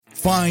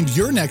Find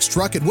your next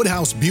truck at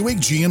Woodhouse Buick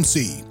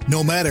GMC.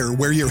 No matter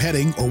where you're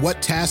heading or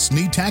what tasks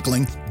need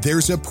tackling,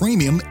 there's a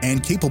premium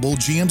and capable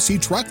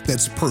GMC truck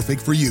that's perfect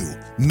for you.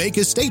 Make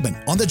a statement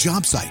on the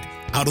job site,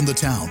 out on the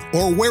town,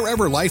 or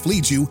wherever life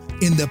leads you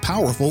in the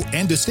powerful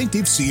and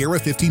distinctive Sierra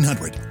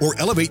 1500, or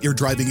elevate your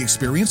driving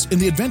experience in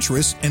the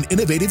adventurous and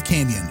innovative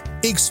Canyon.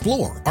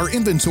 Explore our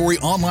inventory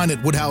online at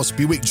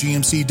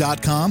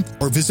WoodhouseBuickGMC.com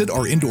or visit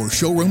our indoor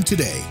showroom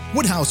today.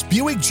 Woodhouse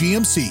Buick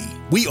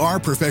GMC. We are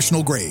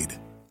professional grade.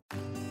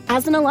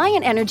 As an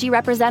Alliant Energy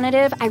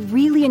representative, I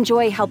really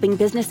enjoy helping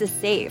businesses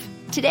save.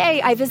 Today,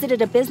 I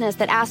visited a business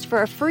that asked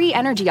for a free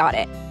energy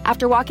audit.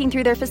 After walking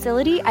through their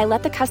facility, I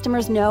let the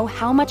customers know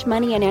how much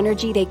money and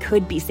energy they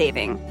could be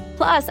saving.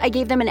 Plus, I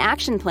gave them an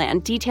action plan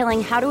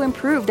detailing how to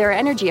improve their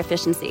energy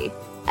efficiency.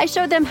 I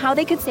showed them how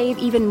they could save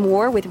even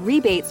more with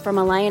rebates from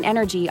Alliant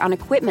Energy on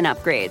equipment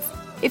upgrades.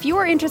 If you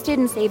are interested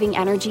in saving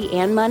energy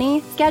and money,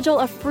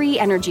 schedule a free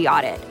energy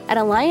audit at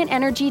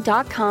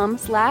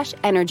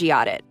alliantenergy.com/energy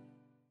audit.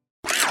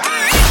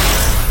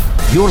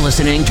 You're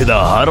listening to the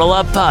Huddle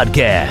Up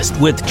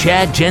Podcast with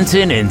Chad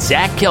Jensen and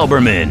Zach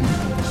Kelberman.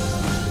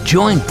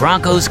 Join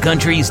Broncos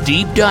Country's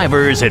deep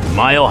divers at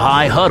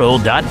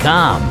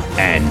milehighhuddle.com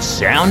and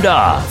sound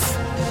off.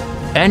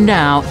 And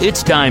now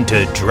it's time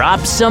to drop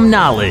some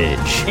knowledge.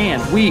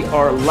 And we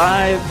are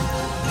live.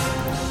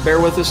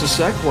 Bear with us a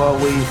sec while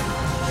we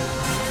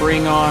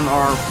bring on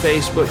our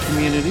Facebook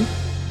community.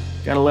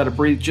 Got to let it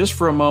breathe just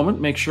for a moment.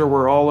 Make sure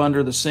we're all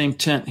under the same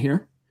tent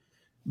here.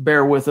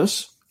 Bear with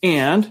us.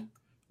 And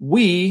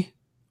we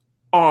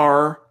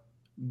are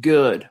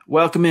good.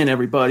 Welcome in,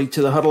 everybody,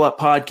 to the Huddle Up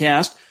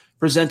Podcast,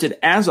 presented,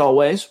 as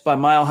always, by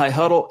Mile High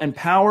Huddle and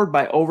powered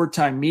by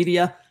Overtime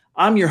Media.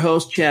 I'm your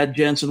host, Chad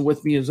Jensen.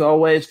 With me, as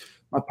always,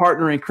 my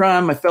partner in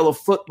crime, my fellow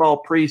football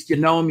priest. You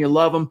know him, you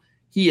love him.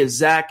 He is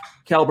Zach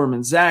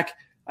Kelberman. Zach,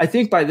 I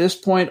think by this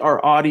point, our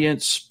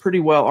audience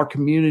our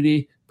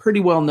community pretty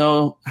well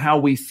know how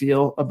we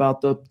feel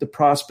about the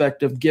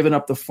prospect of giving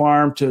up the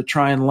farm to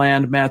try and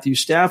land Matthew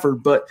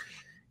Stafford. But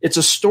it's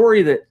a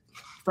story that,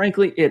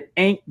 frankly, it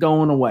ain't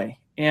going away.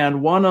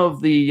 And one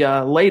of the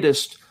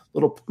latest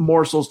little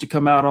morsels to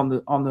come out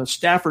on the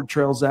Stafford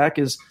trail, Zach,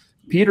 is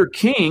Peter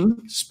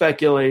King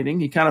speculating.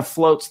 He kind of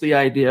floats the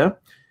idea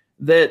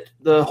that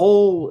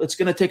it's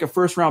going to take a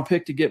first-round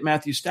pick to get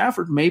Matthew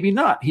Stafford. Maybe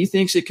not. He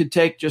thinks it could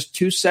take just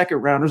 2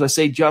 second-rounders. I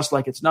say just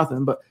like it's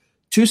nothing, but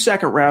 2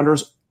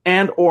 second-rounders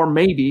and or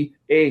maybe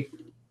a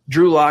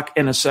Drew Lock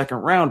and a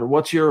second-rounder.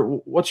 What's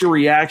your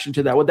reaction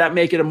to that? Would that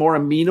make it more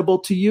amenable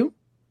to you?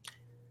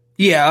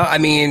 Yeah, I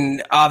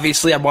mean,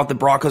 obviously I want the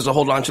Broncos to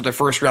hold on to their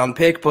first-round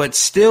pick, but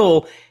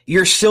still,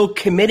 you're still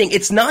committing.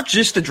 It's not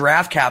just the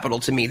draft capital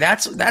to me.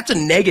 That's a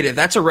negative.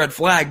 That's a red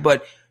flag,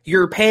 but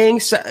you're paying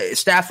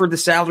Stafford the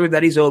salary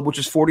that he's owed, which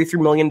is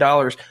 $43 million,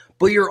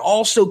 but you're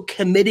also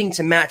committing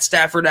to Matt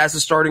Stafford as the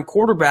starting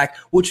quarterback,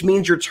 which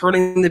means you're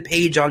turning the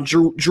page on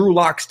Drew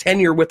Lock's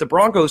tenure with the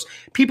Broncos.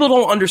 People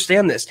don't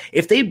understand this.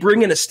 If they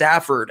bring in a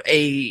Stafford,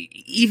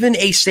 even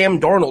a Sam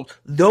Darnold,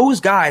 those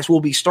guys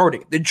will be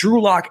starting. The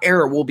Drew Lock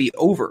era will be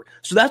over.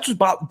 So that's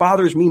what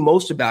bothers me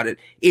most about it.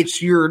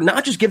 It's you're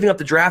not just giving up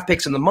the draft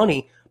picks and the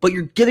money, but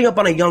you're getting up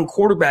on a young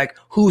quarterback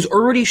who's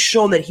already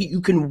shown that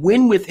you can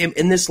win with him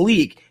in this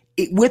league,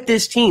 with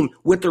this team,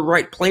 with the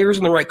right players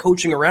and the right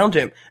coaching around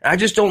him. And I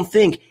just don't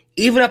think,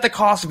 even at the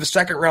cost of a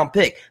second-round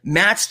pick,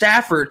 Matt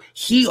Stafford,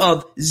 he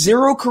of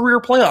 0 career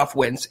playoff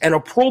wins and a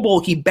Pro Bowl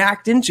he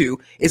backed into,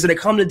 is going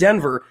to come to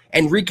Denver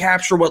and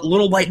recapture what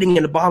little lightning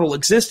in a bottle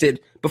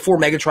existed before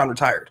Megatron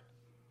retired.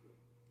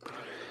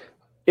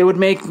 It would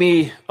make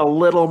me a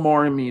little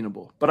more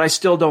amenable, but I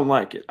still don't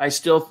like it. I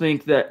still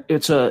think that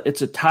it's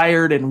a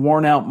tired and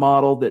worn out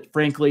model that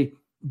frankly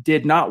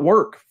did not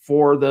work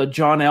for the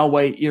John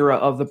Elway era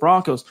of the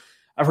Broncos.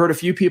 I've heard a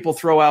few people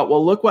throw out,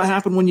 well, look what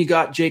happened when you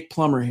got Jake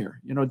Plummer here,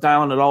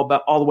 dialing it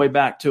all the way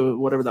back to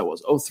whatever that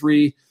was,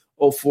 03,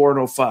 04,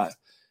 and 05.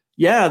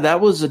 Yeah,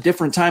 that was a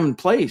different time and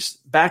place.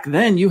 Back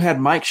then you had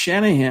Mike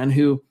Shanahan,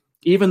 who,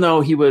 even though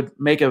he would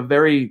make a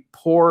very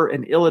poor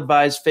and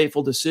ill-advised,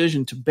 fateful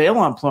decision to bail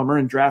on Plummer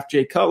and draft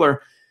Jay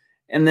Cutler,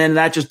 and then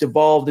that just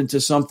devolved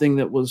into something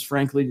that was,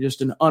 frankly,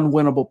 just an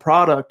unwinnable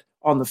product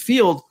on the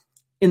field.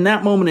 In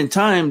that moment in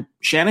time,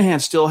 Shanahan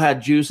still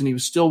had juice, and he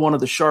was still one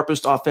of the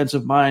sharpest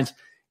offensive minds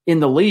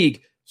in the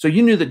league. So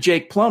you knew that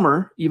Jake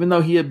Plummer, even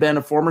though he had been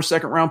a former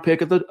second-round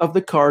pick of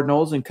the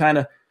Cardinals and kind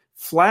of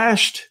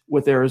flashed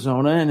with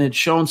Arizona and had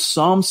shown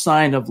some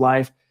sign of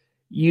life,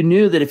 you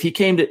knew that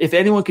if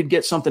anyone could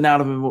get something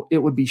out of him, it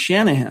would be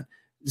Shanahan.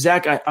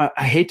 Zach,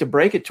 I hate to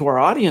break it to our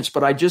audience,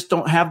 but I just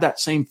don't have that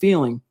same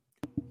feeling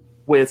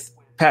with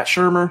Pat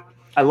Shurmur.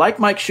 I like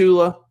Mike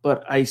Shula,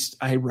 but I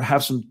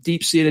have some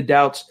deep-seated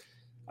doubts.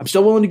 I'm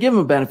still willing to give him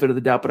a benefit of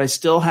the doubt, but I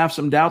still have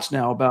some doubts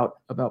now about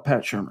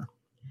Pat Shurmur.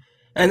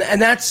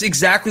 And that's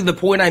exactly the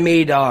point I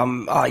made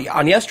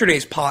on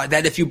yesterday's pod,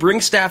 that if you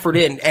bring Stafford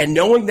in, and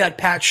knowing that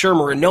Pat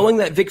Shurmur and knowing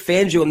that Vic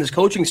Fangio and this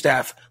coaching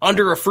staff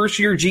under a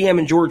first-year GM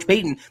and George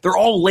Paton, they're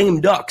all lame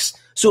ducks.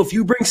 So if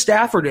you bring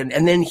Stafford in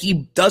and then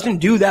he doesn't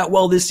do that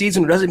well this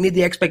season, or doesn't meet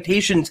the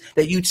expectations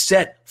that you'd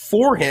set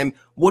for him,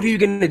 what are you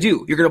going to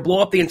do? You're going to blow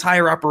up the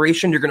entire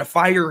operation. You're going to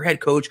fire your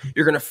head coach.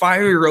 You're going to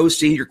fire your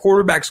OC, your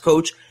quarterback's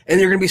coach, and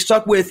you're going to be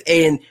stuck with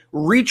a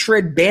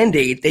retread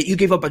Band-Aid that you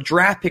gave up a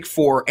draft pick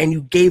for and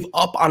you gave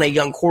up on a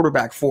young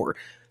quarterback for.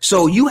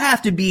 So you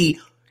have to be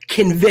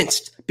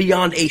convinced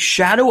beyond a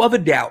shadow of a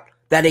doubt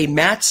that a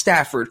Matt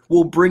Stafford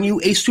will bring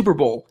you a Super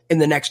Bowl in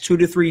the next 2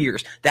 to 3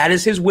 years. That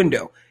is his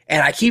window.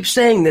 And I keep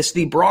saying this,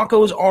 the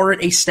Broncos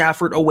aren't a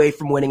Stafford away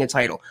from winning a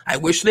title. I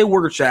wish they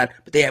were, Chad,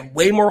 but they have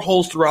way more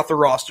holes throughout the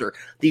roster.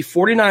 The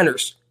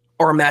 49ers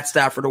are a Matt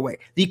Stafford away.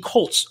 The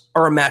Colts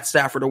are a Matt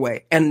Stafford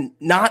away. And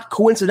not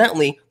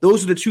coincidentally,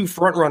 those are the two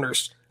front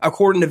runners,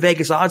 according to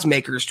Vegas odds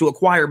makers, to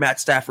acquire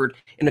Matt Stafford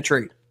in a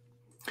trade.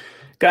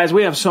 Guys,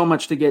 we have so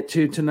much to get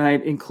to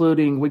tonight,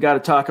 including we got to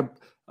talk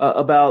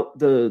about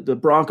the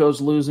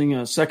Broncos losing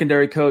a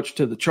secondary coach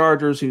to the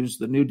Chargers, who's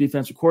the new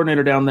defensive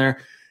coordinator down there.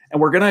 And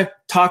we're going to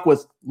talk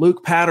with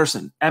Luke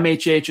Patterson,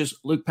 MHH's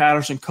Luke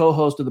Patterson,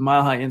 co-host of the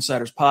Mile High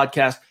Insiders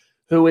podcast,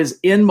 who is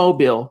in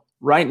Mobile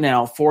right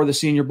now for the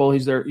Senior Bowl.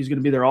 He's there. He's going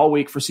to be there all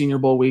week for Senior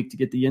Bowl week to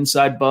get the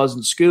inside buzz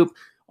and scoop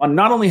on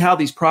not only how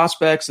these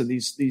prospects and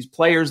these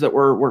players that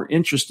we're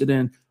interested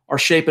in are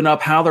shaping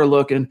up, how they're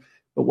looking,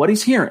 but what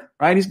he's hearing,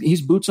 right?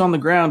 He's boots on the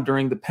ground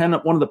during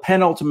one of the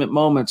penultimate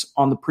moments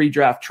on the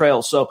pre-draft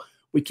trail. So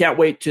we can't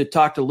wait to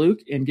talk to Luke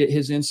and get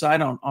his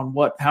insight on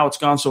how it's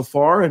gone so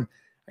far. And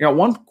I got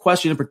one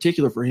question in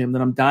particular for him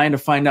that I'm dying to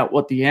find out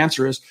what the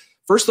answer is.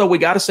 First, though, we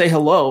got to say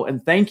hello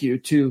and thank you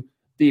to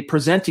the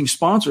presenting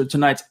sponsor of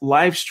tonight's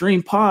live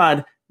stream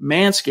pod,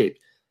 Manscaped.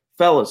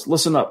 Fellas,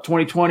 listen up.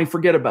 2020,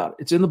 forget about it.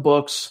 It's in the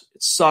books.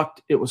 It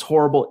sucked. It was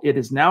horrible. It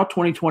is now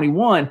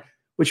 2021,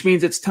 which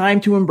means it's time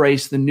to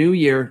embrace the new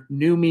year,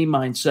 new me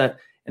mindset.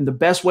 And the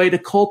best way to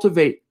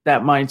cultivate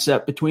that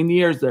mindset between the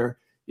years there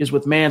is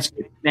with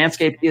Manscaped.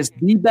 Manscaped is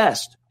the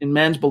best in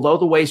men's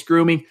below-the-waist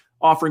grooming,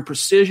 offering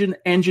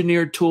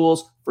precision-engineered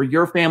tools for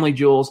your family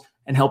jewels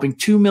and helping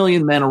 2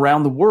 million men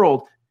around the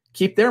world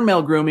keep their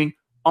male grooming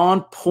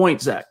on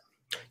point, Zach.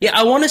 Yeah,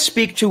 I want to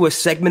speak to a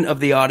segment of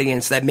the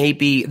audience that may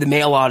be the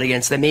male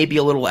audience that may be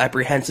a little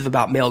apprehensive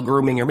about male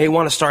grooming or may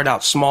want to start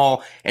out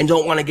small and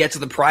don't want to get to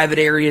the private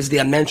areas, the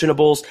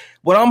unmentionables.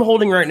 What I'm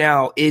holding right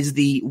now is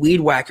the Weed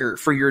Whacker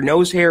for your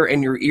nose hair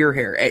and your ear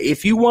hair.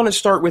 If you want to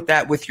start with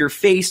that, with your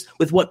face,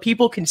 with what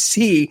people can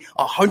see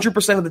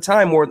 100% of the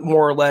time,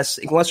 more or less,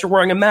 unless you're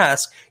wearing a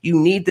mask, you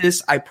need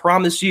this. I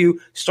promise you.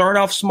 Start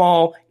off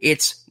small.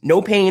 It's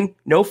no pain,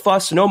 no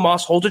fuss, no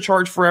muss, holds a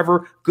charge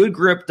forever, good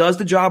grip, does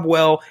the job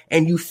well,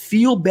 and you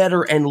feel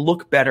better and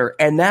look better.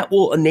 And that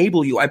will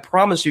enable you. I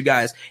promise you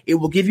guys, it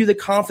will give you the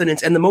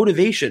confidence and the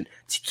motivation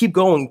to keep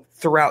going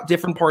throughout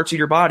different parts of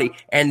your body.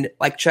 And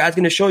like Chad's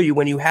going to show you,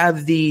 when you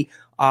have the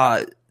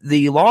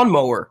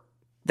lawnmower,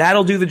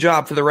 that'll do the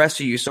job for the rest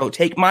of you. So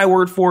take my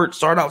word for it,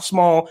 start out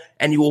small,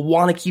 and you will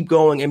want to keep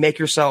going and make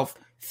yourself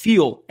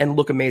feel and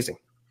look amazing.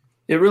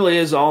 It really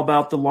is all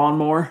about the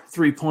Lawnmower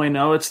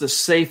 3.0. It's the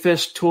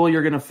safest tool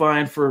you're going to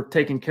find for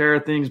taking care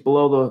of things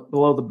below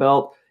the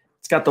belt.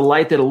 It's got the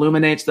light that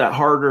illuminates that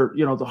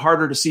the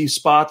harder to see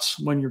spots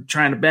when you're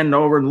trying to bend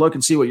over and look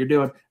and see what you're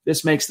doing.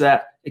 This makes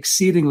that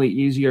exceedingly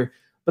easier.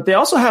 But they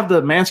also have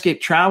the Manscaped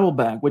travel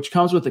bag, which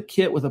comes with a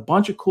kit with a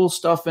bunch of cool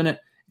stuff in it,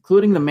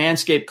 including the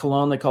Manscaped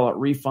cologne. They call it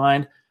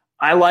Refined.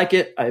 I like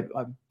it. I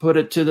put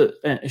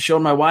it showed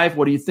my wife.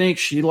 What do you think?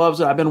 She loves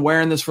it. I've been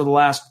wearing this for the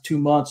last 2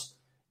 months.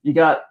 You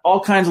got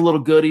all kinds of little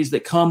goodies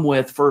that come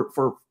with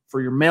for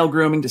your male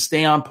grooming to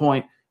stay on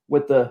point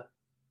with the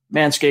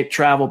Manscaped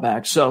travel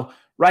bag. So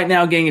right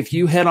now, gang, if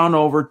you head on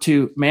over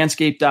to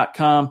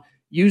manscaped.com,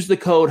 use the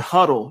code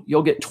HUDDLE,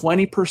 you'll get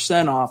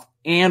 20% off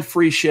and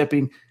free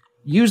shipping.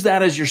 Use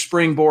that as your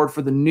springboard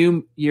for the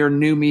new year,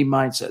 new me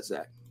mindset,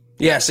 Zach.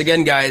 Yes,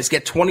 again, guys,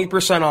 get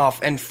 20%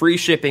 off and free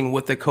shipping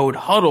with the code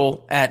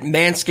HUDDLE at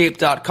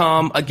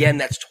manscaped.com. Again,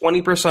 that's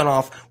 20%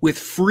 off with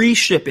free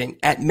shipping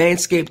at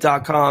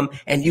manscaped.com,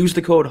 and use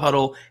the code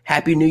HUDDLE.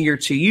 Happy New Year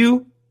to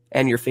you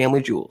and your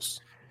family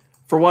jewels.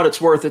 For what it's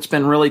worth, it's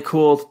been really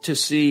cool to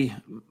see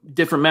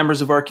different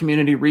members of our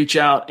community reach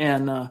out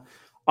and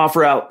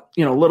offer out,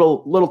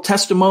 little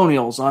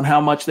testimonials on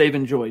how much they've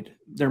enjoyed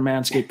their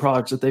Manscaped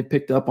products that they've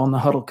picked up on the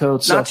Huddle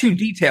code. So, not too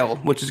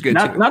detailed, which is good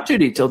too. Not too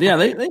detailed. Yeah,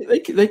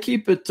 they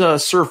keep it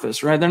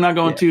surface, right? They're not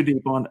going too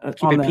deep on that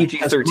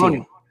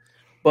PG-13.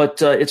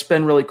 But it's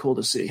been really cool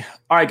to see.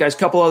 All right, guys, a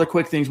couple other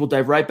quick things. We'll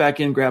dive right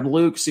back in, grab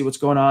Luke, see what's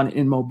going on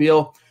in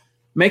Mobile.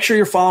 Make sure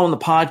you're following the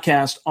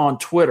podcast on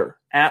Twitter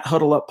at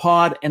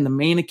HuddleUpPod and the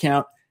main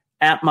account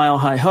at Mile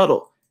High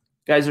Huddle.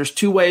 Guys, there's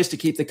 2 ways to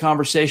keep the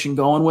conversation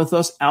going with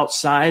us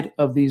outside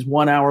of these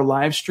 1-hour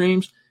live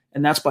streams,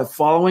 and that's by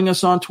following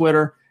us on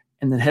Twitter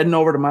and then heading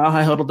over to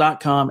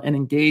milehighhuddle.com and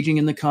engaging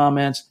in the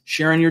comments,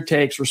 sharing your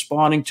takes,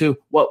 responding to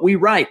what we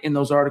write in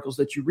those articles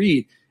that you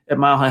read at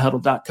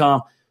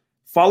milehighhuddle.com.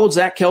 Follow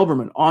Zach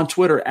Kelberman on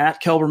Twitter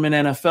at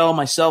KelbermanNFL,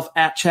 myself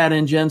at Chad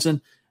N.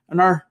 Jensen, and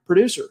our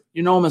producer,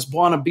 you know him as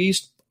Buona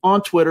Beast,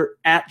 on Twitter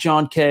at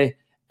John K.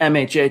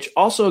 MHH.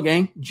 Also,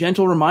 gang,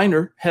 gentle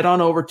reminder, head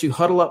on over to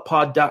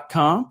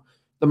huddleuppod.com,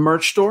 the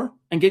merch store,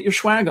 and get your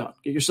swag on.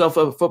 Get yourself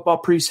a Football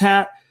Priest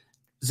hat.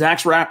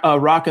 Zach's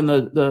rocking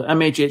the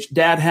MHH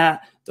dad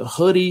hat, the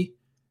hoodie.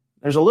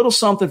 There's a little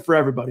something for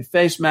everybody.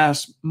 Face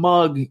mask,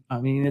 mug. I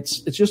mean,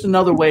 it's just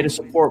another way to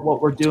support what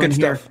we're doing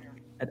here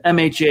at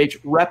MHH.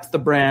 Rep the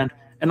brand.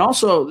 And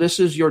also, this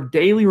is your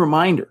daily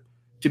reminder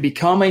to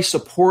become a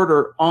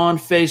supporter on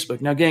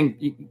Facebook. Now,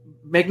 again,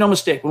 make no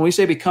mistake. When we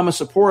say become a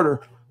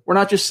supporter, we're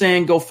not just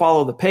saying go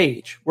follow the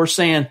page. We're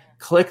saying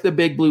click the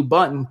big blue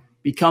button,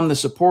 become the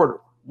supporter.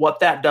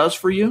 What that does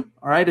for you,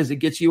 all right, is it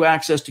gets you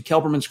access to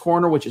Kelberman's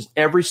Corner, which is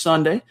every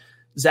Sunday.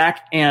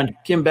 Zach and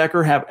Kim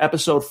Becker have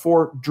episode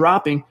 4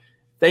 dropping.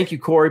 Thank you,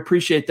 Corey.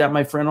 Appreciate that,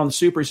 my friend, on the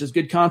Super. He says,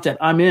 good content.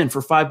 I'm in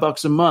for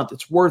 $5 a month.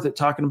 It's worth it,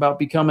 talking about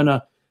becoming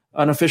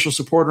an official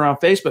supporter on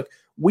Facebook.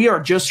 We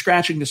are just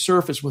scratching the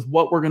surface with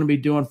what we're going to be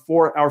doing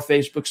for our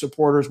Facebook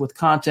supporters with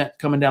content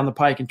coming down the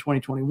pike in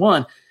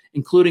 2021,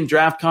 including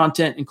draft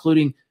content,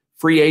 including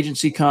free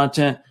agency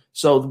content.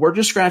 So we're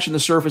just scratching the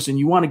surface, and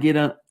you want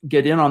to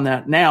get in on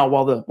that now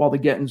while the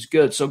getting's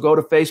good. So go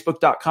to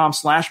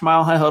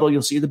facebook.com/Mile High Huddle.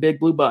 You'll see the big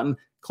blue button.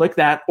 Click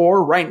that.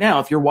 Or right now,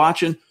 if you're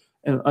watching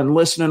and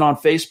listening on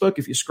Facebook,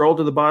 if you scroll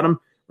to the bottom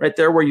right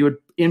there where you would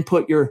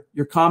input your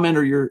comment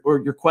or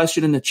your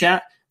question in the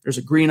chat, there's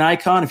a green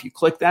icon. If you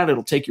click that,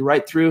 it'll take you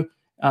right through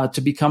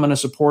to becoming a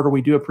supporter.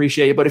 We do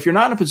appreciate you. But if you're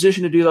not in a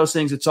position to do those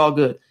things, it's all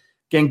good.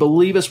 Gang,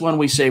 believe us when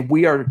we say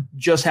we are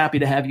just happy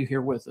to have you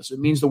here with us. It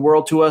means the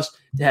world to us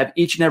to have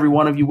each and every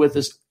one of you with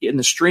us in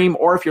the stream,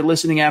 or if you're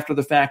listening after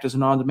the fact as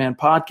an on-demand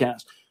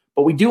podcast.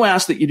 But we do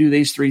ask that you do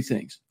these 3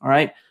 things, all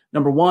right?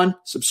 Number 1,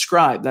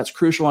 subscribe. That's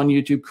crucial on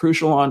YouTube,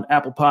 crucial on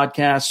Apple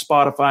Podcasts,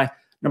 Spotify.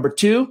 Number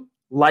 2,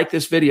 like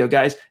this video,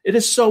 guys. It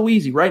is so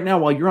easy. Right now,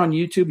 while you're on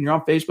YouTube and you're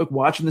on Facebook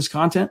watching this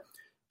content,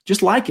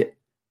 just like it.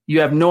 You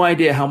have no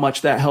idea how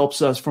much that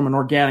helps us from an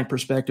organic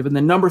perspective. And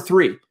then number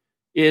 3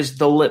 is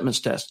the litmus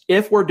test.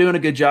 If we're doing a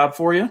good job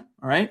for you,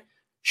 all right,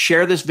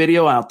 share this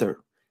video out there.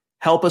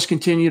 Help us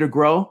continue to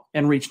grow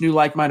and reach new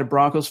like-minded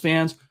Broncos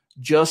fans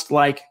just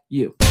like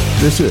you.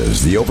 This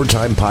is the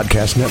Overtime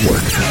Podcast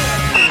Network.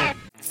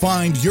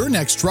 Find your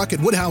next truck at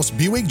Woodhouse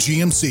Buick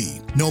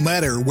GMC. No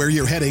matter where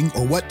you're heading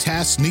or what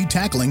tasks need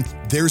tackling,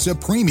 there's a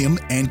premium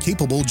and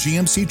capable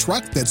GMC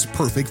truck that's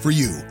perfect for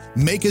you.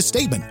 Make a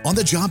statement on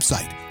the job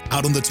site,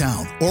 out on the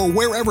town, or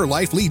wherever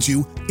life leads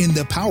you in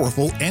the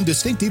powerful and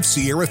distinctive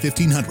Sierra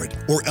 1500,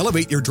 or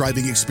elevate your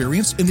driving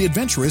experience in the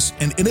adventurous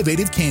and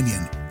innovative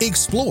Canyon.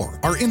 Explore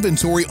our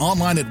inventory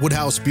online at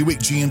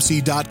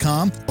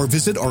WoodhouseBuickGMC.com or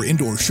visit our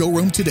indoor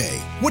showroom today.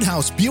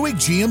 Woodhouse Buick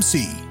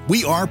GMC.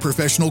 We are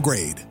professional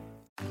grade.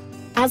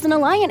 As an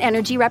Alliant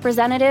Energy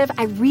representative,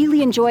 I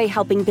really enjoy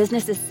helping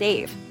businesses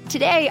save.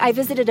 Today, I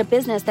visited a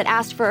business that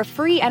asked for a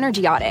free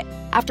energy audit.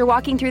 After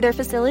walking through their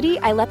facility,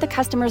 I let the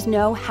customers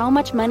know how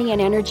much money and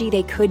energy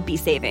they could be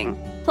saving.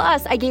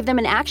 Plus, I gave them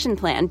an action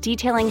plan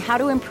detailing how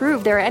to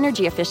improve their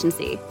energy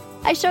efficiency.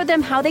 I showed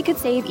them how they could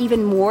save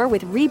even more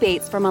with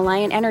rebates from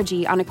Alliant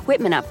Energy on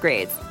equipment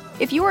upgrades.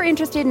 If you are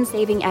interested in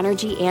saving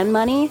energy and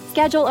money,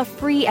 schedule a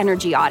free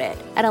energy audit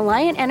at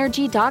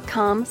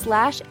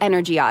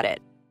alliantenergy.com/energy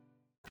audit.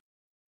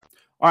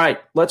 All right,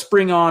 let's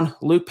bring on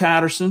Luke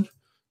Patterson,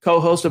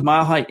 co-host of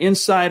Mile High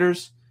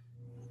Insiders,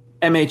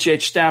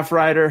 MHH staff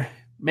writer,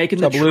 making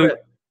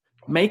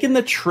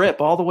the trip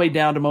all the way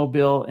down to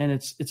Mobile, and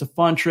it's a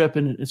fun trip,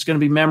 and it's going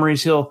to be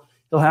memories he'll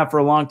have for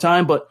a long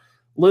time. But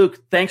Luke,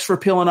 thanks for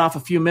peeling off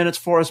a few minutes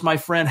for us, my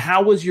friend.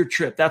 How was your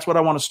trip? That's what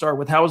I want to start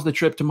with. How was the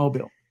trip to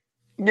Mobile?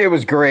 It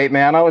was great,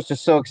 man. I was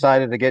just so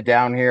excited to get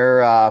down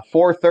here.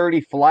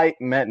 4:30 flight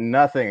meant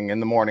nothing in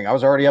the morning. I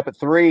was already up at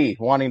 3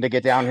 wanting to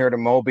get down here to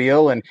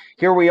Mobile, and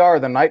here we are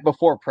the night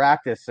before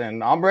practice,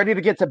 and I'm ready to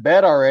get to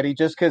bed already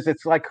just because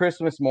it's like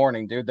Christmas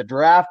morning, dude. The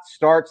draft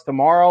starts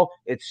tomorrow.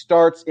 It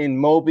starts in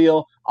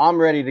Mobile. I'm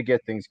ready to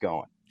get things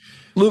going.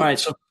 Luke, all right,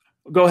 so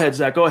go ahead,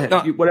 Zach. Go ahead. No,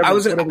 I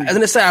was going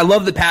to say, I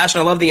love the passion.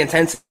 I love the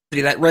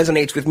intensity that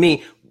resonates with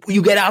me.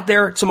 You get out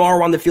there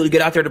tomorrow on the field, you get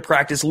out there to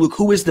practice. Luke,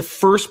 who is the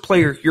first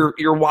player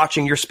you're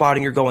watching, you're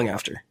spotting, you're going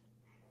after?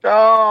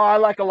 Oh, I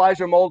like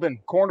Elijah Molden,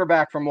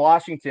 cornerback from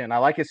Washington. I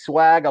like his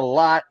swag a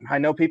lot. I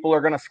know people are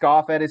going to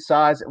scoff at his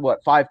size,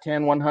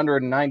 5'10",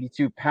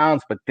 192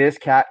 pounds, but this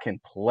cat can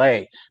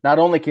play. Not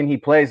only can he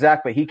play,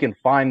 Zach, but he can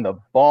find the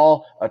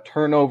ball, a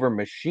turnover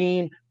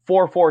machine,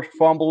 4 forced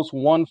fumbles,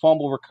 1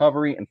 fumble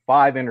recovery, and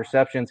 5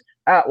 interceptions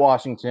at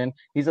Washington.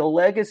 He's a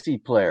legacy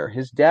player.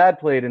 His dad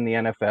played in the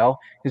NFL.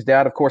 His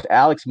dad, of course,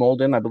 Alex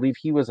Molden. I believe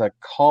he was a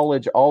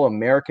college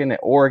All-American at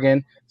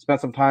Oregon, spent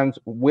some time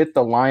with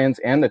the Lions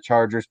and the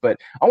Chargers.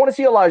 But I want to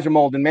see Elijah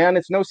Molden, man.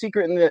 It's no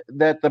secret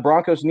that the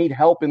Broncos need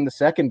help in the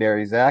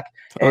secondary, Zach.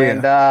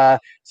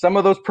 Some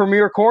of those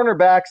premier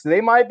cornerbacks,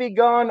 they might be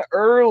gone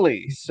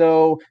early.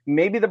 So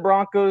maybe the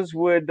Broncos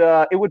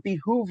it would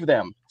behoove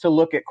them to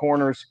look at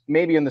corners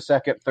maybe in the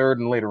second, third,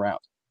 and later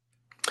rounds.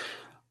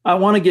 I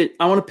want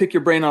to pick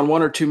your brain on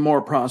one or two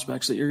more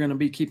prospects that you're going to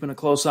be keeping a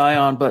close eye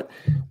on. But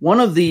one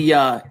of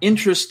the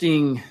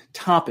interesting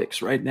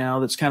topics right now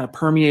that's kind of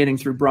permeating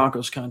through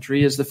Broncos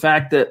country is the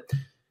fact that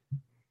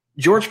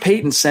George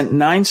Paton sent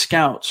 9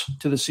 scouts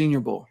to the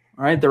Senior Bowl.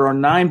 All right. There are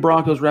 9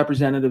 Broncos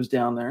representatives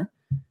down there,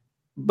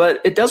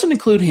 but it doesn't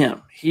include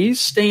him. He's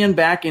staying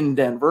back in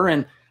Denver.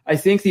 And I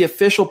think the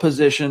official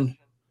position,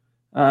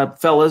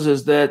 fellas,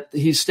 is that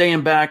he's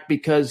staying back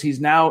because he's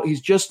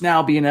just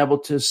now being able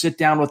to sit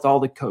down with all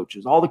the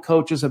coaches. All the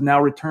coaches have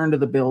now returned to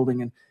the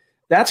building, and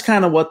that's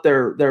kind of what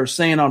they're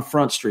saying on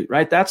Front Street,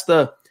 right? That's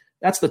the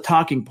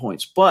talking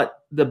points. But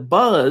the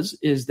buzz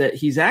is that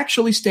he's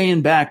actually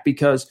staying back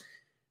because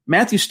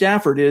Matthew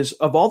Stafford is,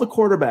 of all the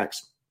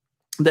quarterbacks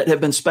that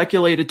have been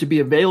speculated to be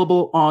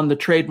available on the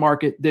trade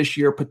market this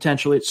year,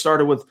 potentially. It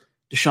started with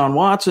Deshaun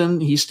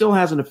Watson. He still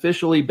hasn't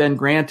officially been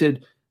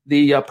granted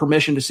the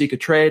permission to seek a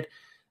trade.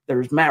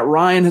 There's Matt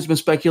Ryan has been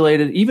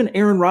speculated. Even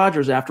Aaron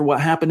Rodgers, after what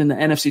happened in the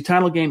NFC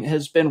title game,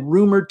 has been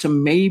rumored to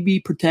maybe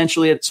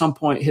potentially at some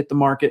point hit the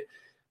market.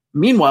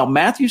 Meanwhile,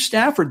 Matthew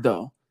Stafford,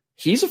 though,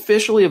 he's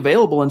officially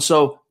available. And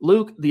so,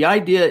 Luke, the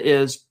idea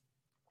is,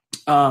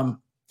 I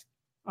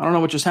don't know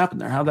what just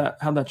happened there. How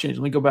that changed.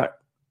 Let me go back.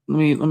 Let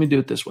me do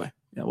it this way.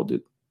 Yeah, we'll do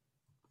it.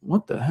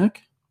 What the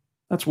heck?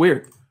 That's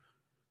weird.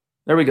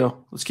 There we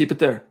go. Let's keep it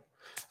there.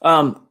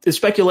 The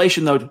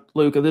speculation, though,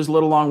 Luke, this is a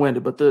little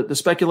long-winded, but the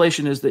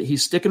speculation is that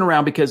he's sticking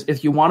around because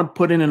if you want to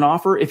put in an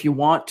offer, if you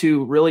want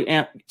to really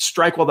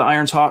strike while the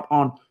iron's hot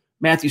on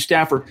Matthew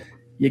Stafford,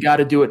 you got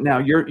to do it now.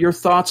 Your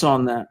thoughts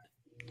on that?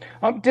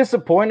 I'm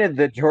disappointed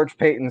that George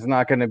Paton's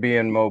not going to be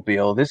in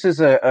Mobile. This is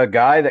a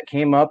guy that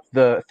came up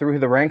through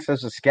the ranks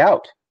as a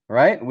scout,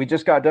 right? We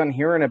just got done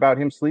hearing about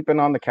him sleeping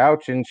on the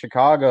couch in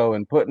Chicago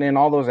and putting in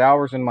all those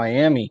hours in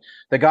Miami.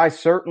 The guy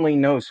certainly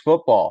knows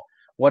football.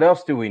 What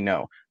else do we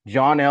know?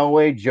 John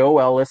Elway, Joe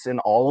Ellis, and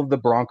all of the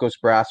Broncos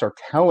brass are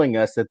telling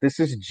us that this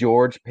is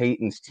George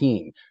Paton's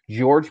team.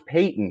 George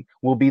Paton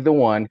will be the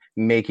one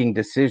making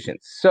decisions.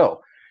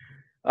 So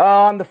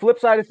on the flip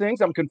side of things,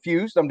 I'm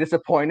confused. I'm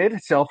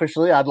disappointed.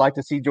 Selfishly, I'd like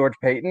to see George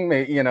Paton,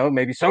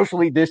 maybe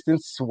socially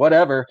distanced,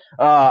 whatever.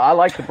 I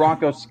like the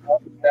Broncos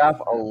staff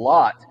a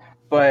lot,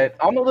 but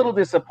I'm a little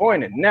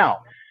disappointed.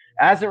 Now,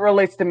 as it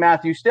relates to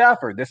Matthew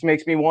Stafford, this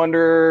makes me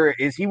wonder,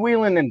 is he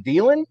wheeling and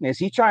dealing? Is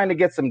he trying to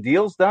get some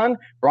deals done?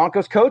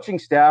 Broncos coaching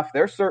staff,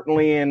 they're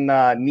certainly in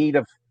need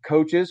of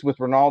coaches with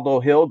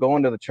Ronaldo Hill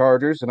going to the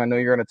Chargers, and I know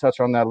you're going to touch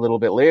on that a little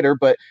bit later,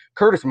 but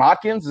Curtis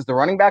Motkins is the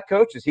running back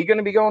coach. Is he going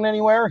to be going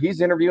anywhere? He's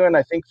interviewing,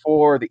 I think,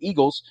 for the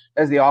Eagles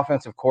as the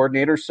offensive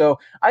coordinator. So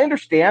I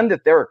understand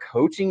that there are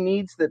coaching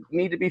needs that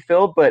need to be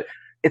filled, but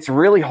it's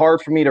really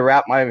hard for me to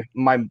wrap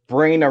my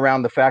brain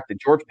around the fact that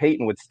George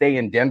Paton would stay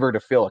in Denver to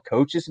fill a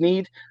coach's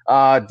need.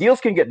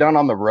 Deals can get done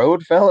on the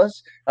road,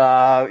 fellas,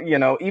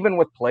 even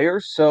with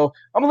players. So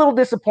I'm a little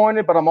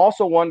disappointed, but I'm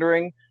also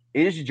wondering,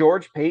 is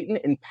George Paton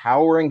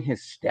empowering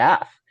his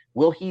staff?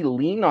 Will he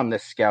lean on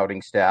this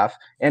scouting staff?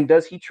 And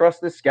does he trust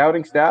this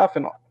scouting staff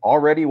in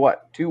already,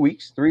 2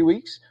 weeks, 3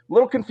 weeks? A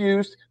little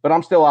confused, but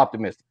I'm still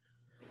optimistic.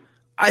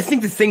 I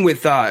think the thing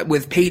with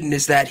Paton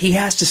is that he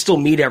has to still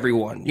meet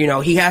everyone.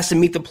 He has to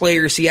meet the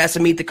players. He has to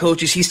meet the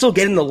coaches. He's still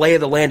getting the lay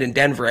of the land in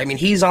Denver. I mean,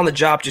 he's on the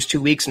job just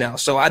 2 weeks now,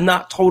 so I'm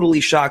not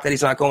totally shocked that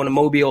he's not going to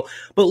Mobile.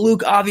 But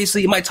Luke,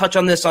 obviously, you might touch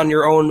on this on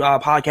your own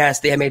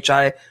podcast, the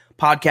MHI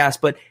podcast,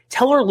 but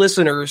tell our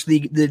listeners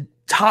the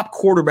top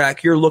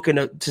quarterback you're looking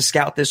to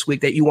scout this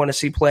week that you want to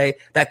see play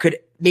that could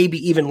maybe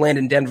even land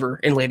in Denver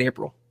in late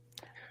April.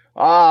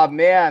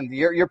 Man,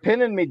 you're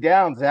pinning me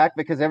down, Zach,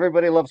 because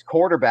everybody loves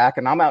quarterback,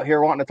 and I'm out here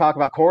wanting to talk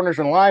about corners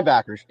and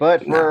linebackers.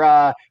 But for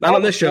not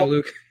on this show,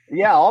 Luke.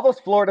 Yeah, all those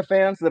Florida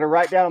fans that are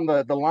right down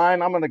the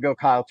line, I'm going to go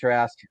Kyle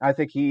Trask. I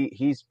think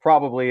he's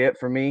probably it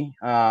for me.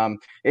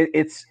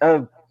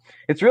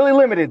 It's really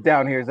limited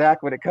down here,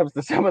 Zach, when it comes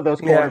to some of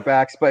those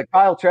quarterbacks. Yeah. But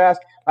Kyle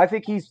Trask, I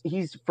think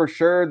he's for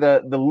sure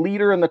the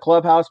leader in the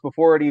clubhouse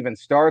before it even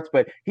starts.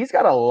 But he's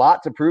got a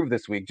lot to prove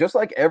this week, just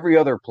like every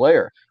other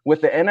player.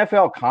 With the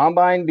NFL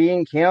Combine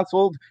being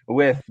canceled,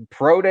 with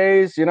pro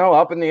days,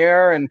 up in the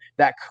air, and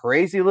that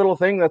crazy little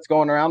thing that's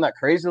going around, that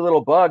crazy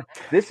little bug,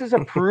 this is a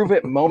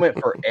prove-it moment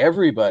for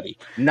everybody,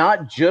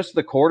 not just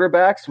the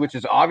quarterbacks, which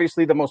is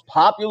obviously the most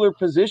popular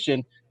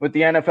position with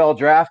the NFL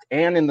draft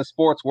and in the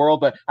sports world.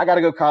 But I got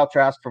to go Kyle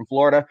Trask from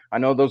Florida. I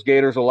know those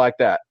Gators will like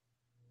that.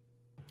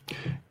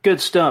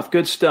 Good stuff.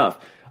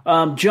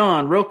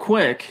 John, real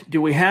quick,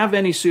 do we have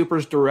any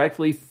supers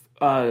directly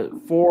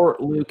for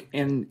Luke?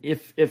 And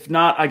if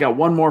not, I got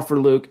one more for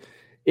Luke.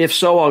 If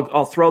so,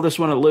 I'll throw this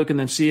one at Luke and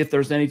then see if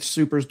there's any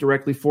supers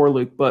directly for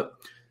Luke. But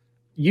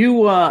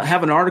you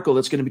have an article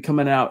that's going to be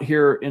coming out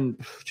here in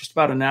just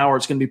about an hour.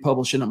 It's going to be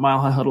publishing at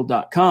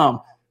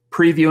milehighhuddle.com.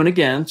 Previewing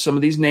again some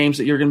of these names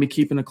that you're going to be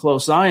keeping a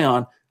close eye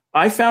on.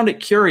 I found it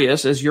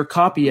curious as your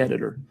copy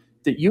editor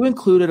that you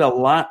included a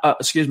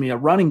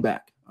running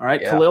back. All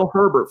right, yeah. Khalil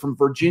Herbert from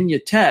Virginia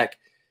Tech.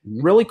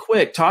 Really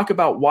quick, talk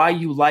about why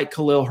you like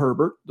Khalil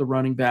Herbert, the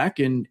running back,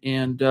 and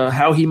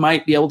how he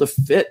might be able to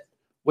fit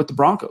with the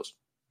Broncos.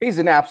 He's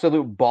an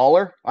absolute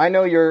baller. I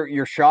know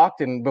you're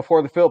shocked, and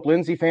before the Phillip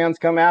Lindsay fans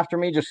come after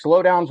me, just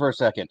slow down for a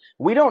second.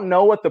 We don't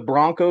know what the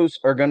Broncos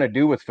are going to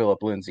do with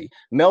Phillip Lindsay.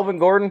 Melvin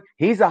Gordon,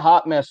 he's a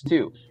hot mess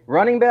too.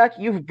 Running back,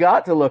 you've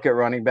got to look at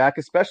running back,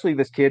 especially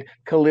this kid,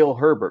 Khalil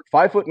Herbert,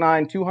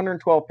 5'9",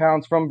 212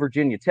 pounds from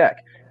Virginia Tech.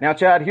 Now,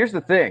 Chad, here's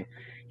the thing.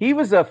 He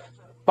was a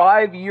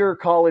 5-year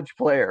college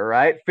player,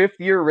 right?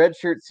 5th-year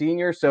redshirt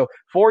senior. So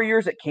 4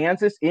 years at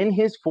Kansas. In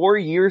his 4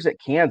 years at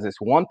Kansas,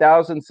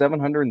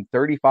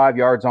 1,735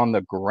 yards on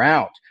the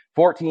ground,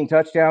 14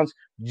 touchdowns,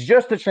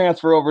 just to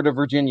transfer over to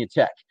Virginia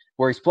Tech,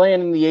 where he's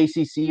playing in the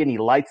ACC and he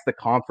lights the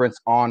conference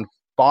on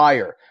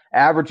fire,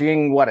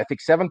 averaging, I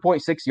think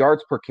 7.6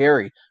 yards per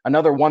carry,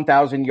 another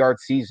 1,000-yard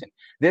season.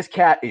 This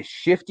cat is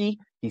shifty.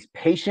 He's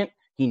patient.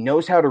 He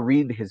knows how to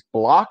read his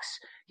blocks.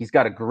 He's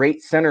got a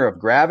great center of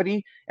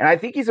gravity, and I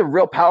think he's a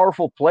real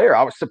powerful player.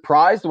 I was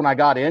surprised when I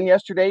got in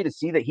yesterday to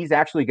see that he's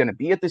actually going to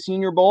be at the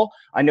Senior Bowl.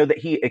 I know that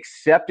he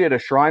accepted a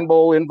Shrine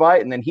Bowl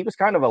invite, and then he was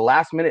kind of a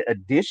last-minute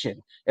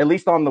addition, at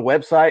least on the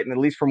website and at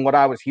least from what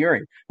I was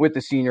hearing with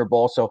the Senior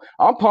Bowl. So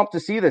I'm pumped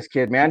to see this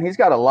kid, man. He's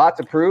got a lot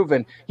to prove,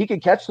 and he can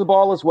catch the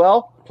ball as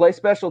well, play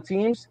special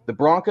teams. The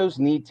Broncos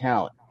need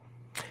talent.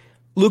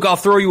 Luke, I'll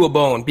throw you a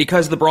bone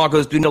because the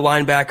Broncos do need a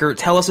linebacker.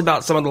 Tell us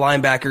about some of the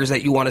linebackers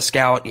that you want to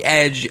scout,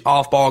 edge,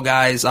 off-ball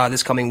guys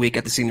this coming week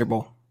at the Senior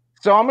Bowl.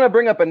 So I'm going to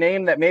bring up a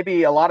name that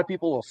maybe a lot of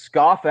people will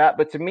scoff at,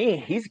 but to me,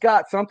 he's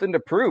got something to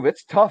prove.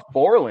 It's Tuf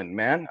Borland,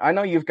 man. I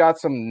know you've got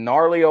some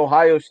gnarly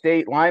Ohio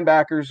State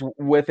linebackers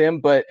with him,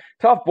 but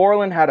Tuf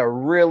Borland had a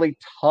really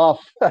tough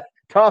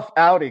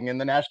outing in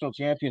the national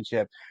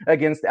championship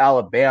against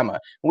Alabama.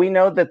 We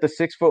know that the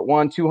 6'1",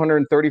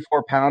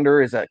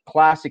 234-pounder is a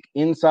classic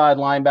inside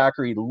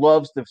linebacker. He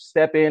loves to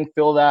step in,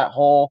 fill that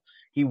hole.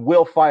 He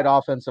will fight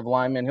offensive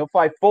linemen. He'll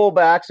fight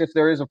fullbacks if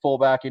there is a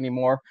fullback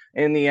anymore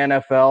in the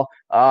NFL.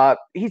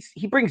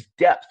 He brings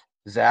depth,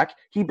 Zach.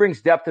 He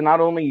brings depth to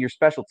not only your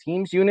special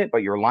teams unit,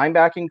 but your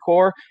linebacking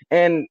core.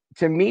 And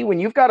to me,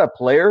 when you've got a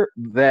player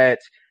that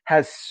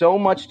has so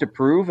much to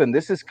prove, and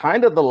this is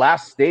kind of the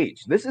last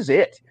stage, this is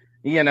it.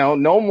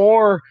 No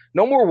more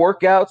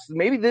workouts.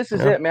 Maybe this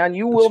is it, man.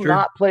 You will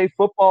not play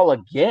football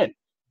again.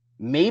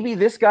 Maybe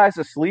this guy's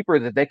a sleeper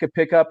that they could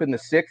pick up in the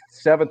 6th,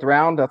 7th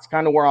round. That's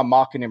kind of where I'm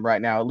mocking him right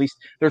now. At least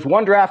there's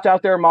one draft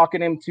out there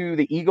mocking him to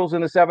the Eagles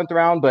in the 7th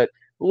round, but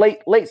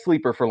late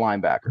sleeper for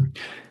linebacker.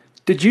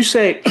 Did you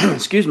say,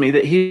 excuse me,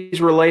 that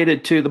he's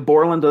related to the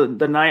Borland,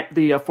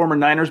 the former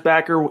Niners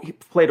backer? He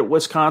played at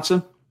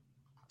Wisconsin.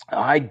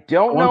 I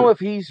don't know if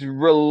he's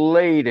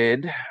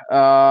related.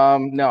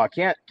 No, I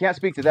can't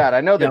speak to that.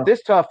 I know that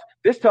this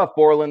Tuf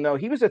Borland, though,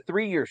 he was a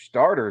 3-year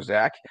starter,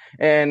 Zach.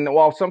 And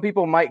while some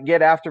people might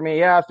get after me,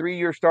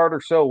 3-year starter,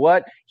 so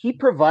what? He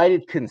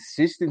provided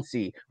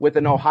consistency with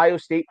an Ohio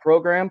State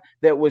program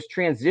that was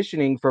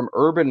transitioning from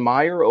Urban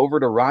Meyer over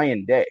to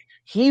Ryan Day.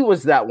 He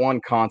was that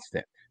one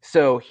constant.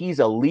 So he's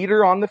a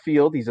leader on the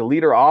field. He's a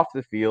leader off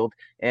the field.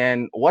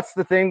 And what's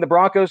the thing the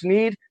Broncos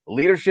need?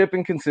 Leadership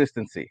and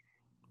consistency.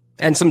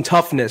 And some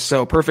toughness,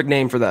 so perfect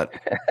name for that.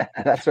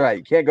 That's right.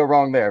 You can't go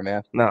wrong there,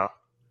 man. No.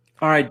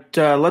 All right,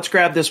 let's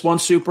grab this one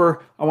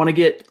super. I want to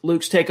get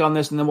Luke's take on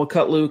this, and then we'll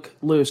cut Luke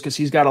loose because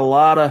he's got a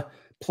lot of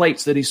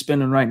plates that he's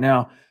spinning right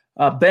now.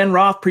 Ben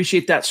Roth,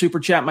 appreciate that super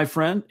chat, my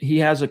friend. He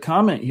has a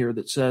comment here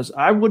that says,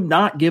 I would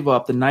not give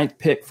up the 9th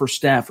pick for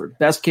Stafford.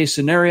 Best case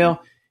scenario,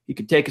 he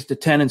could take us to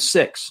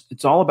 10-6.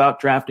 It's all about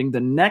drafting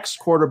the next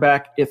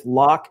quarterback if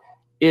Locke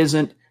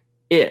isn't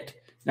it.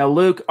 Now,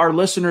 Luke, our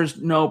listeners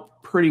know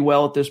pretty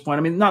well at this point.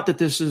 I mean, not that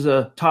this is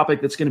a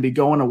topic that's going to be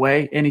going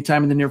away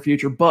anytime in the near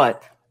future,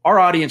 but our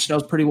audience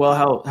knows pretty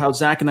well how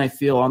Zach and I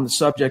feel on the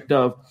subject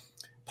of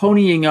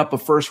ponying up a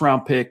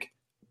first-round pick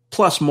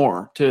plus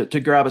more to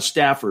grab a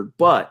Stafford.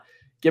 But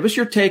give us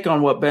your take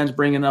on what Ben's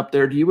bringing up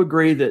there. Do you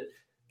agree that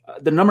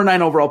the number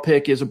 9 overall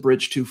pick is a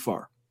bridge too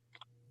far?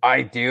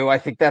 I do. I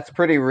think that's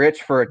pretty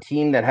rich for a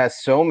team that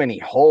has so many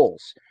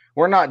holes.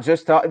 We're not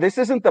just this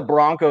isn't the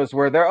Broncos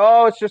where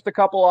it's just a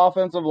couple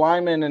offensive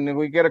linemen and if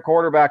we get a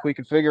quarterback, we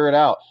can figure it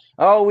out.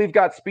 Oh, we've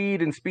got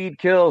speed and speed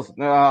kills.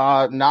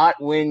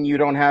 Not when you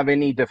don't have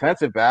any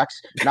defensive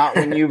backs, not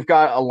when you've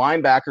got a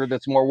linebacker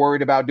that's more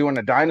worried about doing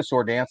a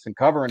dinosaur dance and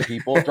covering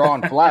people,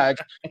 drawing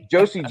flags.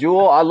 Josie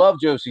Jewell, I love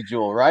Josie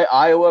Jewell, right?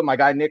 Iowa, my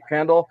guy Nick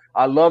Kendall,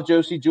 I love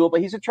Josie Jewell, but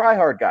he's a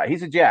try-hard guy.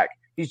 He's a jack.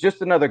 He's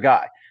just another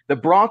guy. The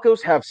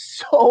Broncos have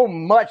so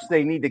much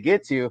they need to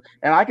get to,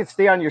 and I could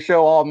stay on your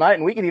show all night,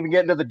 and we can even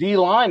get into the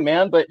D-line,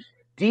 man. But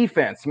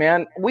defense,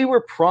 man, we were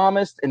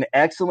promised an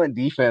excellent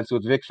defense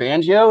with Vic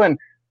Fangio, and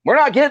we're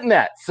not getting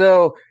that.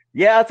 So,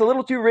 yeah, it's a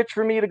little too rich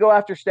for me to go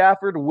after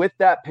Stafford with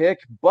that pick,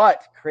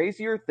 but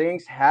crazier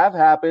things have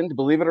happened.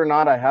 Believe it or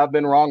not, I have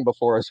been wrong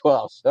before as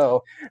well.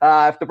 So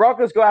if the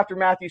Broncos go after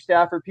Matthew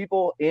Stafford,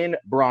 people in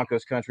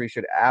Broncos country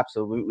should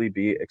absolutely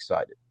be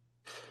excited.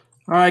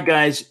 All right,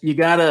 guys, you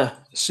got to,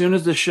 as soon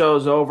as the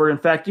show's over, in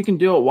fact, you can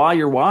do it while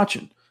you're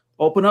watching.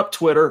 Open up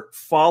Twitter,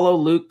 follow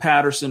Luke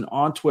Patterson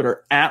on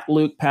Twitter,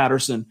 @Luke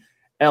Patterson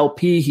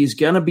LP. He's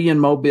going to be in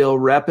Mobile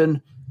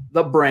repping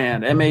the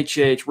brand,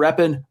 MHH,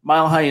 repping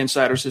Mile High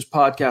Insiders, his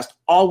podcast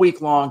all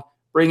week long,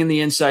 bringing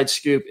the inside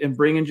scoop and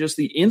bringing just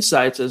the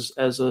insights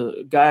as a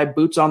guy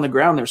boots on the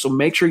ground there. So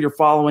make sure you're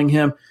following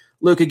him.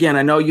 Luke, again,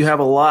 I know you have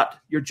a lot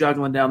you're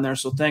juggling down there,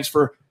 so thanks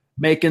for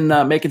making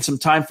some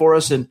time for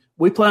us. And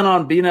we plan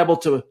on being able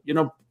to,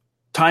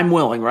 time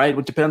willing, right?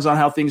 It depends on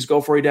how things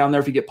go for you down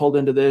there. If you get pulled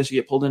into this, you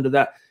get pulled into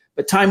that.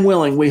 But time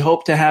willing, we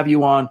hope to have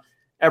you on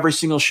every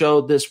single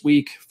show this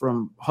week,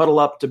 from Huddle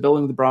Up to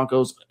Building the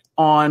Broncos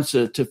on,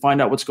 to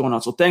find out what's going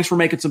on. So thanks for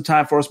making some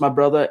time for us, my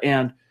brother,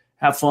 and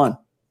have fun.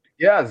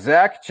 Yeah,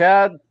 Zach,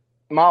 Chad,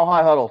 Mile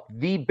High Huddle,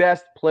 the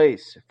best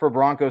place for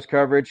Broncos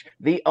coverage,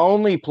 the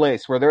only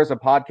place where there's a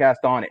podcast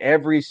on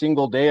every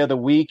single day of the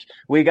week.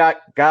 We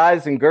got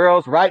guys and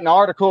girls writing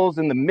articles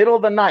in the middle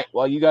of the night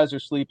while you guys are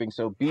sleeping,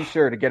 so be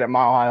sure to get at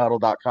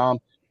milehighhuddle.com.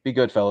 Be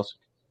good, fellas.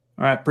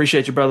 All right,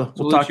 appreciate you, brother.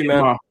 We'll talk to you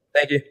tomorrow.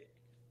 Thank you.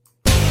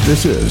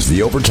 This is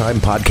the Overtime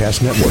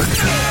Podcast Network.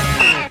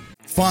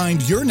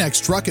 Find your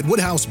next truck at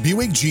Woodhouse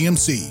Buick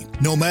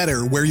GMC. No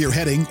matter where you're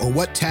heading or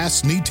what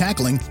tasks need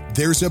tackling,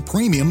 there's a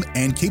premium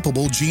and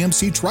capable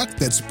GMC truck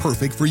that's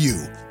perfect for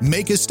you.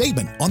 Make a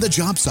statement on the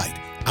job site,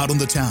 out on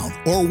the town,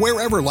 or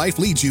wherever life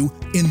leads you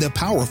in the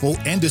powerful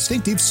and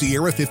distinctive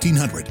Sierra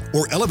 1500,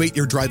 or elevate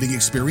your driving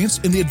experience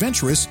in the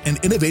adventurous and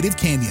innovative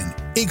Canyon.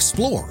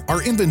 Explore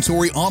our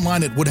inventory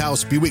online at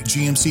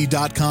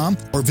WoodhouseBuickGMC.com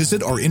or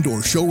visit our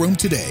indoor showroom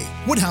today.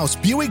 Woodhouse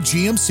Buick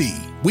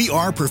GMC. We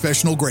are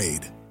professional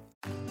grade.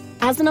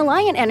 As an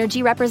Alliant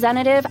Energy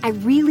representative, I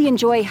really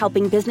enjoy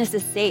helping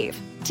businesses save.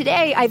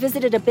 Today, I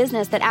visited a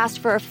business that asked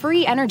for a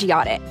free energy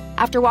audit.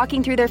 After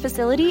walking through their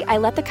facility, I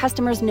let the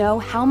customers know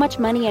how much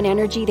money and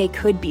energy they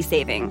could be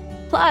saving.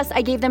 Plus,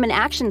 I gave them an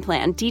action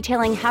plan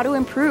detailing how to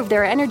improve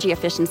their energy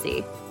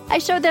efficiency. I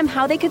showed them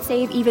how they could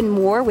save even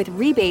more with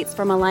rebates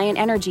from Alliant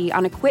Energy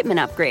on equipment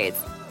upgrades.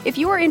 If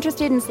you are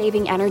interested in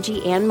saving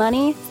energy and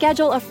money,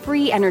 schedule a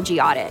free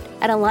energy audit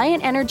at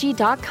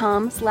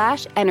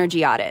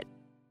alliantenergy.com/energy audit.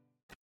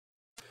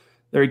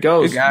 There he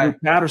goes, Luke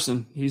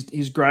Patterson.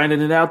 He's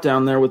grinding it out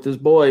down there with his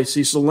boy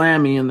Cecil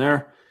Lammey, and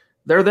they're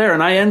there,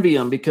 and I envy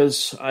him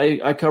because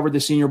I covered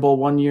the Senior Bowl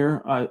one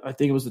year. I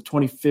think it was the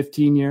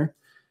 2015 year,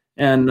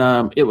 and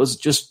it's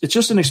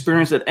just an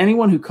experience that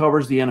anyone who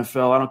covers the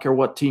NFL, I don't care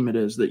what team it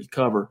is that you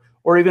cover,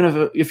 or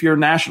even if you're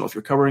national, if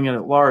you're covering it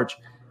at large,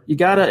 you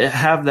gotta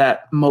have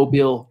that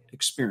Mobile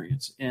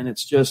experience, and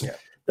it's just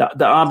the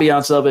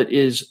ambiance of it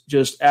is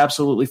just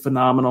absolutely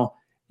phenomenal.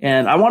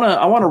 And I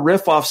want to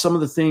riff off some of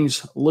the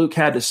things Luke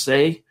had to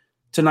say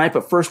tonight.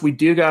 But first, we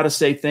do got to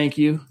say thank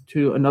you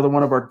to another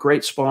one of our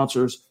great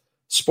sponsors,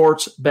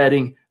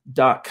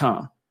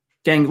 sportsbetting.com.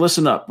 Gang,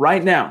 listen up.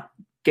 Right now,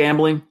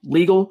 gambling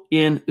legal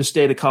in the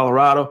state of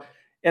Colorado.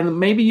 And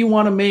maybe you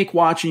want to make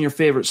watching your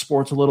favorite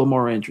sports a little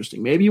more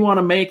interesting. Maybe you want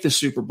to make the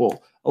Super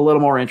Bowl a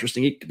little more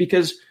interesting,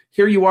 because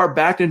here you are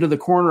backed into the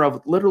corner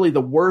of literally the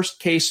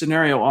worst case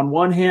scenario. On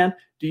one hand,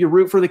 do you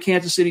root for the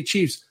Kansas City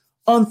Chiefs?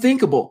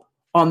 Unthinkable.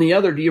 On the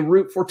other, do you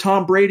root for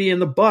Tom Brady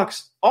and the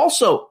Bucs?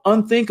 Also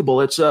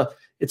unthinkable. It's a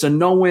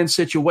no-win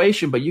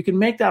situation, but you can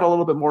make that a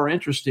little bit more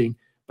interesting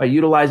by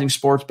utilizing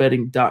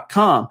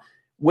sportsbetting.com.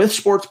 With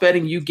sports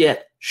betting, you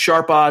get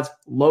sharp odds,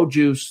 low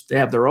juice. They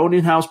have their own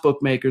in-house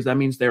bookmakers. That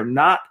means they're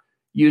not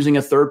using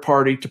a third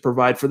party to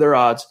provide for their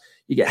odds.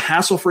 You get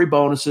hassle-free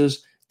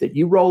bonuses that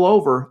you roll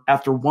over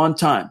after one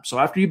time. So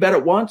after you bet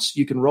it once,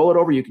 you can roll it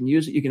over, you can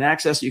use it, you can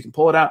access it, you can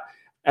pull it out,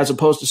 as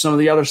opposed to some of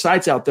the other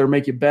sites out there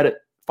make you bet it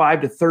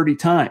 5 to 30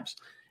 times.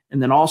 And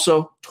then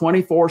also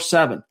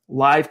 24/7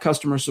 live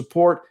customer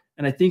support.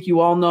 And I think you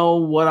all know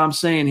what I'm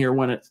saying here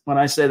when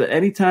I say that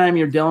anytime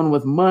you're dealing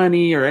with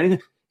money or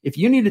anything, if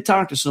you need to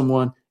talk to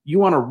someone, you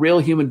want a real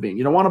human being.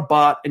 You don't want a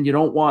bot, and you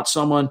don't want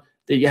someone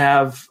that you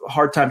have a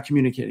hard time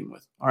communicating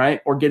with, all right,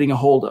 or getting a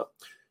hold of.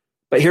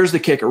 But here's the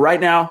kicker.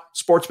 Right now,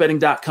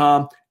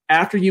 sportsbetting.com,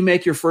 after you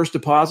make your first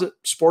deposit,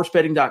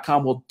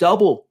 sportsbetting.com will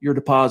double your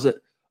deposit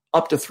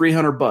up to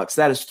 $300.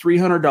 That is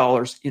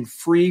 $300 in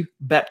free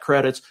bet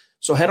credits.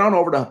 So head on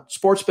over to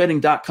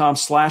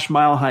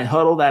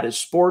sportsbetting.com/milehighhuddle. That is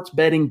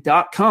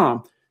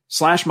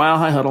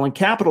sportsbetting.com/milehighhuddle, and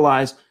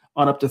capitalize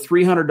on up to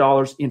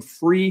 $300 in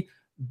free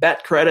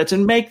bet credits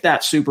and make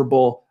that Super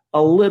Bowl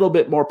a little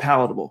bit more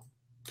palatable.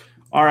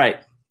 All right,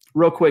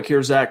 real quick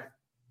here, Zach.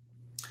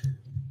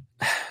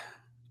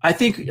 I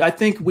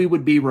think we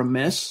would be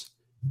remiss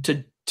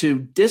to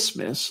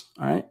dismiss.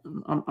 All right,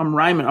 I'm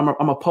rhyming.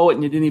 I'm a poet,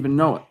 and you didn't even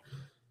know it.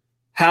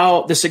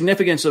 How the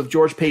significance of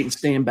George Paton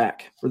staying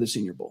back for the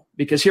Senior Bowl,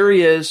 because here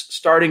he is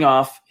starting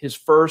off his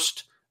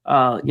first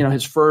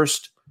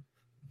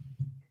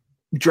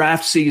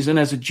draft season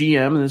as a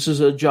GM. And this is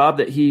a job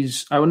that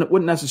I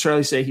wouldn't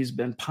necessarily say he's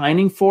been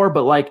pining for,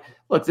 but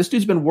look, this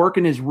dude's been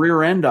working his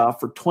rear end off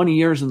for 20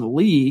 years in the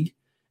league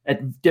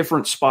at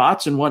different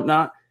spots and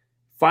whatnot.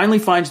 Finally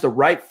finds the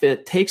right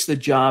fit, takes the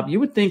job. You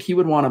would think he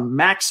would want to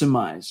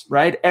maximize,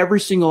 right, every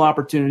single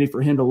opportunity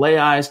for him to lay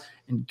eyes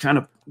and kind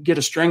of get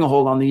a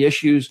stranglehold on the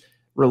issues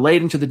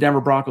relating to the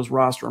Denver Broncos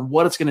roster and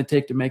what it's going to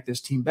take to make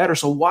this team better.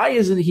 So why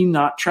isn't he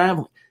not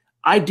traveling?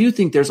 I do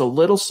think there's a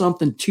little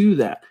something to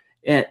that.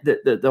 And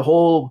the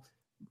whole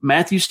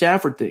Matthew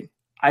Stafford thing,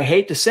 I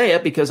hate to say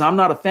it because I'm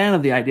not a fan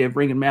of the idea of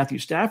bringing Matthew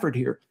Stafford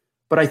here,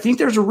 but I think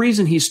there's a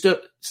reason he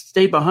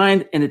stayed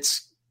behind. And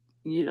it's,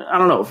 I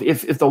don't know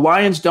if the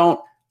Lions don't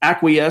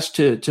acquiesce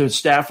to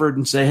Stafford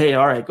and say, hey,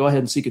 all right, go ahead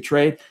and seek a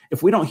trade.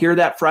 If we don't hear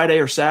that Friday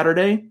or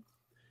Saturday,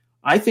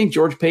 I think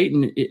George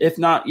Paton, if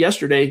not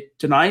yesterday,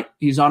 tonight,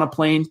 he's on a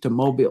plane to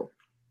Mobile.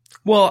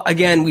 Well,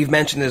 again, we've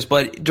mentioned this,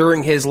 but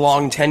during his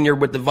long tenure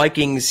with the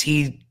Vikings,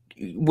 he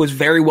was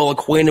very well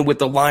acquainted with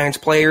the Lions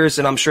players,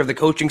 and I'm sure the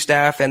coaching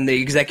staff and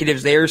the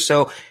executives there.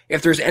 So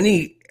if there's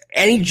any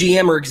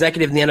GM or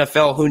executive in the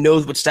NFL who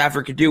knows what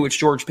Stafford could do, it's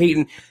George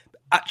Paton.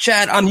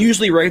 Chad, I'm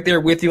usually right there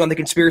with you on the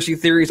conspiracy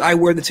theories. I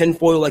wear the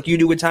tinfoil like you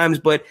do at times,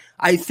 but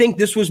I think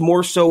this was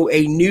more so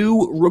a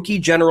new rookie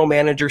general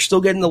manager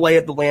still getting the lay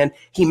of the land.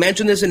 He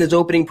mentioned this in his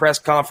opening press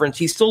conference.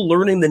 He's still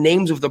learning the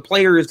names of the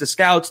players, the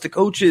scouts, the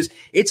coaches.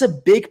 It's a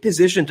big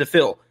position to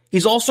fill.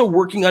 He's also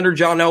working under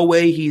John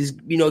Elway. He's,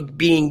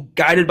 being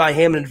guided by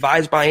him and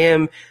advised by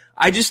him.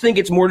 I just think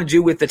it's more to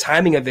do with the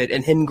timing of it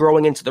and him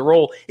growing into the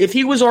role. If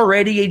he was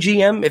already a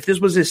GM, if this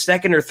was his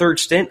second or third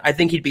stint, I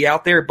think he'd be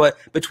out there. But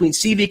between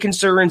CV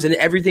concerns and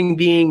everything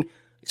being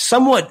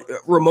somewhat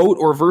remote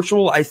or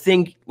virtual, I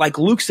think, like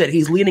Luke said,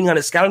 he's leaning on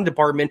his scouting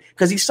department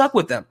because he's stuck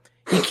with them.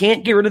 He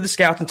can't get rid of the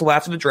scouts until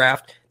after the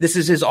draft. This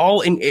is his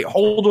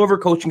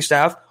holdover coaching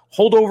staff,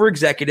 holdover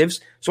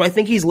executives. So I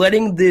think he's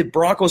letting the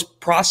Broncos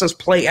process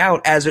play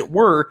out, as it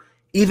were,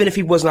 even if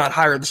he was not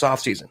hired this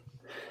offseason.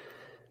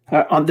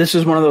 This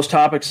is one of those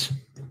topics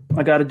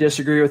I got to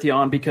disagree with you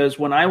on, because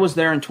when I was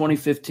there in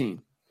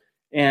 2015,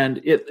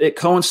 and it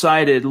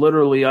coincided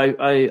literally,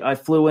 I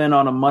flew in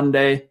on a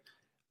Monday,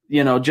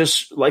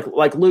 just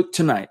like Luke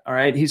tonight. All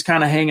right, he's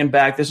kind of hanging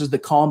back. This is the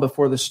calm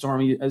before the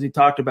storm, as he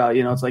talked about.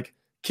 It's like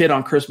kid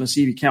on Christmas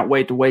Eve. You can't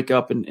wait to wake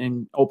up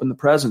and open the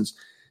presents,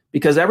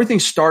 because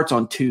everything starts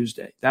on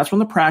Tuesday. That's when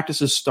the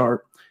practices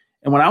start.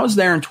 And when I was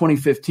there in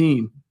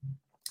 2015,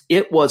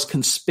 it was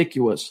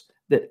conspicuous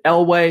that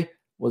Elway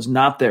was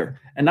not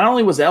there. And not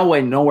only was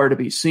Elway nowhere to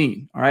be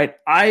seen, all right,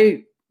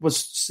 I was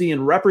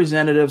seeing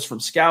representatives from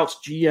scouts,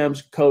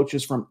 GMs,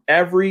 coaches from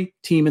every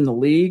team in the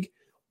league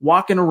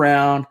walking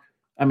around.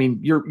 I mean,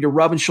 you're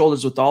rubbing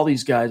shoulders with all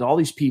these guys, all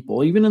these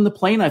people, even in the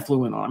plane I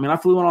flew in on. I mean, I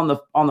flew in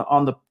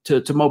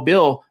to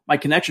Mobile, my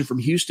connection from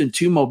Houston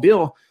to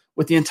Mobile,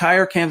 with the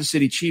entire Kansas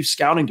City Chiefs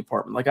scouting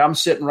department. Like, I'm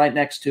sitting right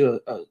next to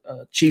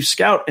a Chiefs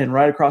scout, and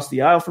right across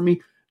the aisle from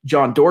me,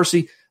 John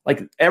Dorsey.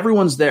 Like,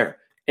 everyone's there.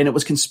 And it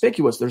was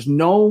conspicuous.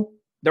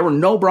 There were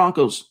no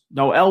Broncos,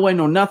 no Elway,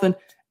 no nothing.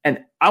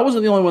 And I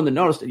wasn't the only one that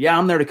noticed it. Yeah,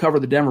 I'm there to cover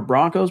the Denver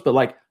Broncos,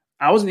 but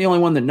I wasn't the only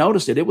one that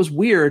noticed it. It was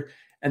weird.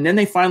 And then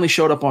they finally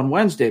showed up on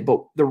Wednesday.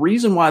 But the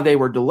reason why they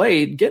were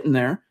delayed getting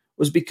there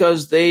was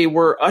because they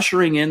were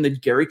ushering in the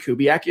Gary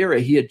Kubiak era.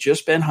 He had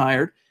just been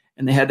hired,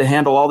 and they had to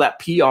handle all that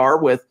PR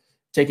with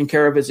taking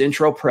care of his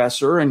intro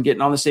presser and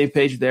getting on the same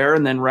page there,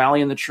 and then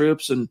rallying the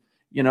troops and,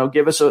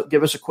 give us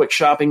a quick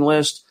shopping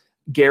list.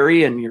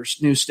 Gary and your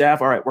new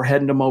staff. All right, we're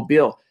heading to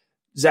Mobile.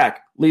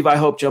 Zach, Levi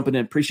Hope jumping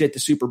in. Appreciate the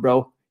super,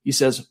 bro. He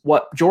says,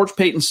 what George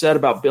Paton said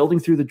about building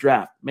through the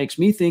draft makes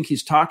me think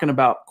he's talking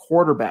about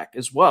quarterback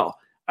as well.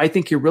 I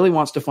think he really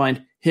wants to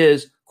find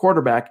his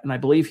quarterback, and I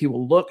believe he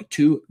will look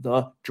to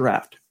the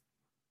draft.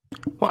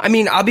 Well, I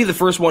mean, I'll be the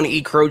first one to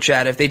eat crow,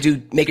 Chad, if they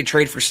do make a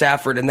trade for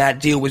Stafford and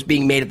that deal was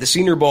being made at the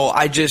Senior Bowl.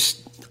 I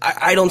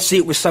don't see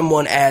it with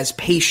someone as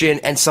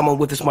patient and someone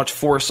with as much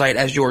foresight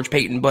as George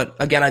Paton. But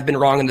again, I've been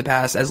wrong in the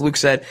past, as Luke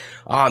said.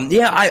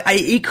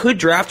 He could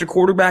draft a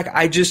quarterback.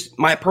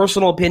 My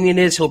personal opinion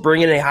is he'll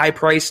bring in a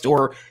high-priced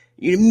or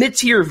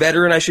mid-tier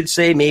veteran, I should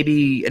say,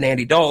 maybe an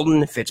Andy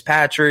Dalton,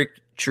 Fitzpatrick,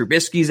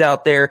 Trubisky's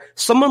out there,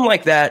 someone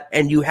like that,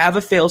 and you have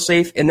a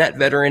fail-safe in that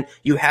veteran.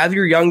 You have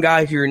your young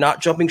guy who you're not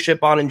jumping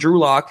ship on in Drew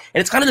Lock, and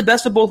it's kind of the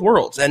best of both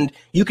worlds. And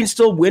you can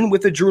still win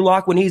with a Drew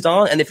Lock when he's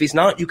on, and if he's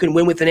not, you can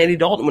win with an Andy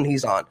Dalton when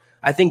he's on.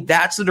 I think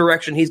that's the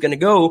direction he's going to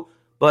go,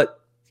 but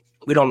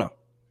we don't know.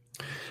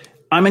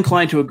 I'm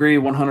inclined to agree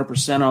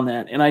 100% on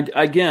that. And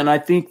I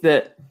think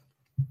that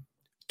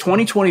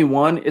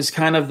 2021 is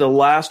kind of the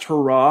last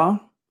hurrah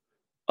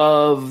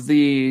of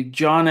the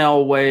John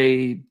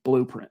Elway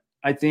blueprint.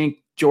 I think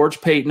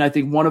George Paton,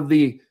 one of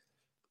the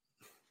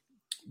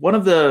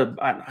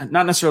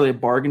not necessarily a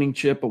bargaining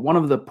chip, but one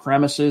of the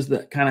premises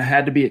that kind of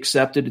had to be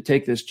accepted to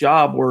take this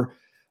job were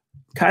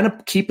kind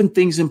of keeping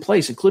things in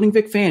place, including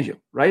Vic Fangio,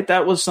 right?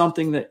 That was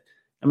something that,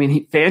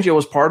 Fangio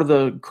was part of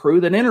the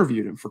crew that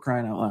interviewed him, for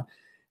crying out loud.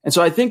 And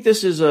so I think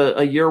this is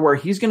a year where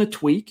he's going to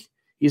tweak.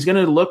 He's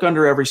going to look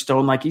under every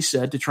stone, like he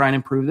said, to try and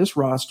improve this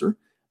roster.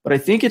 But I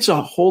think it's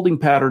a holding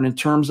pattern in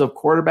terms of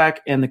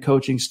quarterback and the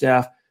coaching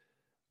staff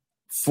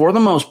for the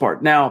most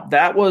part. Now,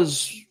 that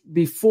was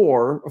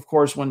before, of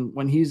course,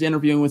 when he's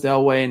interviewing with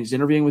Elway and he's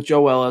interviewing with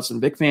Joe Ellis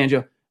and Vic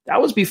Fangio, that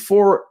was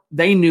before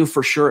they knew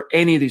for sure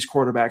any of these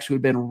quarterbacks who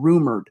had been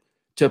rumored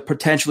to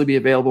potentially be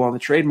available on the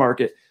trade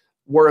market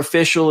were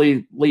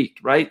officially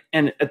leaked, right?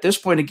 And at this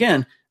point,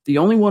 again, the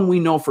only one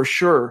we know for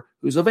sure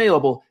who's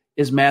available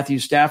is Matthew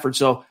Stafford.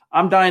 So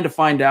I'm dying to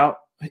find out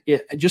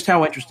just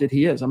how interested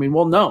he is. I mean,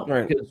 we'll know.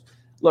 Right. Because,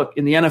 look,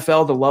 in the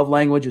NFL, the love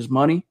language is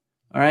money.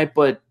 All right.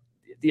 But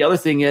the other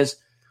thing is,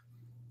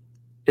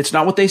 it's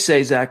not what they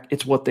say, Zach.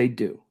 It's what they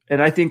do.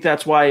 And I think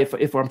that's why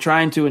if I'm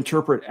trying to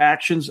interpret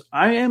actions,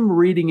 I am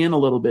reading in a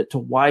little bit to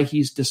why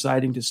he's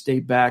deciding to stay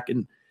back.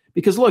 And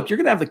because, look, you're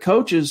going to have the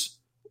coaches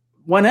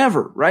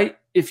whenever, right?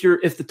 If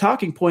the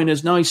talking point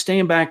is, no, he's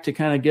staying back to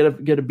kind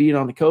of get a beat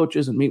on the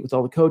coaches and meet with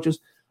all the coaches,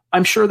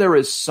 I'm sure there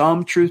is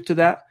some truth to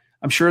that.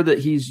 I'm sure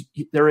that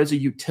there is a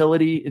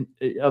utility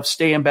of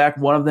staying back,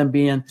 one of them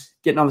being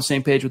getting on the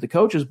same page with the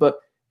coaches, but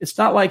it's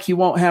not like he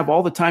won't have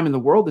all the time in the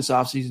world this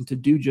offseason to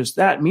do just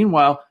that.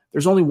 Meanwhile,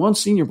 there's only one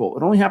Senior Bowl.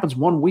 It only happens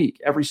 1 week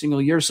every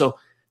single year. So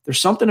there's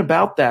something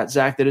about that,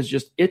 Zach, that is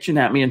just itching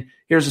at me. And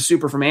here's a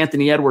super from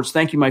Anthony Edwards.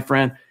 Thank you, my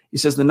friend. He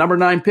says the number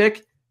 9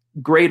 pick,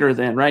 greater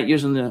than, right?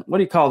 Using what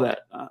do you call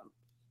that?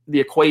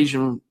 The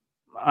equation.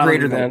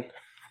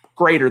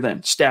 Greater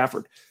than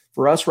Stafford.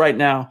 For us right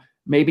now,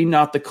 maybe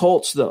not the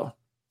Colts, though.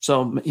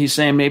 So he's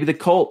saying maybe the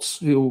Colts,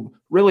 who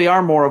really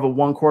are more of a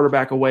one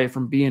quarterback away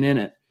from being in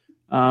it,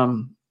 a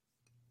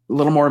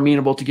little more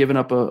amenable to giving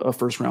up a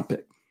first-round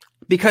pick.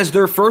 Because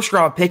their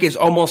first-round pick is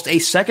almost a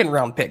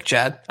second-round pick,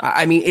 Chad.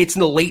 I mean, it's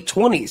in the late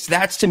 20s.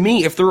 That's, to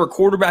me, if they're a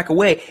quarterback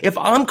away. If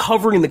I'm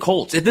covering the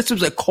Colts, if this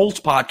was a Colts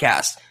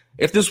podcast,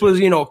 if this was,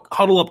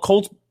 huddle up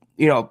Colts,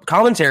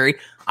 commentary,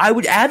 I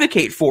would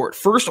advocate for it,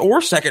 first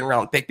or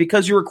second-round pick,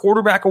 because you're a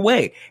quarterback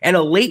away. And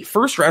a late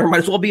first-rounder might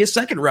as well be a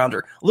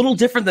second-rounder. A little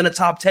different than a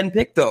top 10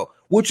 pick, though,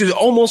 which is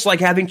almost like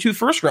having 2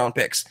 first-round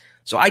picks.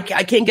 So I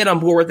can't get on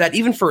board with that,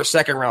 even for a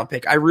second-round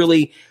pick. I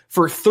really,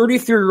 for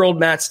 33-year-old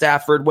Matt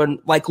Stafford, when,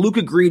 like Luke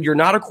agreed, you're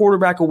not a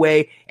quarterback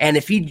away, and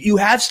if you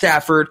have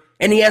Stafford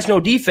and he has no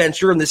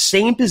defense, you're in the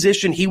same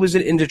position he was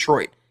in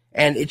Detroit.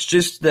 And it's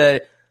just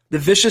the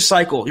vicious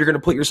cycle you're going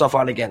to put yourself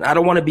on again. I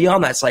don't want to be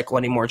on that cycle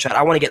anymore, Chad.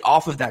 I want to get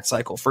off of that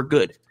cycle for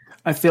good.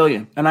 I feel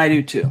you, and I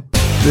do too.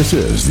 This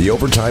is the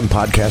Overtime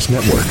Podcast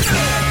Network.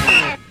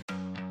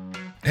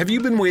 Have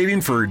you been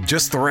waiting for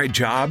just the right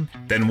job?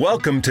 Then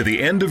welcome to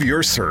the end of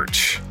your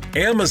search.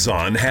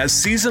 Amazon has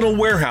seasonal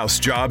warehouse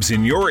jobs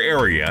in your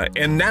area,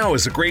 and now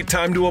is a great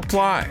time to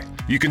apply.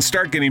 You can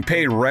start getting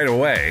paid right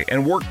away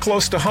and work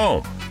close to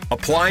home.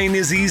 Applying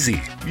is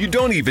easy. You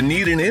don't even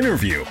need an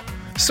interview.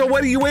 So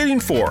what are you waiting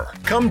for?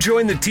 Come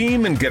join the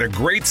team and get a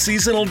great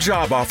seasonal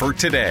job offer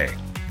today.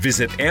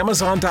 Visit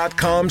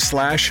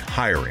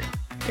Amazon.com/hiring.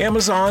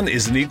 Amazon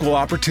is an equal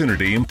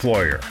opportunity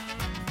employer.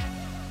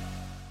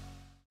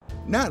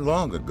 Not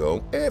long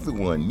ago,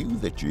 everyone knew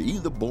that you're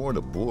either born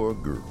a boy or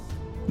girl.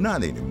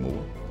 Not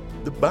anymore.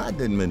 The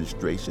Biden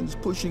administration is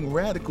pushing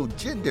radical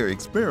gender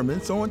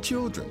experiments on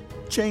children,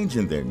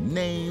 changing their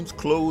names,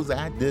 clothes,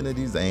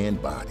 identities,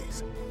 and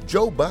bodies.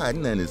 Joe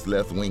Biden and his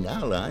left-wing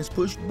allies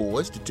push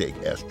boys to take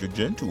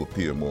estrogen to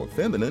appear more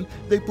feminine.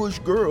 They push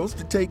girls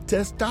to take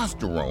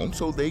testosterone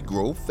so they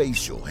grow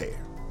facial hair.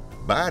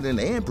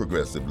 Biden and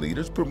progressive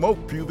leaders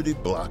promote puberty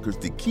blockers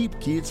to keep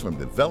kids from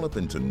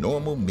developing to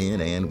normal men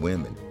and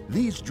women.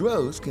 These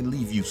drugs can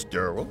leave you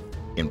sterile,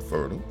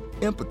 infertile,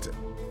 impotent.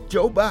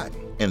 Joe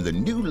Biden and the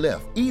new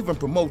left even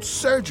promote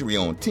surgery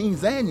on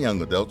teens and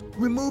young adults,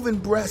 removing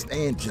breasts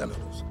and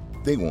genitals.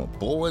 They want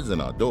boys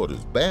in our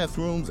daughters'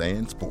 bathrooms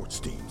and sports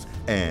teams.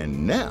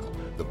 And now,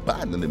 the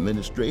Biden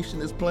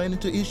administration is planning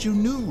to issue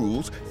new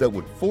rules that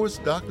would force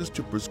doctors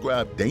to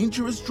prescribe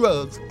dangerous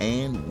drugs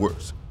and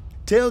worse.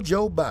 Tell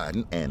Joe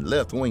Biden and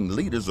left-wing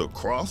leaders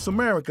across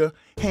America,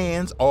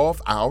 hands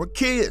off our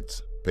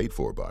kids. Paid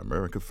for by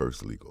America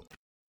First Legal.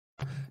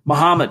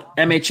 Muhammad,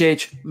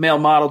 MHH, male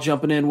model,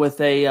 jumping in with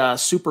a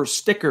super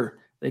sticker,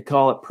 they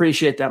call it.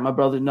 Appreciate that, my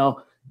brother.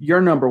 No, you're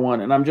number one.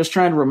 And I'm just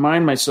trying to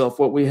remind myself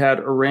what we had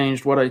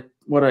arranged, what I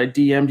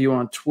DM'd you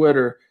on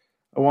Twitter.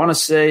 I want to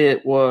say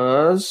it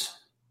was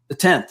the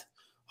 10th.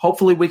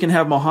 Hopefully we can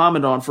have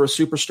Muhammad on for a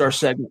superstar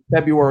segment,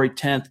 February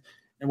 10th.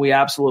 And we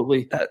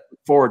absolutely look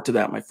forward to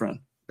that, my friend.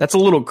 That's a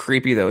little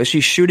creepy, though. Is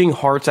she shooting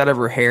hearts out of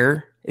her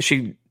hair?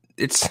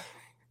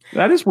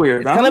 That is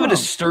weird. It's kind of a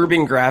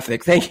disturbing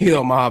graphic. Thank you,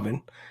 though,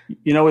 Mobbin.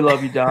 We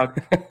love you, dog.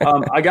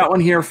 I got one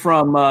here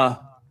from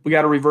we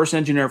got a reverse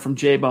engineer from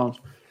J-Bones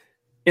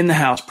in the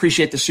house.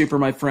 Appreciate the super,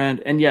 my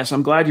friend. And yes,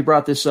 I'm glad you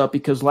brought this up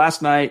because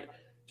last night,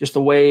 just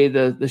the way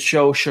the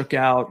show shook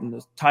out and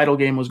the title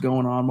game was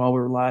going on while we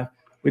were live,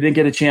 we didn't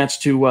get a chance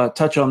to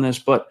touch on this.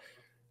 But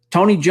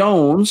Tony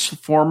Jones,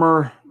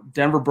 former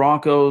Denver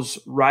Broncos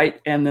right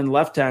and then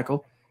left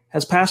tackle,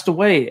 has passed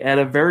away at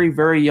a very,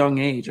 very young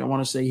age. I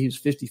want to say he was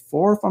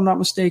 54, if I'm not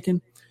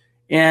mistaken.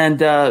 And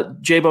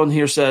J-Bone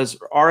here says,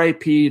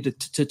 R.I.P.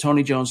 to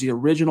Tony Jones, the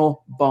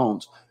original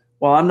Bones.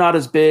 Well, I'm not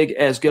as big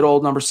as good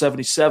old number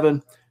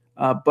 77,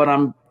 but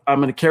I'm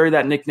going to carry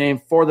that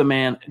nickname for the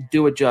man.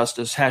 Do it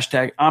justice.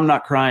 # I'm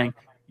not crying.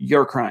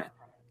 You're crying.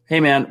 Hey,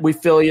 man, we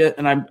feel you.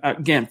 And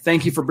again,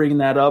 thank you for bringing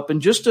that up.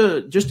 And just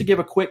to give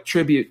a quick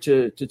tribute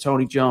to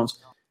Tony Jones,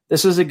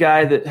 this is a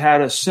guy that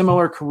had a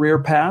similar career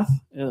path,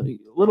 a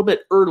little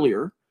bit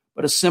earlier,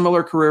 but a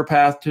similar career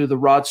path to the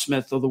Rod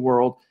Smith of the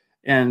world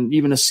and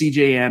even a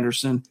C.J.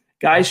 Anderson,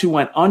 guys who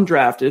went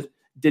undrafted,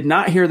 did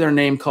not hear their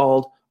name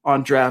called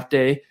on draft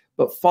day,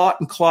 but fought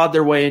and clawed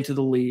their way into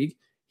the league.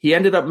 He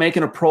ended up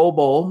making a Pro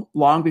Bowl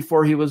long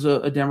before he was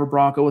a Denver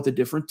Bronco with a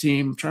different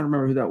team. I'm trying to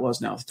remember who that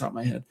was now off the top of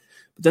my head.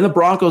 But then the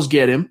Broncos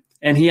get him,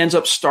 and he ends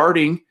up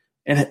starting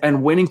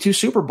and winning 2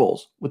 Super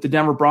Bowls with the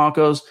Denver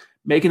Broncos,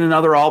 making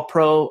another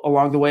All-Pro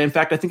along the way. In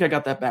fact, I think I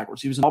got that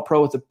backwards. He was an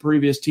All-Pro with the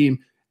previous team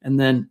and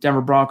then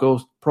Denver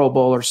Broncos Pro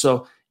Bowler.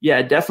 So,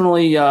 yeah,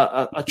 definitely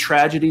a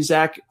tragedy,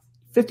 Zach.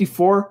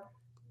 54,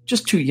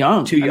 just too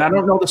young. And I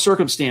don't know the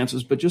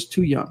circumstances, but just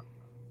too young.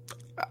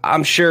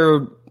 I'm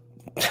sure –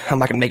 I'm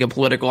not going to make it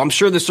political. I'm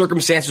sure the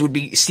circumstances would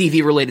be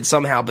Stevie related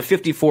somehow, but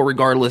 54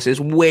 regardless is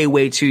way,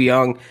 way too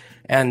young.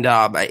 And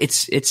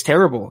it's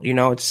terrible. You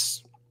know,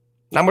 it's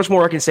not much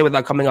more I can say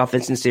without coming off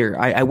insincere.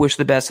 I wish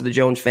the best to the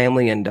Jones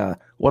family, and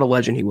what a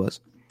legend he was.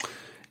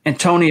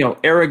 Antonio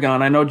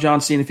Aragon. I know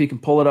John's seeing if he can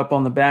pull it up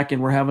on the back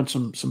end. We're having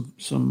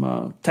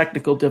some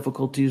technical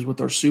difficulties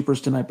with our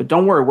supers tonight, but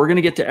don't worry, we're going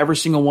to get to every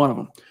single one of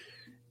them.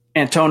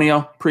 Antonio,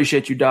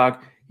 appreciate you,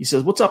 dog. He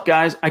says, "What's up,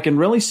 guys? I can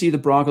really see the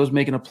Broncos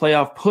making a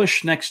playoff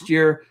push next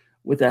year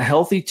with a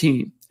healthy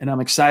team, and I'm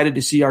excited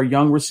to see our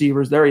young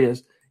receivers." There he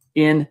is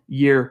in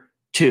year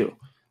 2.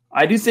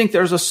 I do think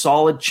there's a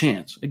solid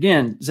chance.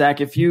 Again, Zach,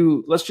 if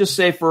you let's just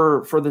say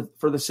for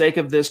the sake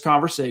of this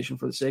conversation,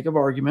 for the sake of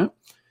argument,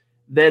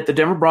 that the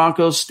Denver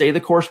Broncos stay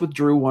the course with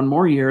Drew one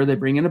more year. They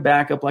bring in a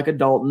backup like a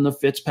Dalton, a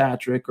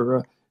Fitzpatrick, or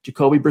a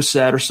Jacoby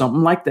Brissett or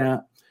something like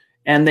that,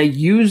 and they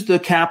use the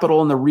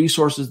capital and the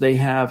resources they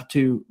have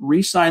to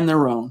re-sign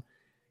their own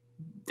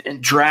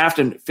and draft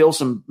and fill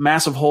some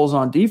massive holes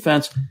on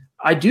defense.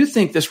 I do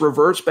think this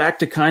reverts back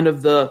to kind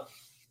of the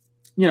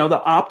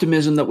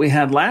optimism that we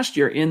had last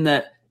year, in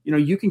that,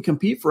 you can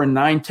compete for a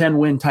 9-10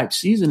 win type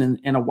season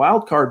and a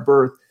wild card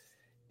berth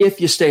if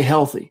you stay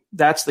healthy.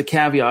 That's the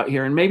caveat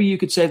here. And maybe you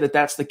could say that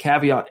that's the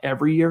caveat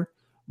every year.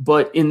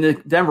 But in the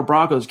Denver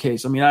Broncos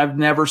case,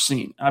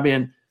 I've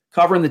been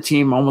covering the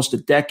team almost a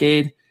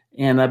decade,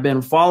 and I've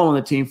been following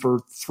the team for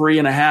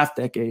 3.5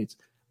 decades.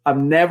 I've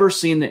never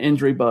seen the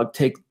injury bug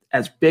take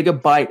as big a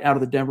bite out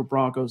of the Denver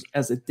Broncos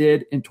as it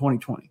did in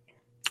 2020.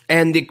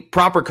 And the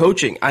proper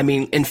coaching. I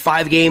mean, in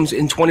 5 games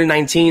in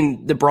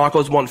 2019, the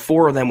Broncos won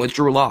 4 of them with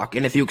Drew Lock.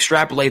 And if you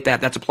extrapolate that,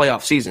 that's a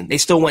playoff season. They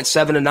still went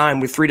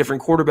 7-9 with 3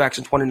 different quarterbacks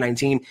in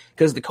 2019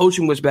 because the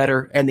coaching was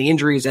better and the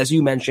injuries, as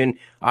you mentioned,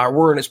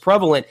 weren't as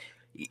prevalent.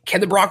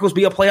 Can the Broncos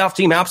be a playoff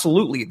team?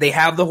 Absolutely. They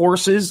have the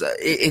horses.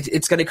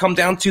 It's going to come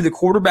down to the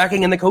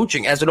quarterbacking and the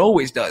coaching, as it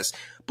always does.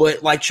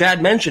 But like Chad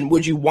mentioned,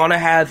 would you want to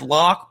have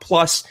Lock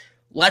plus,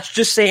 let's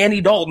just say, Andy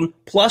Dalton,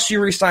 plus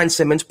you resign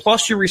Simmons,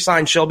 plus you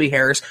resign Shelby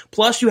Harris,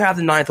 plus you have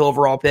the 9th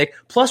overall pick,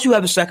 plus you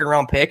have a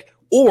 2nd-round pick?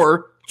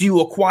 Or do you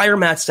acquire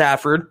Matt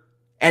Stafford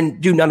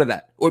and do none of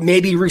that? Or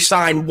maybe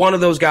resign one of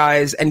those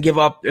guys and give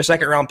up a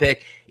 2nd-round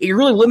pick? You're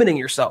really limiting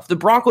yourself. The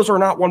Broncos are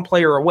not one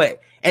player away.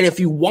 And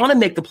if you want to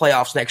make the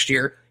playoffs next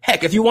year,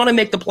 heck, if you want to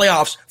make the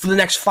playoffs for the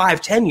next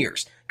 5-10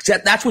 years,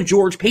 that's what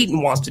George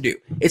Payton wants to do.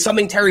 It's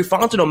something Terry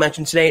Fontenot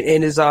mentioned today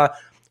in his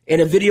in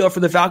a video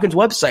for the Falcons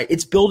website.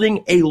 It's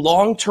building a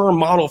long-term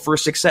model for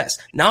success.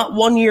 Not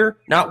 1 year,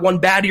 not one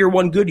bad year,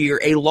 one good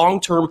year, a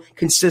long-term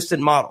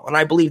consistent model. And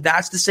I believe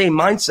that's the same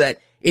mindset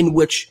in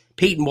which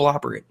Payton will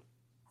operate.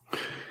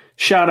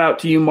 Shout out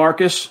to you,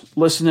 Marcus,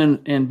 listening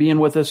and being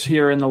with us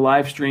here in the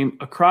live stream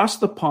across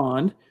the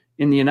pond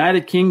in the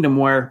United Kingdom,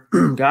 where,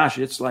 gosh,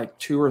 it's like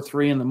 2 or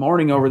 3 in the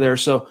morning over there.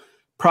 So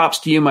props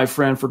to you, my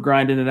friend, for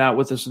grinding it out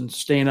with us and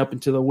staying up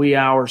into the wee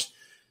hours.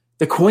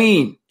 The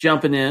Queen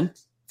jumping in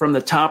from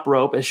the top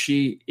rope, as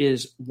she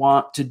is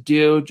wont to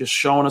do, just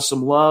showing us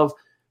some love.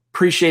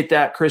 Appreciate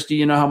that, Christy.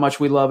 You know how much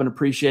we love and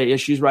appreciate you.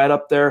 She's right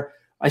up there.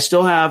 We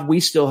still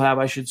have,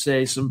 I should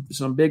say,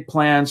 some big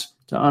plans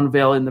to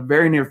unveil in the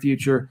very near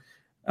future.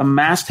 A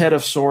masthead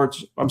of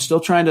sorts. I'm still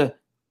trying to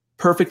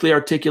perfectly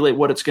articulate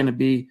what it's going to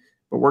be,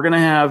 but we're going to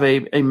have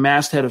a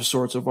masthead of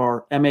sorts of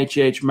our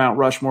MHH Mount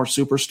Rushmore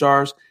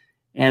superstars.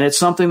 And it's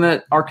something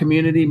that our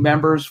community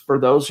members, for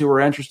those who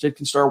are interested,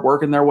 can start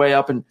working their way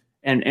up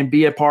and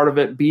be a part of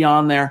it, be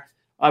on there.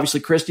 Obviously,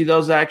 Christy,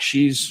 though, Zach,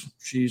 she's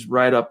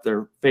right up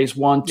there. Phase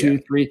 1, 2,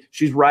 3.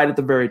 She's right at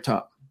the very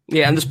top.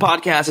 Yeah, and this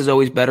podcast is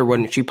always better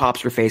when she pops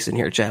her face in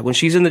here, Chad. When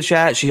she's in the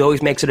chat, she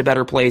always makes it a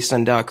better place.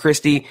 And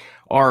Christy,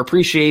 our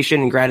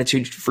appreciation and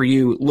gratitude for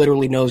you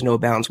literally knows no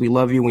bounds. We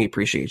love you and we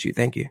appreciate you.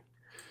 Thank you.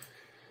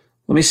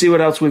 Let me see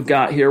what else we've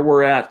got here.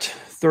 We're at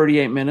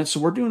 38 minutes,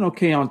 so we're doing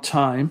okay on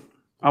time.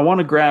 I want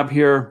to grab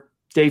here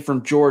Dave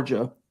from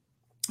Georgia,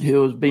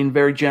 who is being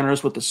very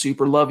generous with the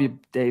super. Love you,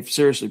 Dave.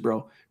 Seriously,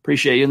 bro.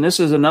 Appreciate you. And this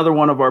is another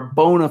one of our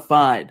bona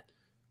fide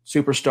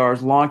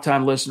superstars,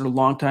 longtime listener,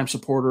 longtime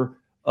supporter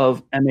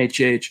of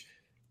MHH.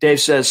 Dave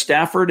says,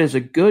 Stafford is a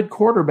good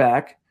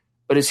quarterback,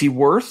 but is he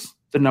worth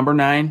the number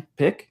 9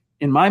 pick?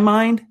 In my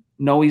mind,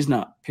 no, he's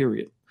not,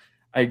 period.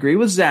 I agree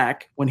with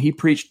Zach when he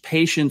preached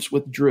patience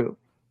with Drew.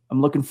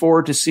 I'm looking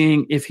forward to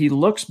seeing if he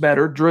looks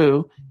better,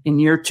 Drew, in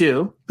year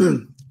 2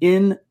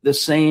 in the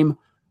same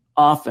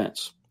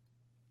offense.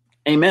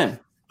 Amen.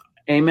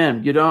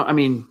 You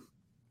don't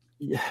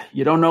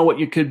know what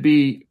you could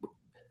be.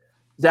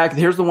 Zach,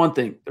 here's the one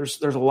thing. There's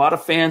a lot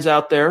of fans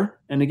out there.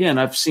 And again,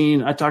 I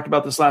talked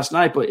about this last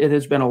night, but it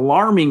has been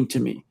alarming to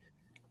me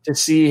to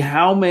see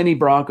how many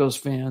Broncos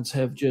fans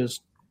have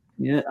just,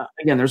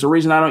 again, there's a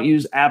reason I don't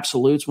use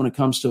absolutes when it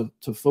comes to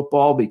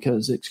football,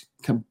 because it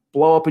can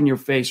blow up in your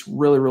face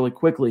really, really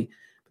quickly.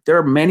 But there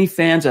are many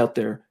fans out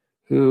there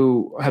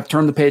who have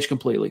turned the page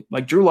completely.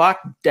 Like Drew Lock,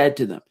 dead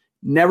to them.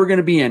 Never going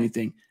to be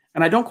anything.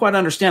 And I don't quite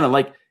understand it.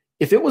 Like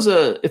if it was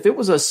a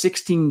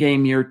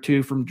 16-game year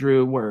too from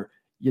Drew, where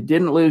you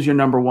didn't lose your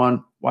number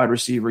one wide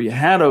receiver, you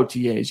had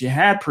OTAs, you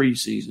had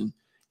preseason,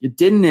 you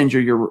didn't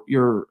injure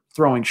your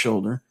throwing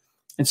shoulder,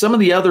 and some of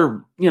the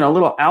other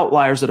little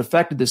outliers that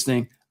affected this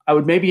thing, I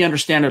would maybe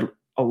understand it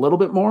a little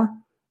bit more.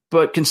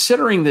 But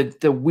considering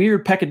the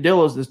weird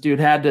peccadillos this dude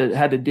had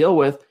to deal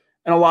with,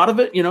 and a lot of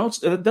it,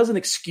 it doesn't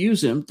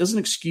excuse him, doesn't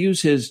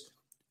excuse his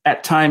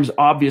at times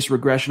obvious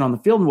regression on the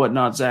field and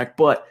whatnot, Zach.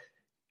 But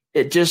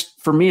it just,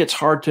 for me, it's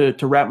hard to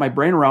wrap my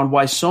brain around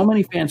why so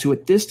many fans who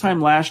at this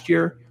time last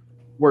year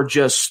were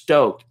just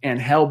stoked and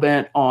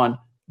hell-bent on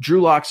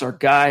Drew Lock's our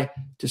guy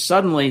to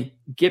suddenly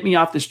get me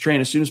off this train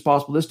as soon as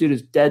possible. This dude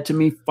is dead to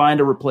me. Find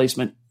a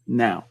replacement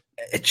now.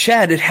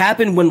 Chad, it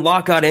happened when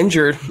Locke got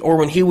injured or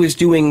when he was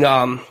doing,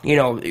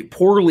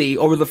 poorly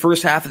over the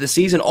first half of the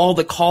season. All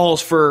the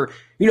calls for,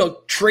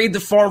 trade the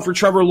farm for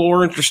Trevor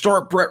Lawrence or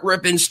start Brett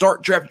Rippon,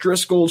 start Jeff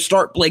Driscoll,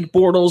 start Blake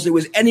Bortles. It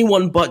was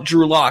anyone but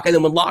Drew Lock. And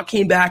then when Lock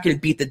came back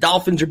and beat the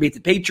Dolphins or beat the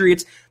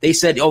Patriots, they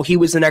said, oh, he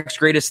was the next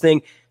greatest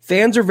thing.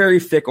 Fans are very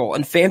fickle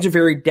and fans are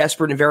very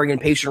desperate and very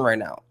impatient right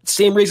now.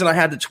 Same reason I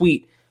had the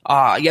tweet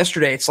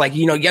yesterday. It's like,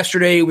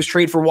 yesterday it was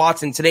trade for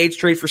Watson. Today it's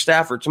trade for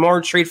Stafford. Tomorrow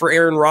it's trade for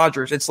Aaron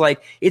Rodgers. It's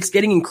like, it's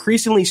getting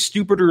increasingly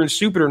stupider and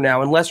stupider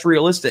now and less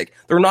realistic.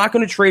 They're not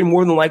going to trade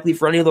more than likely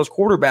for any of those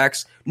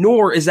quarterbacks,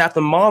 nor is that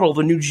the model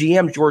the new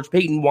GM, George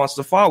Payton, wants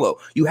to follow.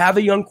 You have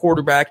a young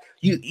quarterback.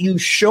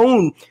 He's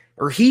shown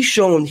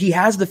he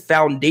has the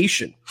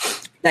foundation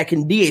that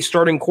can be a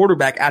starting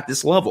quarterback at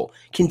this level.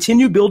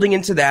 Continue building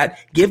into that.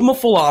 Give him a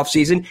full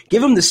offseason.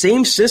 Give him the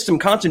same system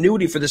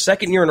continuity for the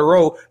second year in a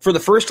row for the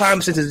first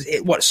time since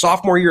his,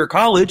 sophomore year of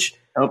college.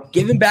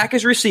 Give him back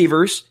his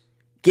receivers.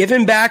 Give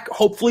him back,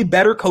 hopefully,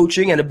 better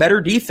coaching and a better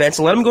defense,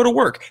 and let him go to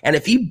work. And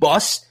if he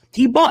busts,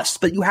 he busts.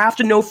 But you have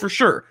to know for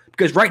sure,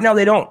 because right now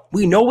they don't.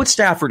 We know what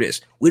Stafford is.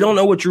 We don't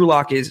know what Drew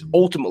Lock is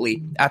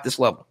ultimately at this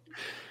level.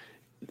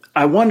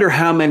 I wonder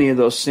how many of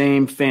those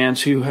same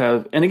fans who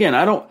have, and again,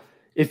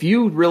 if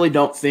you really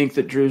don't think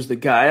that Drew's the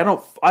guy,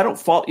 I don't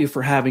fault you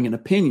for having an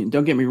opinion.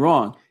 Don't get me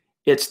wrong.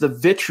 It's the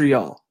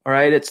vitriol, all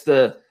right? It's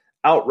the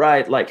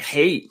outright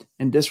hate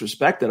and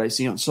disrespect that I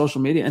see on social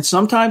media. And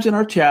sometimes in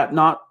our chat,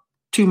 not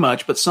too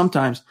much, but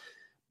sometimes.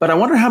 But I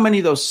wonder how many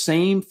of those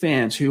same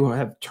fans who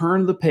have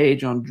turned the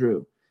page on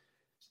Drew,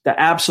 the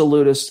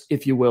absolutists,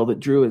 if you will, that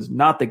Drew is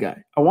not the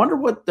guy. I wonder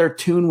what their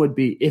tune would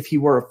be if he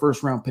were a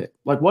first-round pick.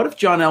 Like, what if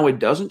John Elway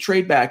doesn't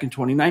trade back in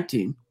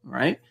 2019, all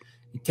right?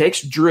 He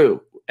takes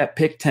Drew at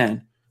pick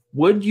 10,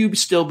 would you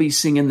still be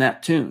singing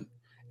that tune?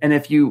 And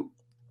if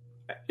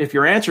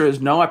your answer is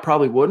no, I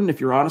probably wouldn't.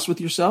 If you're honest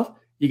with yourself,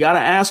 you got to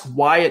ask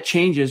why it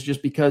changes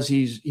just because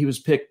he was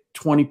picked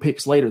 20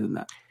 picks later than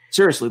that.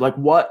 Seriously,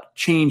 what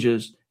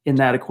changes in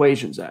that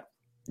equation, Zach?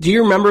 Do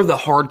you remember the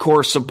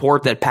hardcore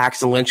support that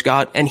Paxton Lynch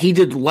got? And he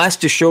did less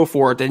to show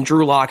for it than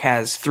Drew Lock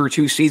has through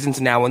 2 seasons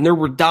now. And there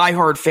were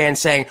diehard fans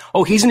saying,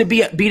 oh, he's going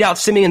to beat out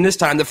Simeon this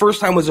time. The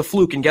first time was a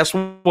fluke. And guess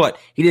what?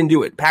 He didn't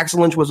do it.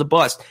 Paxton Lynch was a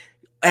bust.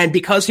 And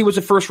because he was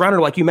a first rounder,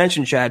 like you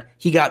mentioned, Chad,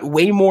 he got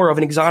way more of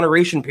an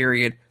exoneration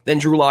period than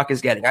Drew Lock is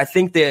getting. I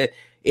think that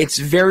it's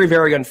very,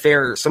 very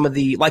unfair. Some of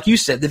the, like you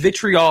said, the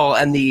vitriol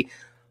and the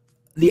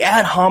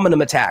ad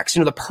hominem attacks,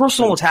 the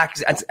personal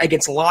attacks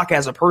against Lock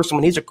as a person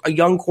when he's a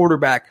young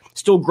quarterback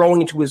still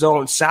growing into his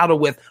own, saddled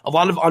with a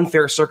lot of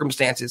unfair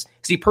circumstances.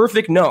 Is he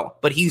perfect? No,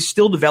 but he's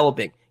still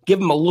developing. Give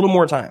him a little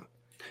more time.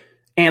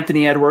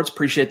 Anthony Edwards,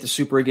 appreciate the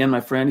super again,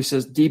 my friend. He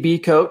says,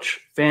 DB coach,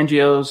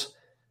 Fangio's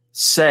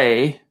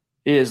say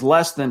is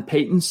less than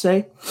Peyton's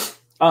say.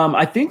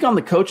 I think on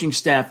the coaching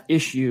staff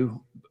issue,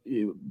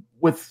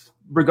 with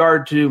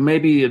regard to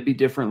maybe it'd be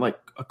different like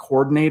a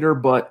coordinator,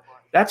 but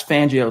that's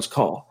Fangio's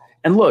call.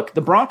 And look,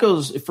 the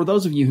Broncos, for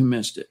those of you who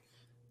missed it,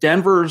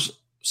 Denver's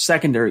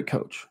secondary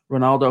coach,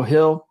 Ronaldo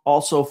Hill,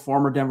 also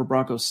former Denver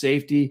Broncos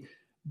safety,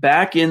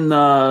 back in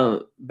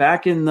the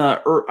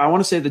I want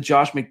to say the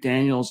Josh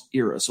McDaniels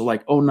era, so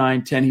like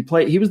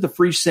 09-10, he was the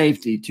free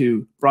safety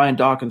to Brian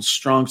Dawkins'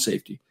 strong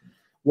safety,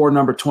 wore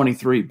number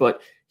 23,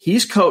 but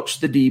he's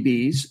coached the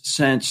DBs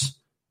since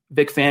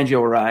Vic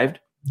Fangio arrived.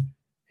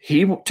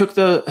 He took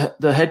the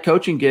head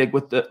coaching gig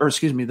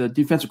the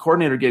defensive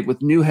coordinator gig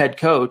with new head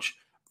coach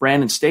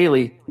Brandon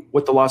Staley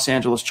with the Los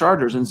Angeles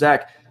Chargers. And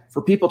Zach,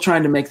 for people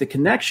trying to make the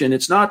connection,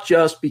 it's not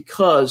just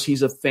because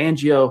he's a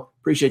Fangio.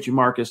 Appreciate you,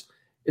 Marcus.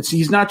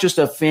 He's not just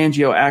a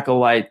Fangio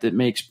acolyte that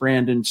makes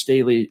Brandon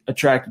Staley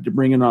attracted to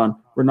bringing on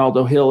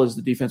Ronaldo Hill as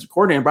the defensive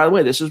coordinator. By the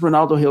way, this is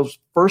Ronaldo Hill's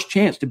first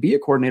chance to be a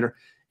coordinator.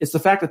 It's the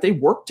fact that they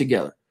worked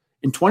together.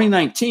 In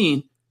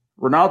 2019,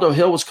 Ronaldo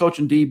Hill was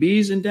coaching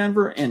DBs in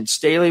Denver, and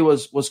Staley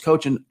was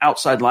coaching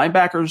outside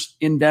linebackers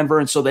in Denver.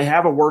 And so they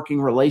have a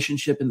working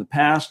relationship in the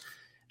past.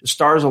 The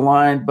stars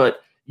aligned,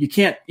 but you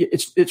can't –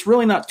 it's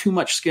really not too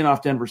much skin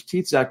off Denver's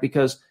teeth, Zach,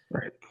 because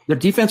their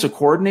defensive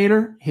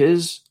coordinator,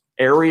 his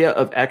area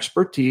of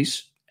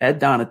expertise, Ed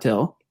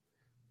Donatel,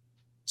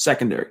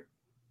 secondary.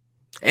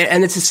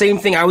 And it's the same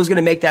thing. I was going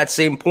to make that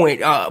same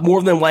point.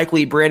 More than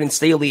likely, Brandon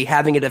Staley,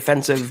 having a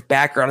defensive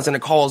background, is going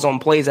to call his own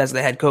plays as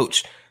the head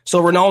coach. So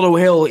Ronaldo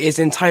Hill is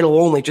in title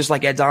only, just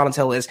like Ed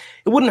Donatel is.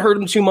 It wouldn't hurt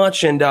him too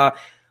much. And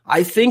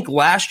I think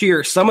last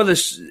year, some of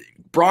the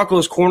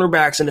Broncos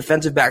cornerbacks and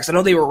defensive backs, I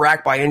know they were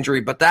racked by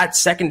injury, but that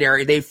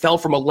secondary, they fell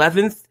from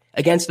 11th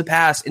against the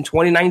pass in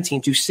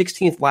 2019 to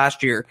 16th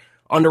last year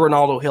under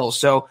Ronaldo Hill.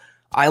 So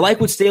I like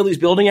what Staley's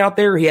building out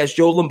there. He has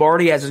Joe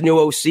Lombardi as his new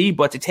OC,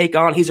 but to take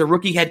on, he's a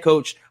rookie head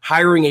coach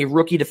hiring a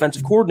rookie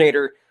defensive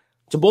coordinator.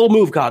 It's a bold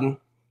move, Cotton.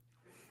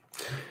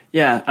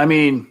 Yeah, I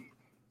mean,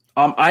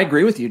 I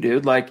agree with you,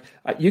 dude. Like,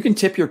 you can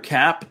tip your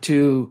cap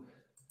to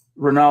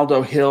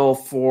Ronaldo Hill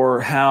for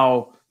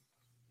how,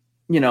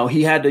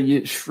 he had to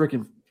use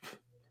freaking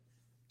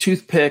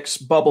toothpicks,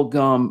 bubble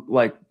gum,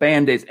 like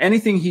Band-Aids,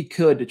 anything he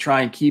could to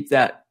try and keep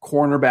that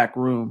cornerback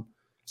room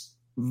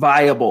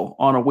viable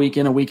on a week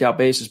in, a week out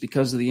basis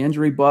because of the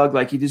injury bug.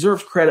 Like, he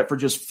deserves credit for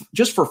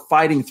just for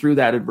fighting through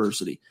that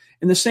adversity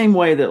in the same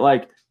way that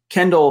like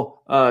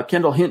Kendall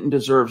Hinton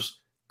deserves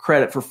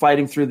credit for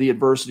fighting through the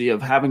adversity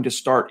of having to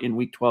start in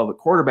week 12 at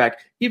quarterback.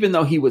 Even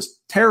though he was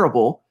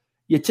terrible,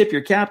 you tip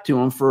your cap to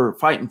him for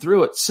fighting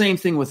through it. Same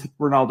thing with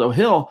Ronaldo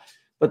Hill.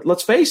 But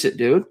let's face it,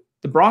 dude,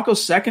 the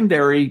Broncos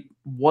secondary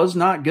was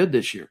not good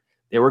this year.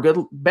 They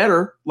were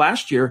better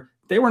last year.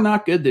 They were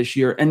not good this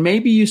year. And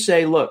maybe you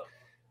say, look,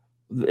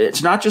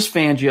 it's not just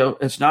Fangio.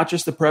 It's not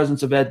just the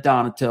presence of Ed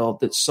Donatel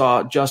that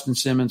saw Justin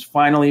Simmons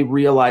finally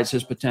realize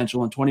his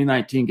potential in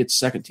 2019, gets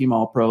second team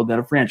All-Pro, then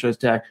a franchise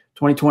tag.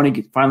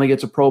 2020 finally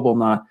gets a Pro Bowl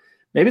nod.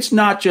 Maybe it's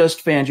not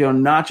just Fangio,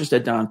 not just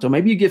Ed Donatel.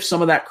 Maybe you give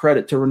some of that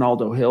credit to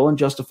Ronaldo Hill, and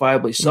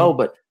justifiably so. Mm-hmm.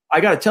 But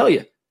I got to tell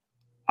you,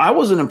 I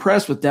wasn't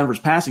impressed with Denver's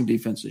passing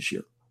defense this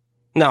year.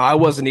 No, I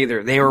wasn't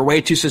either. They were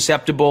way too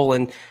susceptible.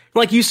 And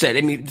like you said,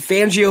 I mean,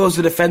 Fangio is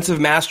a defensive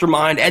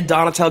mastermind. Ed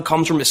Donatel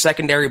comes from a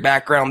secondary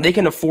background. They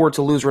can afford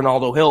to lose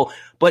Ronaldo Hill.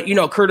 But,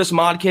 Curtis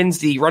Modkins,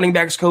 the running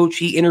backs coach,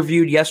 he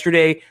interviewed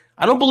yesterday.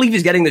 I don't believe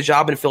he's getting the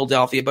job in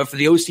Philadelphia, but for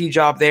the OC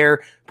job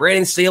there,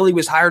 Brandon Staley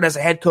was hired as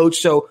a head coach.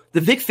 So the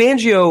Vic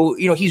Fangio,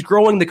 he's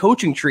growing the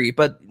coaching tree.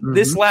 But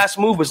this last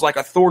move was like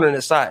a thorn in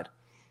his side.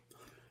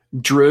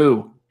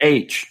 Drew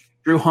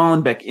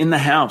Hollenbeck in the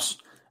house.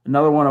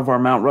 Another one of our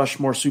Mount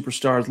Rushmore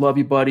superstars. Love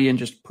you, buddy, and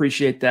just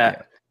appreciate that.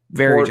 Yeah,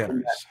 very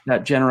generous.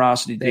 That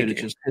generosity, dude. It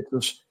just hits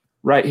us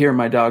right here,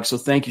 my dog. So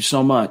thank you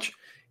so much.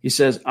 He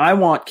says, I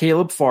want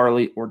Caleb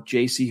Farley or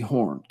J.C.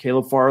 Horn.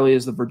 Caleb Farley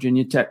is the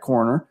Virginia Tech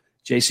corner.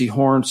 J.C.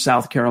 Horn,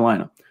 South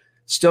Carolina.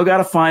 Still got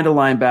to find a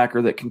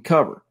linebacker that can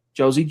cover.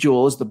 Josie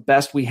Jewell is the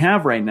best we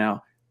have right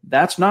now.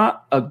 That's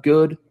not a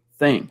good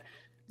thing.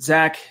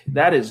 Zach,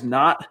 that is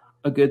not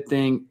a good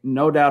thing,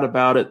 no doubt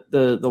about it.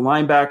 The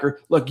linebacker,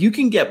 look, you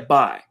can get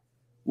by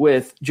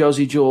with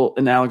Josie Jewell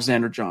and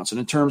Alexander Johnson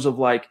in terms of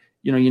like,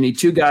 you need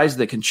two guys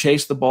that can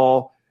chase the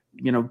ball,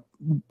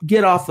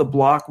 get off the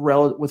block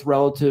with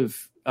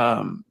relative,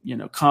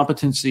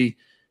 competency.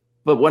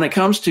 But when it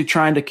comes to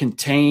trying to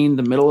contain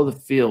the middle of the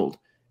field,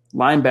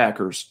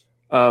 linebackers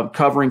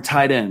covering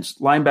tight ends,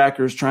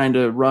 linebackers trying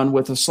to run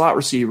with a slot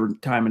receiver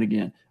time and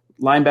again,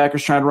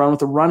 linebackers trying to run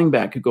with a running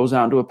back who goes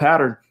out into a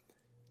pattern.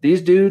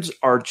 These dudes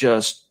are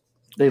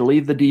they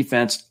leave the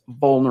defense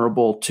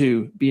vulnerable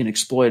to being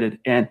exploited.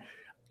 And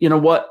you know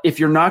what?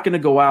 If you're not going to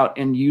go out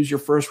and use your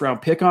first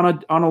round pick on a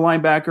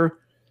linebacker,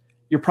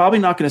 you're probably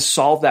not going to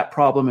solve that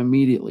problem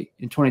immediately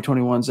in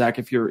 2021, Zach,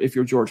 if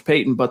you're George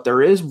Payton. But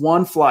there is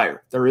one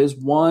flyer. There is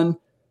one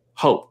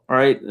hope. All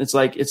right. It's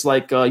like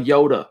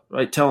Yoda,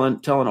 right?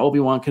 Telling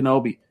Obi-Wan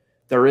Kenobi,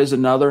 there is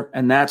another,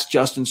 and that's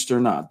Justin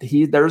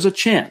Sternad. There's a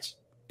chance,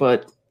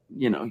 but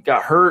he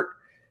got hurt.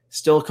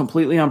 Still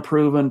completely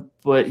unproven,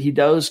 but he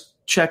does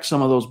check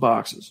some of those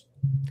boxes.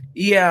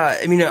 Yeah,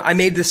 I mean, I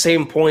made the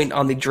same point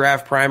on the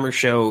Draft Primer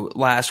show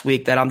last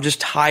week that I'm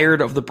just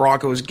tired of the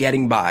Broncos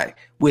getting by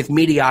with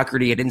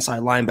mediocrity at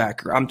inside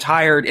linebacker. I'm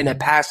tired in a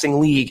passing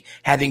league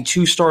having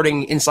two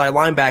starting inside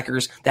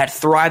linebackers that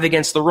thrive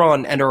against the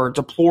run and are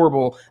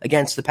deplorable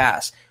against the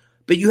pass.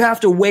 But you have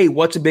to weigh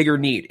what's a bigger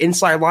need.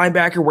 Inside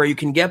linebacker where you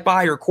can get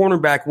by, or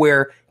cornerback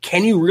where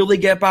can you really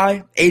get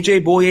by? A.J.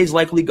 Boye's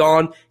likely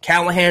gone.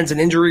 Callahan's an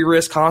injury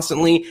risk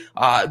constantly.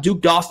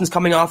 Duke Dawson's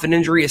coming off an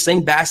injury.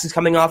 St. Baston's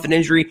coming off an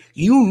injury.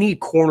 You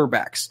need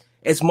cornerbacks.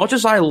 As much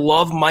as I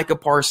love Micah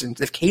Parsons,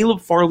 if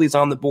Caleb Farley's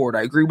on the board,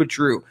 I agree with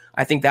Drew.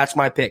 I think that's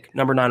my pick,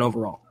 number 9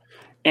 overall.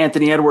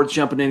 Anthony Edwards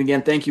jumping in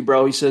again. Thank you,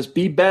 bro. He says,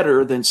 be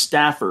better than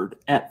Stafford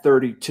at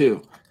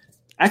 32.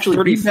 Actually,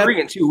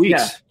 33 in 2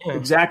 weeks. Yeah,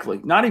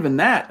 exactly. Not even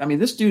that. I mean,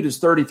 this dude is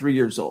 33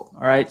 years old.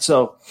 All right.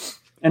 So,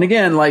 and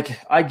again, like,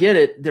 I get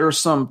it. There are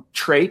some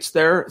traits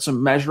there, some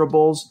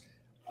measurables.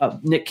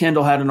 Nick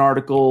Kendall had an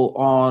article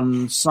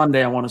on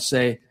Sunday, I want to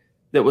say,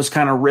 that was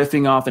kind of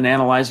riffing off and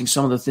analyzing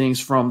some of the things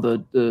from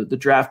the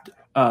Draft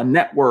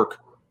Network,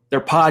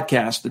 their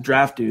podcast, The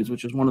Draft Dudes,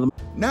 which is one of the...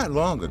 Not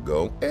long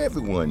ago,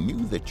 everyone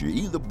knew that you're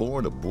either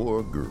born a boy or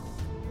a girl.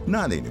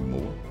 Not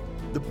anymore.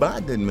 The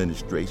Biden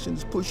administration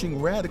is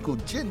pushing radical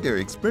gender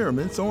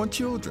experiments on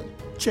children,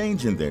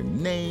 changing their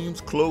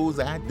names, clothes,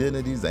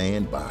 identities,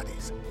 and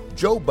bodies.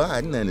 Joe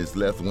Biden and his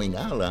left-wing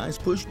allies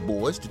push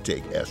boys to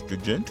take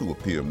estrogen to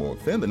appear more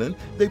feminine.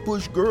 They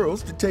push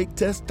girls to take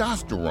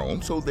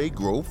testosterone so they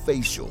grow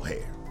facial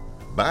hair.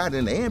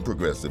 Biden and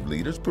progressive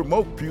leaders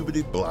promote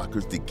puberty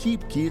blockers to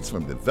keep kids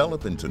from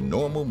developing to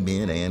normal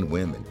men and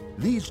women.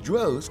 These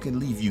drugs can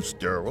leave you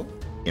sterile,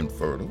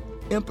 infertile,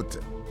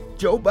 impotent.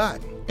 Joe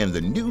Biden and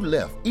the new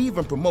left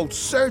even promote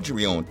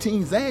surgery on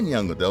teens and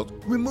young adults,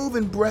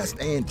 removing breasts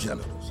and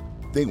genitals.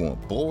 They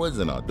want boys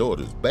in our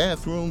daughters'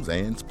 bathrooms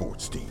and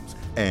sports teams.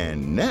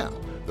 And now,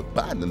 the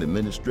Biden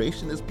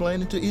administration is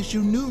planning to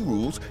issue new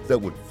rules that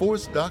would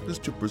force doctors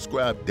to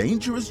prescribe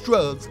dangerous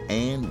drugs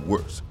and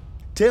worse.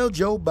 Tell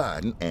Joe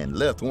Biden and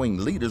left-wing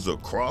leaders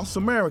across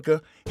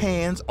America,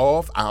 hands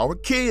off our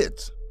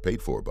kids.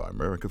 Paid for by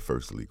America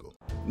First Legal.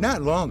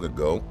 Not long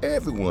ago,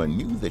 everyone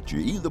knew that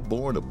you're either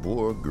born a boy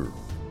or a girl.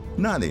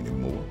 Not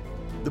anymore.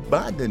 The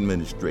Biden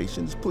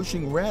administration is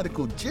pushing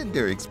radical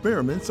gender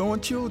experiments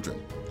on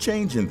children,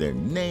 changing their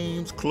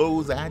names,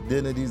 clothes,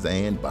 identities,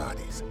 and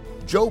bodies.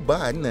 Joe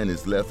Biden and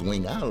his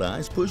left-wing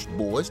allies push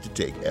boys to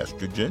take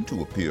estrogen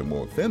to appear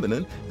more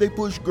feminine. They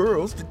push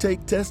girls to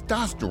take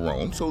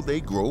testosterone so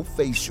they grow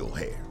facial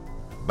hair.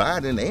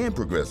 Biden and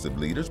progressive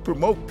leaders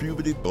promote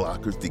puberty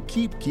blockers to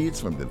keep kids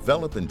from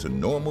developing to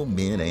normal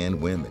men and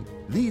women.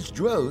 These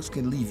drugs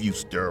can leave you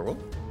sterile,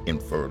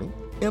 infertile,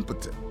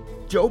 impotent.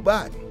 Joe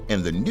Biden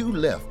and the new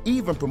left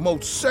even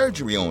promote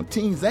surgery on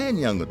teens and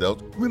young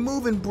adults,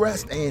 removing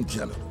breasts and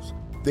genitals.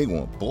 They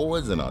want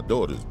boys in our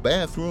daughters'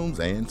 bathrooms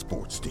and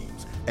sports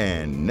teams.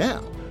 And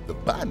now, the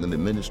Biden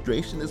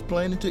administration is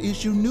planning to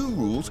issue new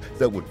rules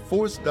that would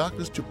force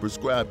doctors to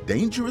prescribe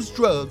dangerous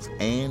drugs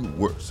and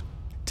worse.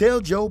 Tell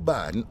Joe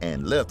Biden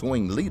and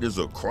left-wing leaders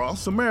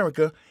across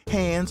America,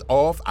 hands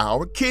off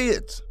our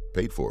kids.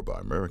 Paid for by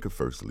America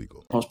First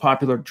Legal. Most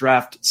popular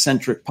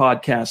draft-centric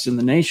podcasts in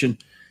the nation.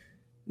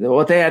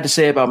 What they had to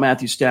say about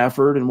Matthew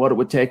Stafford and what it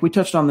would take. We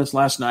touched on this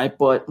last night,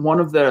 but one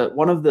of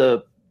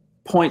the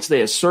points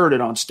they asserted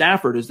on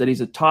Stafford is that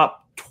he's a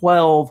top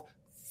 12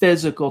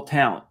 physical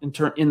talent in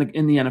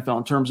the NFL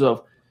in terms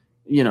of,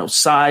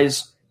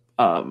 size,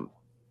 arm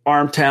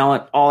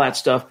talent, all that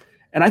stuff.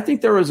 And I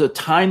think there was a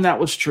time that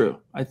was true.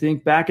 I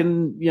think back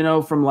in,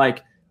 from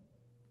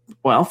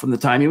the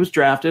time he was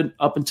drafted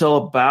up until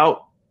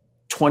about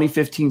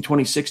 2015,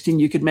 2016,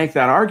 you could make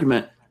that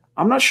argument.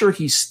 I'm not sure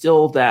he's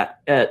still that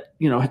at,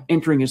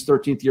 entering his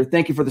 13th year.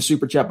 Thank you for the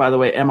super chat, by the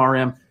way,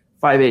 MRM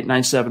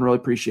 5897. Really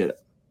appreciate it.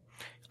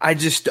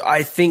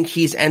 I think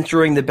he's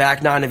entering the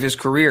back nine of his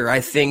career.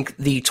 I think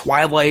the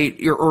twilight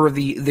or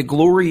the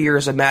glory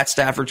years of Matt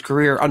Stafford's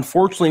career,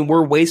 unfortunately,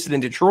 were wasted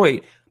in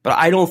Detroit. But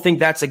I don't think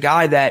that's a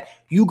guy that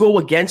you go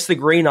against the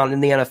grain on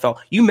in the NFL.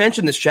 You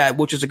mentioned this, Chad,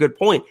 which is a good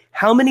point.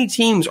 How many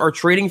teams are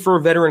trading for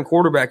a veteran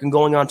quarterback and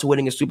going on to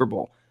winning a Super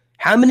Bowl?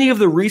 How many of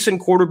the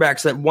recent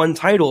quarterbacks that won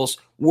titles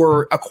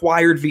were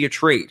acquired via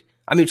trade?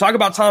 I mean, talk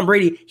about Tom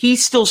Brady. He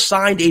still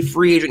signed a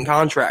free agent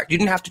contract. You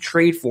didn't have to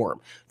trade for him.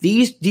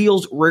 These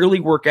deals rarely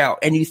work out.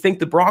 And you think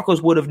the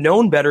Broncos would have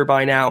known better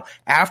by now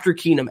after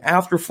Keenum,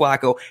 after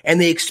Flacco,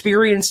 and they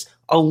experienced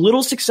a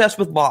little success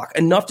with Locke,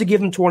 enough to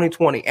give him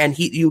 2020, and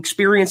you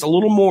experience a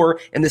little more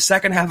in the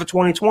second half of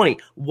 2020.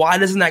 Why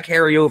doesn't that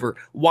carry over?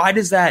 Why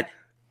does that?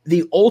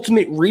 The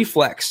ultimate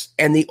reflex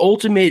and the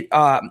ultimate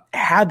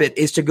habit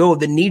is to go,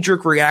 the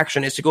knee-jerk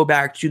reaction is to go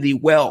back to the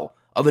well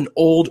of an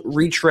old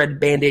retread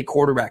Band-Aid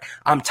quarterback.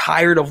 I'm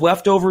tired of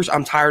leftovers.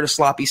 I'm tired of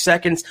sloppy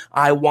seconds.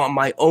 I want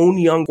my own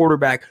young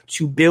quarterback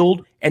to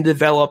build and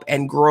develop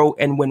and grow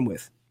and win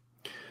with.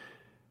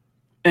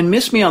 And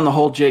miss me on the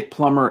whole Jake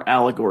Plummer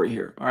allegory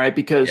here, all right?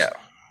 Because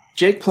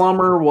Jake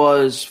Plummer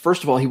was,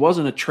 first of all, he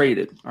wasn't a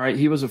traded, all right?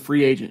 He was a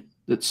free agent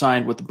that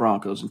signed with the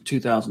Broncos in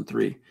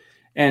 2003.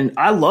 And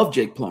I love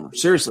Jake Plummer,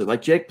 seriously.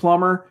 Like Jake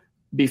Plummer,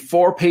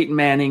 before Peyton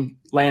Manning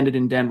landed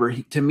in Denver,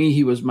 to me,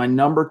 he was my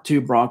number 2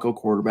 Bronco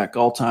quarterback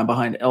all time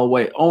behind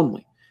Elway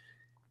only.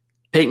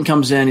 Peyton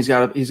comes in, he's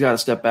got to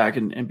step back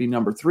and be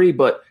number 3,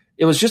 but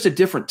it was just a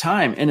different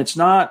time. And it's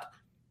not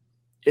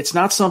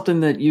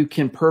something that you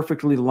can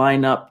perfectly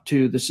line up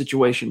to the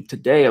situation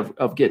today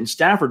of getting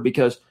Stafford,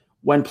 because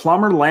when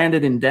Plummer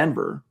landed in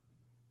Denver,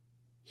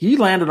 he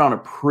landed on a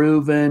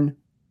proven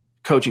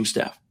coaching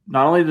staff.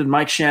 Not only did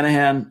Mike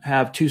Shanahan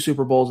have 2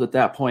 Super Bowls at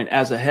that point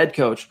as a head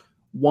coach,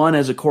 one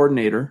as a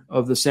coordinator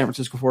of the San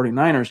Francisco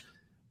 49ers,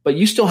 but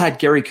you still had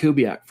Gary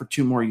Kubiak for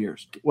 2 more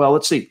years. Well,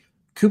 let's see.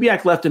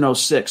 Kubiak left in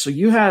 2006. So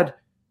you had,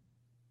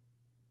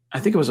 I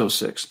think it was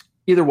 2006.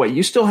 Either way,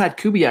 you still had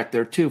Kubiak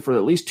there too for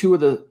at least 2 of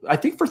the, I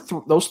think for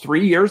those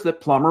 3 years that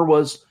Plummer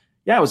was,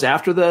 it was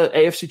after the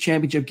AFC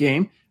Championship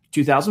game,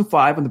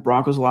 2005, when the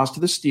Broncos lost to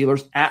the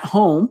Steelers at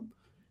home.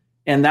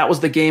 And that was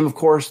the game, of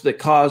course, that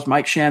caused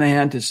Mike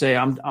Shanahan to say,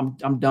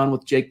 I'm done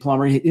with Jake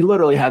Plummer. He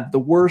literally had the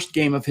worst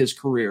game of his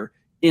career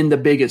in the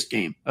biggest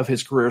game of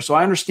his career. So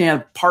I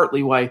understand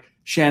partly why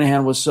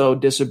Shanahan was so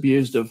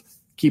disabused of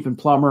keeping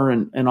Plummer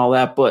and all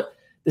that, but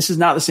this is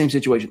not the same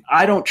situation.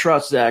 I don't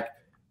trust, Zach,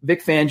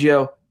 Vic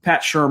Fangio,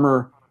 Pat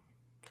Shurmur,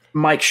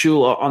 Mike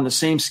Shula on the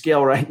same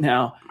scale right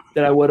now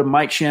that I would have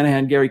Mike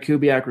Shanahan, Gary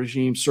Kubiak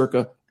regime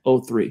circa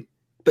 03.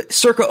 But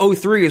circa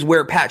 03 is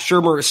where Pat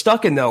Shurmur is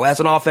stuck in, though, as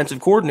an offensive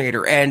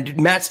coordinator. And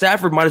Matt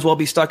Stafford might as well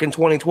be stuck in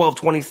 2012,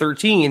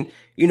 2013,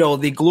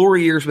 the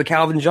glory years with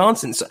Calvin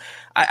Johnson. So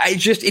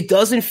it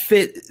doesn't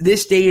fit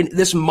this day,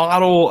 this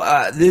model,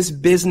 this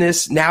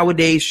business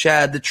nowadays,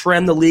 Chad, the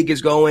trend the league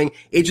is going.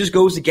 It just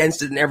goes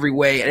against it in every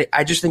way. And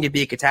I just think it'd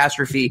be a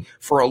catastrophe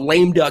for a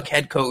lame duck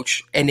head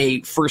coach and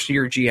a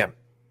first-year GM.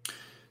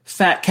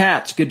 Fat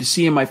Cats, good to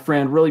see you, my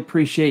friend. Really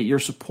appreciate your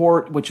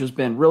support, which has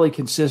been really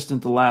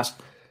consistent the last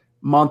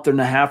month and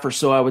a half or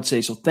so, I would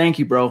say. So thank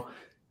you, bro. He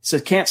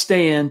said, can't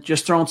stay in,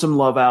 just throwing some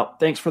love out.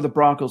 Thanks for the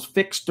Broncos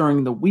fix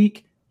during the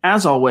week.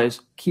 As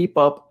always, keep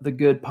up the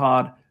good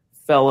pod,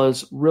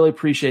 fellas. Really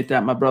appreciate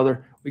that, my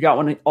brother. We got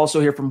one also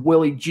here from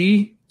Willie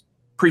G.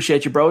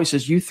 Appreciate you, bro. He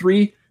says, you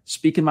three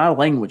speaking my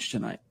language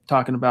tonight.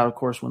 Talking about, of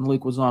course, when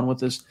Luke was on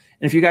with us.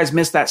 And if you guys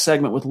missed that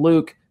segment with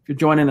Luke, if you're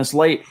joining us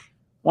late,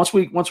 once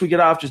we get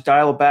off, just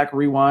dial it back,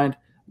 rewind.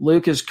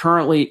 Luke is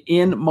currently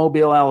in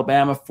Mobile,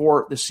 Alabama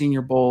for the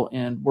Senior Bowl,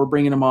 and we're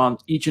bringing him on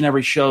each and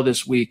every show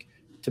this week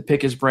to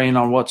pick his brain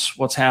on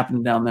what's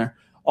happening down there.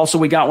 Also,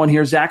 we got one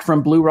here, Zach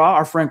from Blue Raw,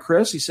 our friend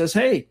Chris. He says,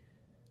 hey,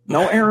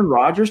 no Aaron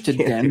Rodgers to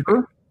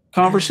Denver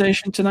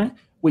conversation tonight.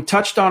 We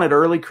touched on it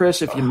early,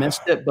 Chris, if you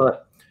missed it,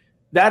 but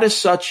that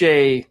is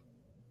to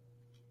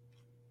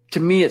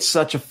me, it's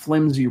such a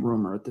flimsy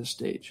rumor at this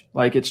stage.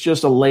 Like, it's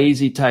just a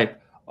lazy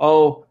type,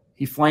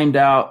 he flamed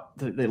out,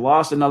 they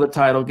lost another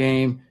title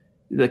game.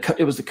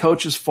 It was the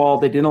coach's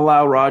fault. They didn't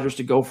allow Rodgers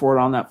to go for it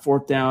on that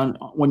fourth down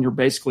when you're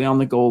basically on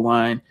the goal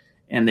line.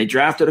 And they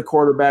drafted a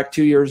quarterback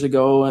 2 years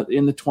ago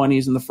in the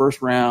 20s in the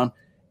first round.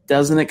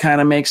 Doesn't it kind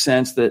of make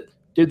sense that,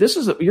 dude, this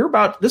is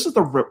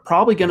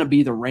probably going to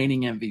be the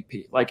reigning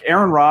MVP. Like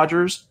Aaron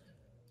Rodgers,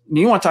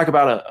 you want to talk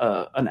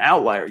about an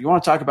outlier. You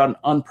want to talk about an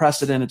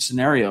unprecedented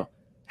scenario.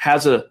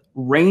 Has a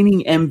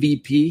reigning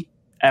MVP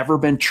ever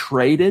been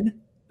traded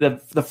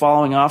the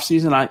following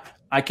offseason?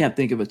 I can't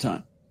think of a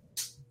ton.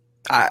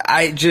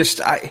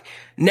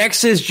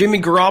 Next is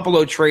Jimmy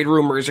Garoppolo trade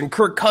rumors and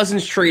Kirk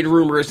Cousins trade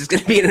rumors. It's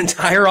going to be an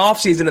entire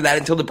offseason of that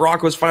until the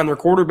Broncos find their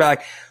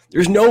quarterback.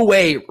 There's no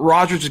way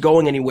Rodgers is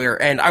going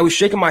anywhere. And I was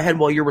shaking my head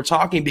while you were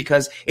talking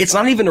because it's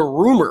not even a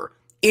rumor.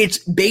 It's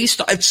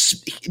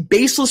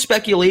baseless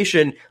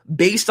speculation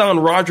based on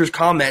Rodgers'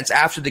 comments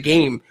after the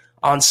game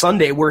on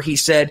Sunday where he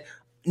said,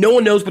 no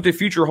one knows what the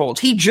future holds.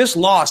 He just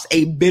lost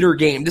a bitter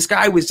game. This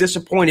guy was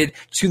disappointed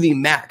to the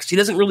max. He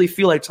doesn't really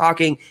feel like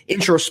talking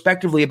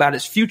introspectively about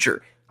his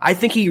future. I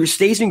think he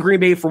stays in Green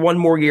Bay for one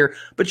more year.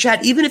 But,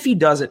 Chad, even if he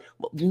doesn't,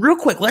 real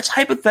quick, let's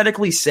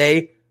hypothetically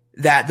say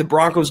that the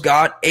Broncos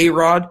got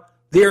A-Rod.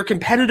 They're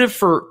competitive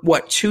for,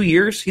 2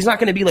 years? He's not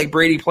going to be like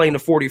Brady playing to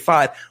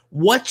 45.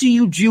 What do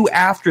you do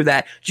after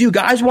that? Do you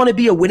guys want to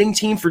be a winning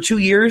team for 2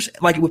 years,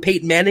 like with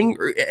Peyton Manning,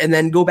 and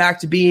then go back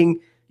to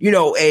being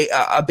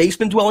a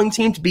basement-dwelling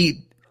team to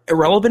be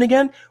irrelevant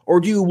again? Or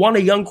do you want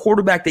a young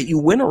quarterback that you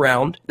win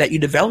around, that you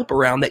develop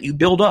around, that you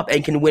build up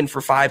and can win for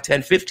 5,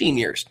 10, 15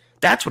 years?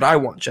 That's what I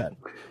want, Chad.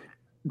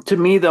 To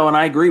me, though, and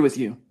I agree with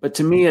you, but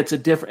to me it's a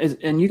different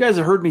 – and you guys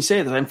have heard me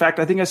say this. In fact,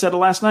 I think I said it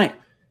last night.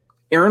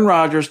 Aaron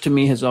Rodgers, to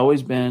me, has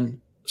always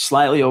been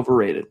slightly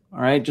overrated,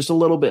 all right, just a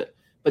little bit.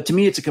 But to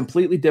me, it's a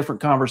completely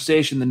different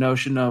conversation, the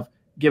notion of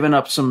giving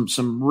up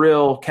some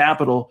real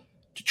capital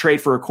to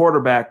trade for a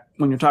quarterback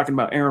when you're talking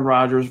about Aaron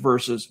Rodgers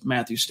versus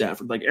Matthew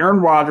Stafford. Like Aaron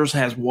Rodgers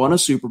has won a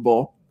Super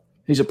Bowl.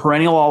 He's a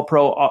perennial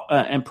All-Pro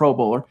and Pro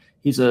Bowler.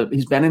 He's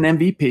been an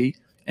MVP,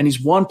 and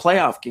he's won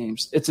playoff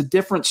games. It's a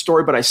different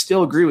story, but I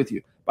still agree with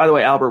you. By the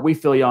way, Albert, we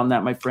feel you on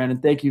that, my friend,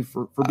 and thank you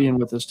for being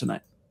with us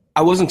tonight.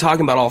 I wasn't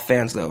talking about all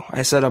fans, though.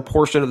 I said a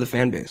portion of the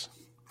fan base.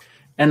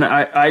 And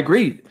I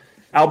agree.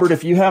 Albert,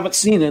 if you haven't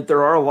seen it,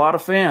 there are a lot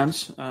of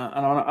fans.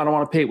 I don't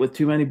want to paint with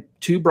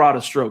too broad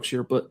of strokes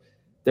here, but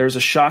there's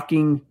a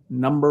shocking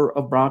number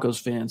of Broncos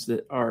fans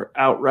that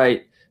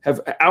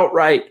have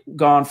outright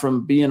gone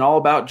from being all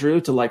about Drew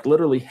to like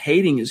literally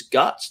hating his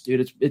guts,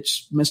 dude.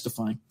 It's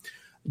mystifying.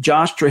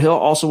 Josh Trahill,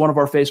 also one of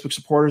our Facebook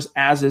supporters,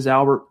 as is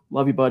Albert.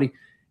 Love you, buddy.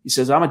 He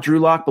says, I'm a Drew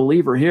Lock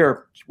believer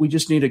here. We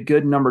just need a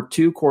good number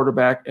 2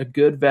 quarterback, a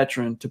good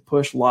veteran to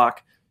push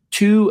Lock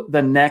to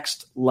the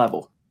next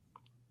level.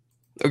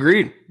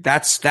 Agreed.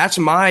 That's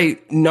my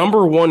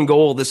number one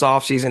goal this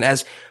offseason.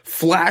 As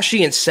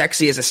flashy and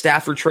sexy as a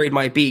Stafford trade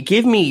might be,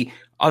 give me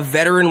a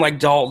veteran like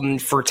Dalton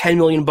for $10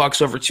 million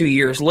over 2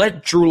 years.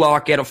 Let Drew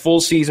Lock get a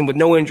full season with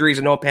no injuries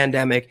and no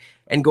pandemic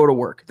and go to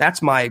work.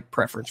 That's my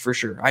preference for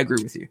sure. I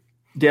agree with you.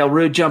 Dale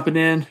Rude jumping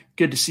in.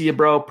 Good to see you,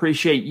 bro.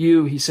 Appreciate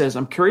you. He says,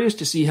 I'm curious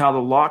to see how the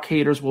Lock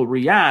haters will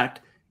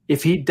react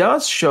if he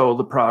does show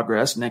the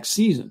progress next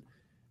season.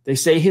 They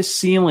say his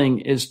ceiling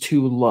is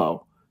too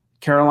low.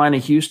 Carolina,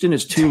 Houston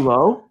is too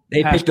low.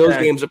 They picked those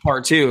games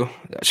apart too.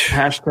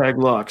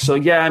 Hashtag luck. So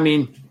yeah, I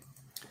mean,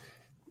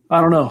 I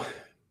don't know.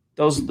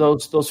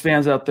 Those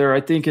fans out there,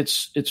 I think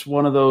it's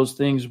one of those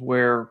things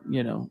where,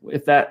 you know,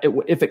 if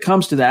it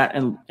comes to that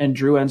and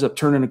Drew ends up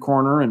turning a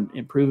corner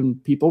and proving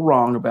people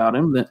wrong about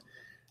him, that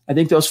I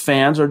think those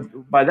fans are,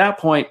 by that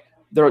point,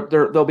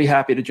 they'll be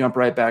happy to jump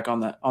right back on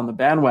the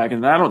bandwagon.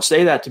 And I don't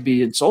say that to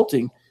be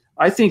insulting.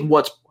 I think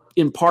what's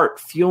in part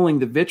fueling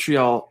the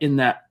vitriol in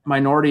that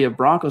minority of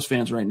Broncos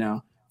fans right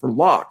now for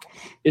Locke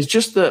is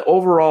just the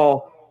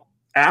overall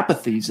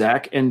apathy,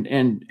 Zach,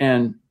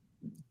 and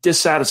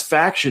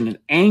dissatisfaction and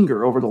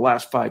anger over the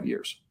last 5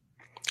 years.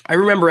 I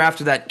remember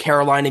after that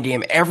Carolina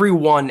game,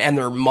 everyone and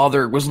their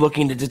mother was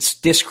looking to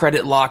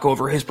discredit Locke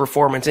over his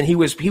performance, and he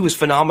was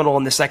phenomenal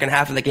in the second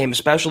half of the game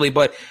especially,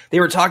 but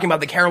they were talking about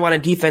the Carolina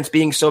defense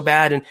being so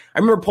bad, and I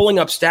remember pulling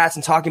up stats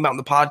and talking about in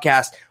the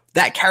podcast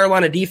that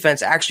Carolina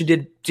defense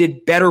actually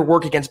did better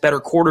work against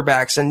better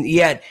quarterbacks, and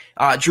yet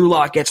Drew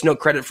Lock gets no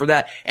credit for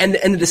that. And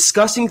the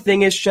disgusting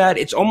thing is, Chad,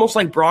 it's almost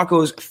like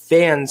Broncos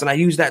fans, and I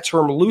use that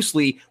term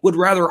loosely, would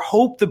rather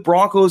hope the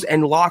Broncos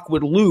and Lock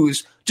would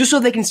lose just so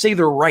they can say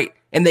they're right,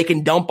 and they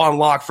can dump on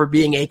Lock for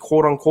being a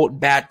quote-unquote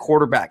bad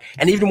quarterback.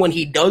 And even when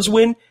he does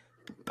win,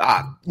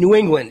 New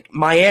England,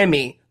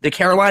 Miami, the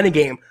Carolina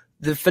game,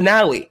 the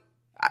finale,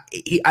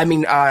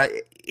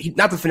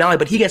 not the finale,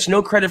 but he gets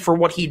no credit for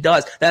what he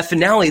does. That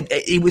finale,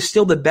 it was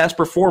still the best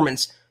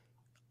performance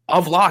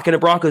of Locke in a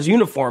Broncos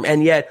uniform.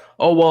 And yet,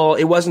 oh, well,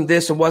 it wasn't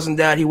this, it wasn't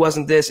that, he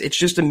wasn't this. It's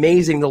just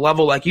amazing the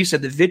level, like you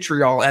said, the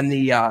vitriol and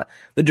the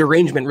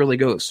derangement really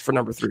goes for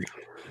number 3.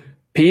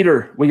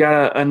 Peter, we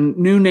got a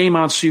new name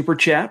on Super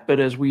Chat, but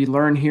as we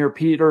learn here,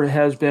 Peter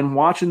has been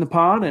watching the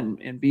pod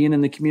and being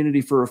in the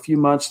community for a few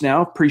months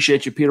now.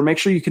 Appreciate you, Peter. Make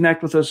sure you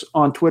connect with us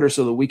on Twitter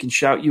so that we can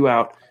shout you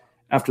out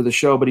after the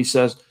show. But he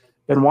says,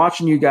 been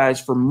watching you guys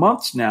for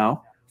months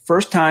now.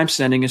 First time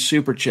sending a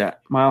Super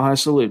Chat. Mile high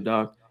salute,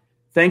 dog.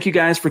 Thank you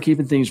guys for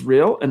keeping things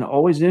real and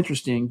always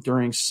interesting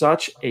during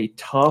such a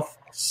tough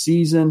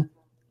season.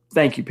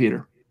 Thank you,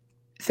 Peter.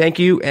 Thank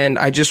you. And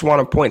I just want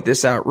to point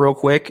this out real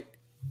quick.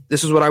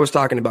 This is what I was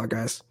talking about,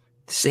 guys.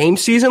 Same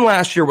season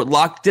last year, what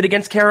Locke did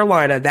against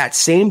Carolina, that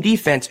same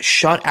defense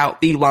shut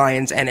out the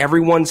Lions and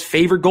everyone's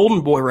favorite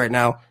golden boy right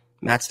now,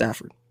 Matt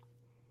Stafford.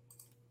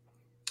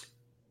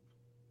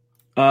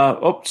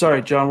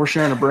 Sorry, John. We're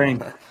sharing a brain.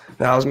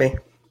 That was me.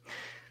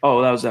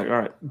 Oh, that was Zach. All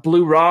right.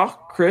 Blue Raw,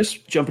 Chris,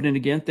 jumping in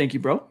again. Thank you,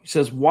 bro. He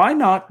says, why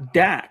not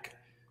Dak?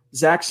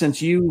 Zach, since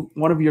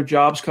one of your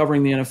jobs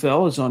covering the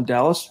NFL is on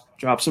Dallas,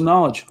 drop some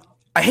knowledge.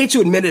 I hate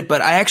to admit it,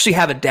 but I actually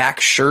have a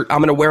Dak shirt I'm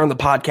going to wear on the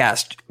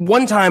podcast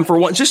one time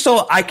just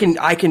so I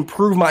can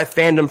prove my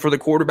fandom for the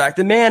quarterback.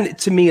 The man,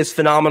 to me, is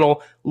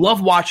phenomenal.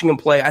 Love watching him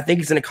play. I think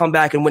he's going to come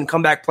back and win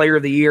Comeback Player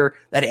of the Year.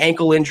 That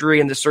ankle injury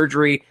and the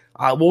surgery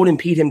won't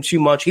impede him too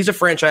much. He's a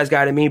franchise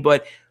guy to me,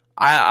 but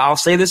I'll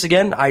say this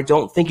again. I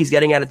don't think he's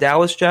getting out of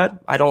Dallas, Chad.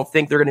 I don't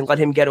think they're going to let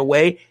him get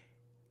away.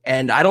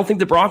 And I don't think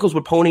the Broncos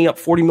would pony up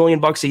 $40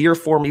 million a year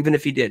for him, even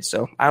if he did.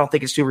 So I don't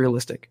think it's too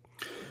realistic.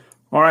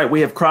 All right,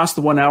 we have crossed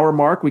the 1 hour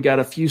mark. We got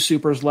a few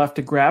supers left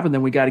to grab, and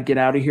then we got to get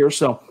out of here.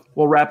 So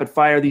we'll rapid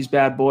fire these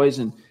bad boys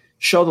and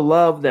show the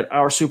love that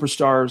our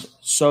superstars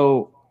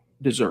so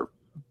deserve.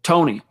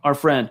 Tony, our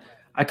friend,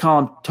 I call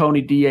him Tony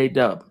D.A.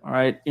 all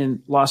right,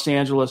 in Los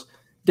Angeles.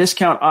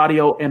 Discount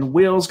Audio and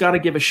Wheels. Got to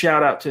give a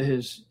shout out to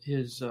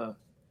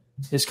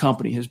his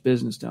company, his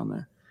business down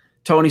there.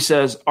 Tony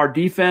says, our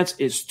defense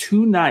is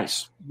too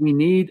nice. We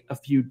need a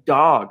few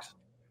dogs.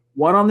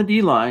 One on the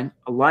D-line,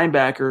 a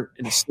linebacker,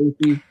 and a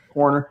safety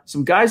corner.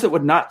 Some guys that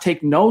would not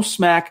take no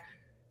smack,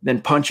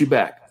 then punch you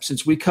back.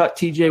 Since we cut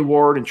TJ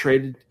Ward and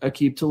traded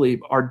Aqib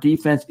Talib, our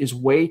defense is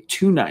way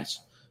too nice.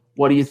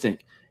 What do you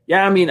think?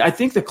 Yeah, I mean, I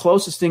think the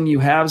closest thing you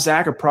have,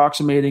 Zach,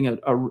 approximating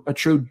a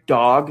true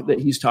dog that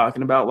he's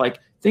talking about, like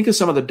think of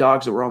some of the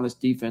dogs that were on this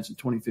defense in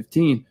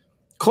 2015.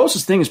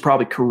 Closest thing is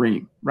probably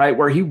Kareem, right?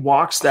 Where he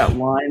walks that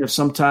line of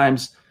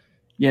sometimes,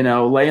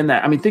 laying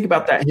that. I mean, think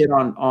about that hit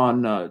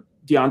on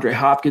DeAndre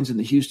Hopkins in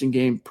the Houston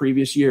game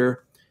previous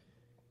year.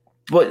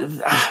 But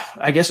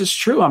I guess it's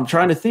true. I'm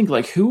trying to think,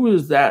 like, who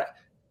is that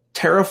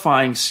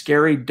terrifying,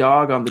 scary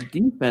dog on the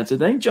defense?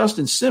 It ain't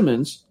Justin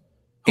Simmons.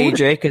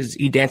 AJ, because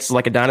he dances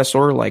like a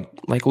dinosaur, like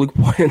Luke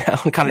pointed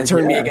out, kind of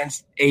turned me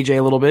against AJ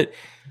a little bit.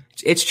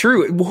 It's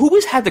true. Who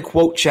had the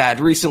quote, Chad,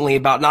 recently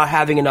about not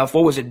having enough?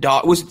 What was it?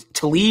 Was it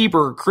Talib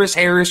or Chris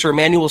Harris or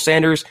Emmanuel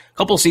Sanders? A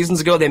couple of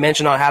seasons ago, they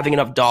mentioned not having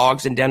enough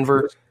dogs in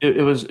Denver.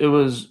 It was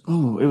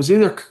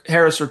either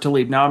Harris or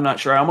Talib. Now I'm not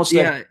sure. I almost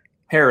said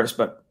Harris,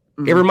 but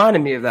it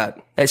reminded me of that.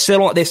 They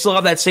still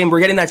have that same. We're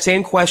getting that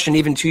same question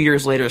even 2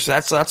 years later. So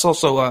that's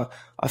also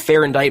a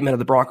fair indictment of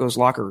the Broncos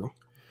locker room.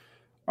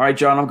 All right,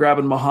 John, I'm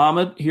grabbing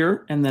Muhammad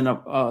here, and then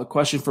a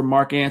question from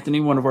Mark Anthony,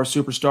 one of our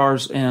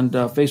superstars and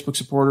Facebook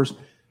supporters.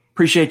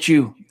 Appreciate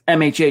you.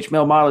 MHH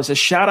Mel Miley says,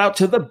 shout out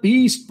to the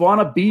beast,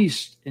 Vaughn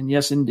Beast. And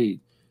yes,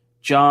 indeed.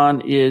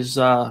 John is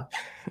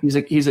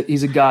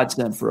he's a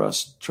godsend for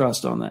us.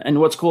 Trust on that. And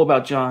what's cool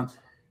about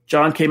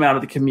John came out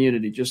of the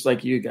community just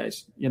like you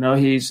guys.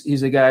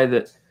 He's a guy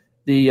that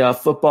the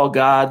football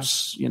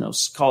gods,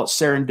 call it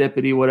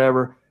serendipity,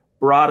 whatever,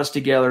 brought us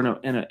together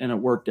and it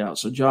worked out.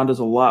 So John does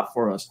a lot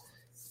for us,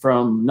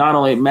 from not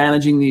only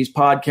managing these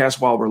podcasts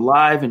while we're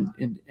live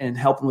and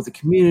helping with the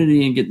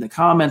community and getting the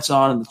comments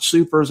on and the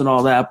supers and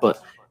all that,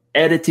 but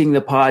editing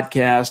the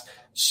podcast,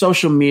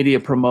 social media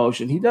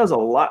promotion. He does a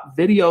lot,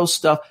 video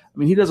stuff. I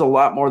mean, he does a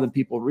lot more than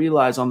people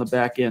realize on the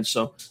back end.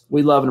 So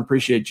we love and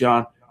appreciate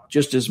John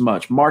just as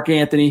much. Mark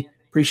Anthony,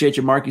 appreciate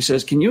you, Mark. He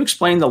says, can you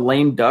explain the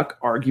lame duck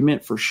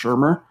argument for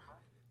Shurmur?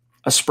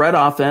 A spread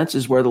offense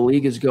is where the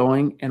league is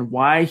going, and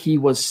why he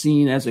was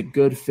seen as a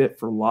good fit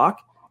for Locke.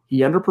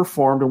 He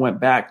underperformed and went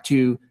back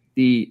to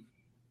the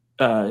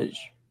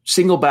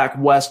single back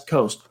West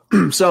Coast.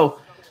 So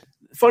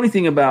the funny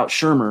thing about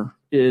Shurmur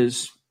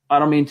is, I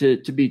don't mean to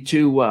be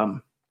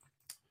too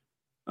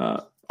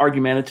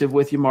argumentative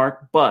with you,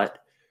 Mark, but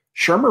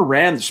Shurmur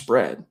ran the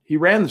spread. He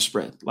ran the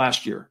spread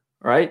last year,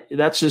 all right?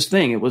 That's his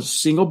thing. It was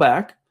single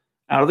back,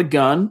 out of the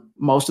gun,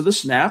 most of the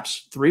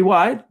snaps, 3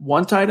 wide,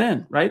 1 tight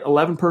end, right?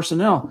 11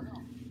 personnel.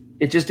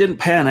 It just didn't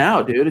pan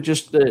out, dude. It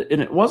just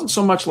and it wasn't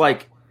so much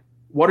like,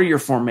 what are your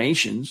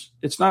formations?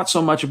 It's not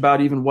so much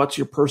about even what's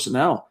your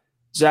personnel.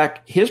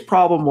 Zach, his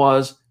problem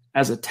was,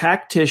 as a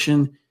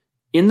tactician,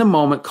 in the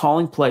moment,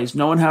 calling plays,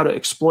 knowing how to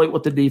exploit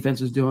what the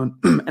defense is doing,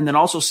 and then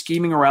also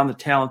scheming around the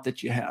talent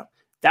that you have.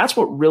 That's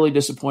what really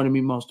disappointed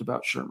me most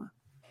about Shurmur.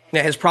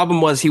 Yeah, his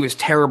problem was he was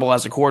terrible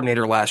as a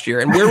coordinator last year.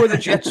 And where were the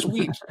jet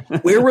sweeps?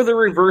 Where were the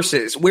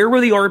reverses? Where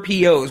were the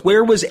RPOs?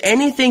 Where was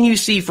anything you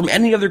see from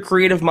any other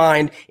creative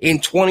mind in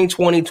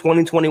 2020,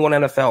 2021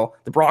 NFL?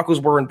 The Broncos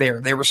weren't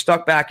there. They were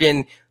stuck back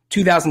in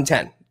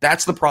 2010.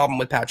 That's the problem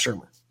with Pat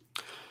Shurmur.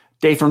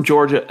 Dave from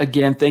Georgia,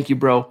 again, thank you,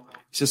 bro.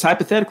 He says,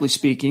 hypothetically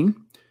speaking,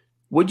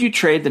 would you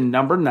trade the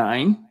number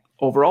 9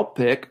 overall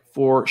pick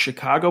for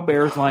Chicago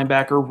Bears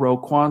linebacker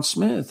Roquan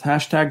Smith?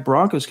 #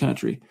 Broncos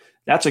country.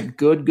 That's a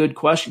good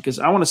question, because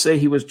I want to say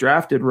he was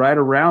drafted right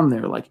around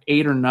there, like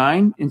 8 or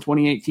 9 in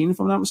 2018, if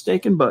I'm not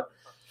mistaken. But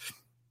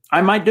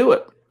I might do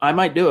it. I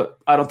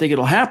don't think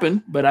it'll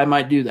happen, but I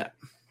might do that.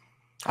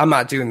 I'm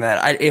not doing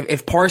that.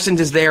 If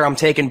Parsons is there, I'm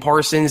taking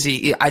Parsons.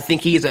 I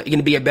think he's going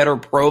to be a better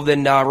pro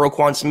than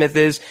Roquan Smith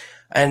is.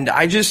 And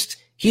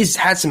he's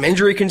had some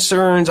injury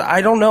concerns.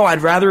 I don't know.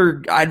 I'd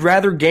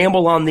rather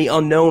gamble on the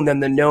unknown than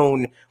the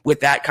known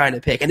with that kind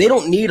of pick. And they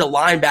don't need a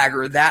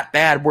linebacker that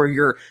bad where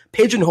you're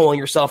pigeonholing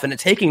yourself into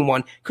taking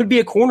one. Could be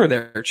a corner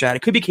there, Chad.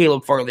 It could be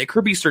Caleb Farley. It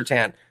could be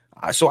Surtain.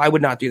 So I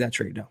would not do that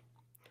trade, no.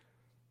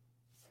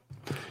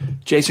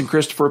 Jason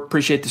Christopher,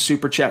 appreciate the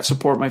super chat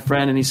support, my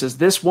friend. And he says,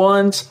 this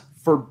one's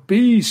for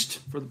Beast,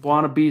 for the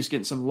Buona Beast,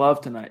 getting some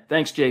love tonight.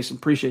 Thanks, Jason.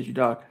 Appreciate you,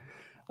 dog.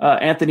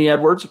 Anthony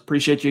Edwards,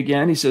 appreciate you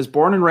again. He says,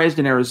 born and raised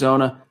in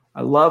Arizona.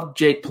 I love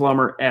Jake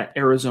Plummer at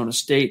Arizona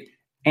State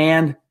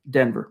and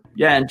Denver.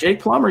 Yeah, and Jake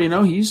Plummer,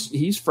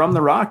 he's from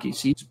the Rockies.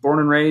 He's born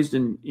and raised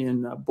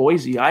in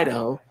Boise,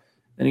 Idaho.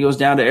 Then he goes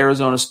down to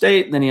Arizona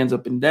State, and then he ends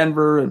up in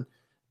Denver. And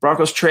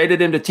Broncos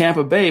traded him to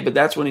Tampa Bay, but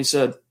that's when he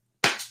said,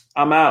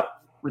 I'm out,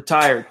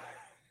 retired.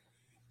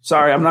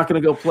 Sorry, I'm not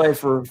going to go play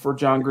for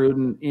John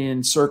Gruden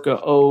in circa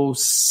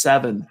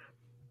 2007.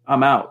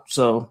 I'm out.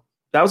 So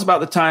that was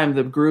about the time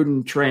the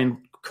Gruden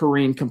train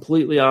careened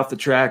completely off the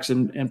tracks,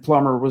 and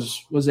Plummer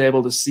was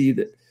able to see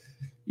that,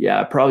 yeah,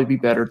 it'd probably be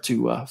better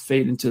to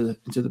fade into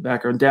the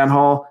background. Dan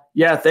Hall,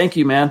 yeah, thank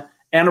you, man.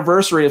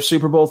 Anniversary of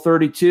Super Bowl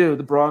 32,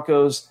 the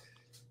Broncos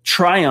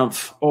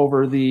triumph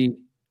over the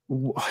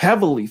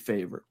heavily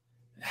favored.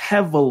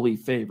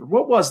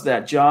 What was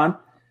that, John?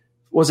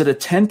 Was it a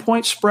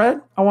 10-point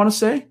spread, I want to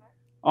say,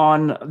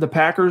 on the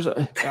Packers? I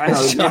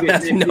don't know. I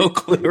have no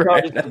clue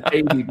right now.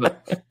 Baby,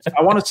 but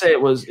I want to say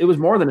it was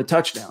more than a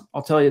touchdown.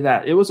 I'll tell you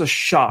that. It was a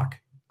shock,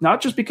 not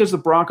just because the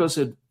Broncos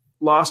had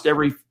lost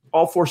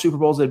all 4 Super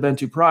Bowls they'd been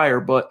to prior,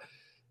 but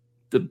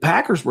the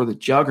Packers were the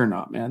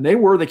juggernaut, man. They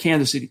were the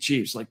Kansas City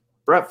Chiefs. Like,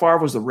 Brett Favre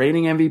was the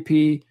reigning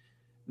MVP,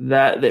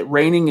 that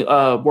reigning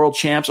world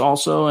champs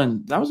also,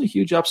 and that was a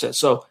huge upset.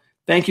 So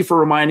thank you for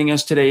reminding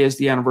us. Today is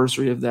the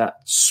anniversary of that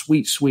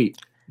sweet.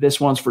 This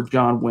one's for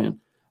John Wynn.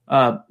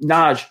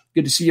 Naj,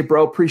 good to see you,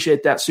 bro.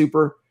 Appreciate that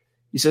super.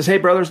 He says, hey,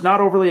 brothers, not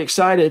overly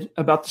excited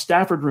about the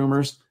Stafford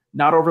rumors,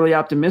 not overly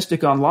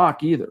optimistic on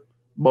Locke either,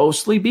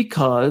 mostly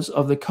because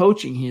of the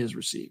coaching he has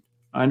received.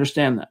 I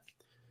understand that.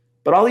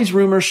 But all these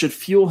rumors should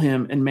fuel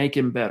him and make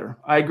him better.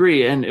 I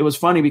agree. And it was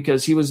funny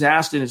because he was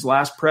asked in his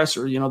last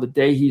presser, the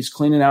day he's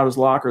cleaning out his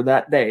locker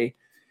that day,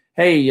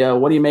 hey,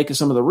 what do you make of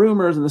some of the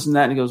rumors and this and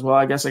that? And he goes, well,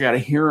 I guess I got to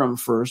hear them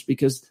first,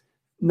 because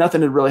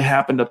nothing had really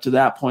happened up to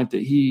that point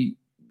that he,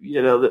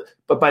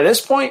 but by this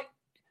point,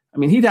 I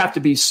mean, he'd have to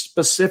be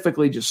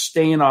specifically just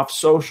staying off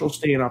social,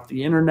 staying off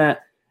the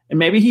internet. And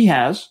maybe he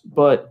has,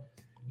 but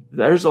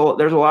there's a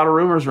lot of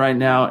rumors right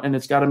now, and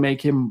it's got to make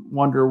him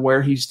wonder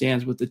where he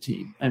stands with the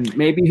team. And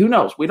maybe, who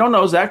knows? We don't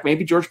know, Zach.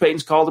 Maybe George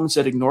Payton's called him and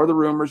said, ignore the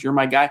rumors. You're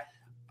my guy.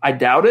 I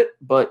doubt it,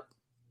 but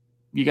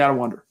you got to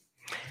wonder.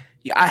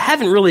 I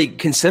haven't really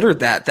considered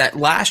that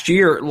last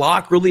year,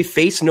 Locke really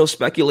faced no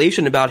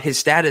speculation about his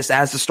status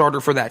as the starter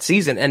for that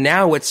season. And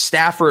now it's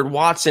Stafford,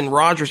 Watson,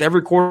 Rodgers,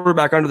 every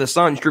quarterback under the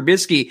sun,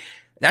 Trubisky.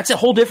 That's a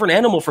whole different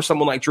animal for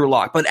someone like Drew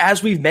Lock. But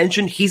as we've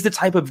mentioned, he's the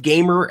type of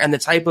gamer and the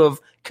type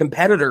of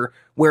competitor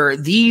where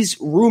these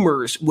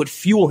rumors would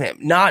fuel him,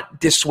 not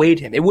dissuade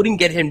him. It wouldn't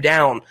get him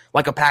down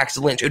like a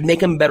Paxton Lynch. It would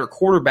make him a better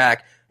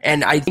quarterback,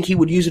 and I think he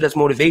would use it as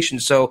motivation.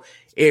 So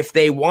if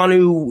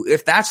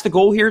that's the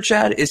goal here,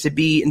 Chad, is to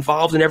be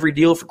involved in every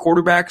deal for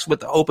quarterbacks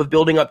with the hope of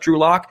building up Drew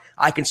Lock,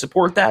 I can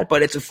support that.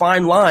 But it's a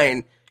fine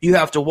line you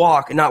have to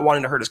walk and not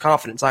wanting to hurt his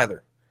confidence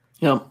either.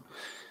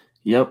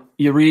 Yep.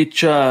 You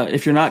reach,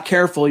 if you're not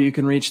careful, you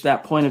can reach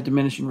that point of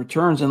diminishing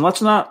returns. And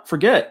let's not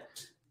forget,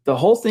 the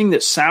whole thing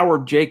that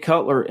soured Jay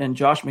Cutler and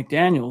Josh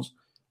McDaniels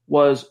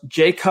was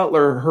Jay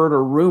Cutler heard a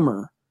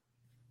rumor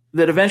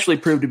that eventually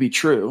proved to be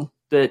true,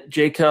 that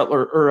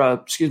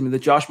that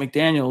Josh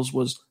McDaniels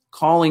was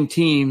calling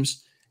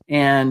teams,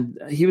 and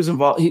he was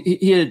involved.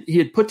 He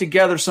had put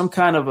together some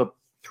kind of a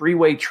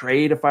 3-way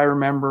trade, if I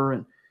remember,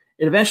 and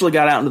it eventually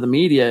got out into the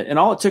media. And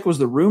all it took was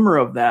the rumor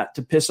of that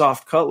to piss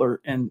off Cutler,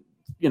 and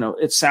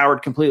it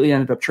soured completely,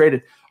 ended up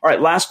traded. All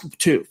right, last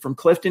two from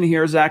Clifton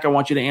here. Zach, I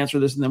want you to answer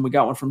this, and then we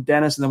got one from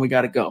Dennis, and then we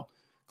got to go.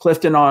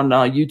 Clifton on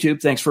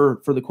YouTube, thanks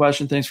for the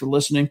question. Thanks for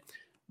listening.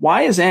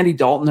 Why is Andy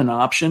Dalton an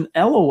option?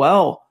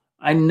 LOL.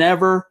 I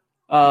never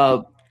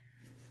I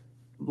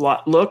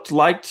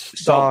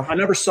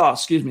never saw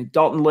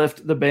Dalton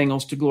lift the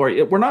Bengals to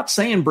glory. We're not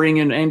saying bring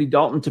in Andy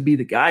Dalton to be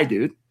the guy,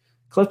 dude.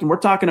 Clifton, we're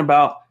talking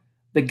about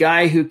the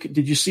guy who –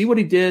 did you see what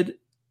he did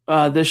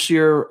this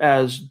year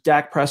as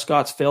Dak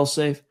Prescott's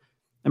failsafe?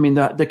 I mean,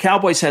 the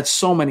Cowboys had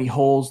so many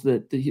holes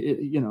that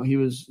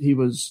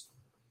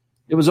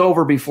it was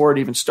over before it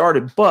even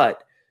started.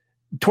 But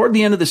toward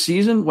the end of the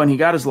season, when he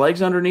got his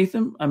legs underneath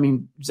him, I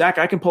mean, Zach,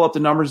 I can pull up the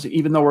numbers,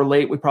 even though we're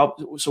late. We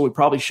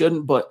probably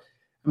shouldn't. But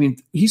I mean,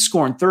 he's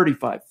scoring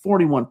 35,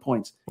 41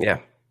 points. Yeah,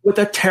 with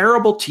a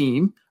terrible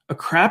team, a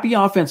crappy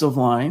offensive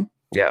line.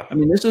 Yeah, I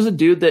mean, this is a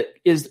dude that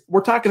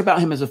we're talking about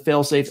him as a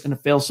failsafe and a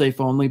failsafe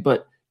only,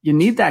 but you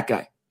need that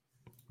guy.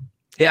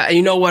 Yeah, and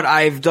you know what?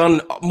 I've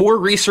done more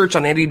research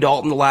on Andy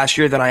Dalton the last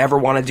year than I ever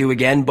want to do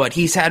again, but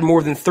he's had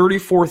more than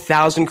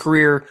 34,000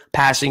 career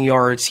passing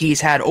yards.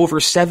 He's had over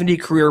 70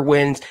 career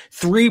wins,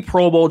 3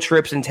 Pro Bowl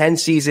trips in 10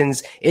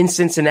 seasons in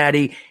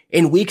Cincinnati.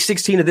 In week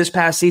 16 of this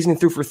past season,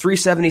 threw for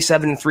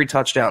 377 and 3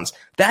 touchdowns.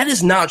 That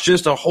is not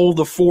just a hold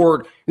the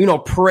fort,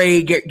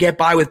 pray, get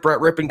by with Brett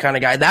Rippon kind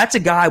of guy. That's a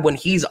guy, when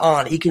he's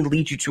on, he can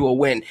lead you to a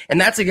win.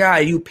 And that's a guy,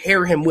 you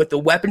pair him with the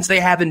weapons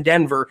they have in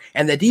Denver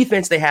and the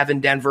defense they have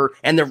in Denver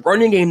and the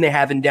running game they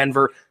have in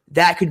Denver,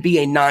 that could be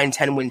a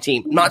 9-10 win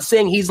team. I'm not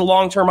saying he's the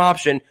long-term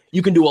option.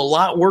 You can do a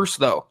lot worse,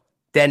 though,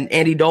 than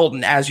Andy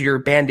Dalton as your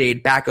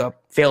Band-Aid,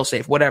 backup,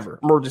 fail-safe, whatever,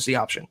 emergency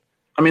option.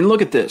 I mean,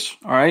 look at this,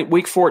 all right?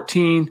 Week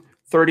 14,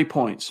 30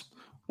 points.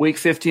 Week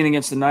 15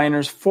 against the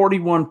Niners,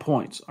 41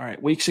 points. All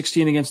right. Week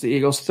 16 against the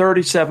Eagles,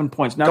 37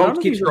 points. Now, none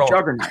of these are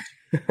juggernauts.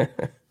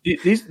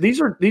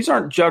 These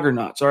aren't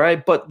juggernauts, all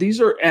right? But these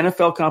are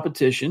NFL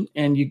competition,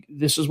 and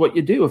this is what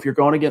you do if you're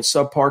going against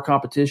subpar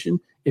competition.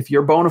 If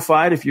you're bona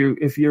fide, if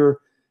you're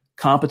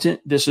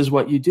competent, this is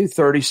what you do.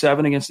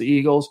 37 against the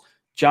Eagles.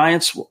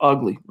 Giants,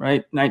 ugly,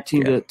 right?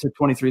 19 to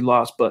 23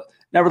 loss, but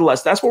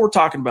nevertheless, that's what we're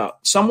talking about.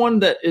 Someone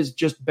that is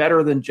just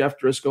better than Jeff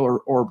Driscoll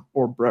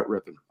or Brett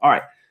Rippon. All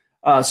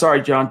right.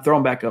 Sorry, John. Throw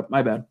him back up.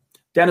 My bad.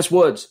 Dennis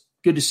Woods,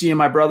 good to see you,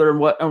 my brother.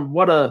 And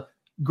what a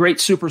great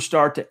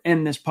superstar to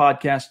end this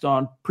podcast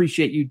on.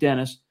 Appreciate you,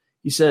 Dennis.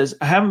 He says,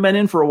 I haven't been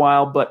in for a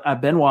while, but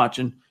I've been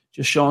watching,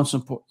 just showing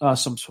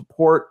some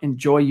support.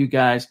 Enjoy you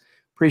guys.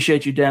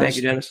 Appreciate you, Dennis. Thank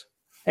you, Dennis.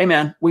 Hey,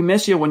 man, we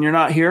miss you when you're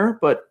not here,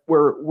 but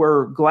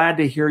we're glad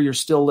to hear you're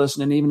still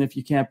listening, even if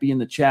you can't be in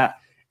the chat.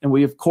 And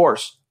we, of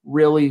course,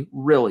 really,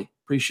 really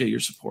appreciate your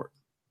support.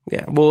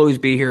 Yeah, we'll always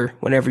be here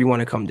whenever you want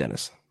to come,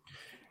 Dennis.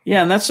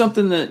 Yeah, and that's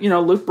something that,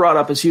 Luke brought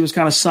up as he was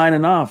kind of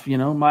signing off.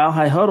 Mile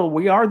High Huddle,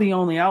 we are the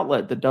only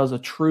outlet that does a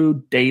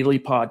true daily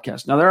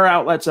podcast. Now, there are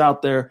outlets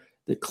out there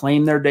that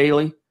claim they're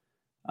daily.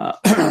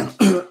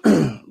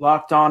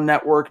 Locked On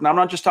Network, and I'm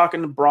not just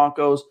talking to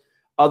Broncos,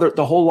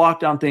 the whole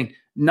lockdown thing.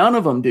 None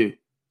of them do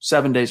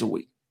 7 days a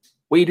week.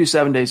 We do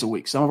 7 days a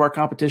week. Some of our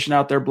competition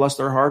out there, bless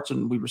their hearts,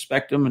 and we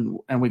respect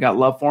them, and we got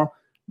love for them.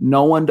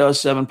 No one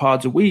does 7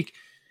 pods a week.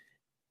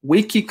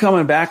 We keep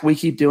coming back. We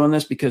keep doing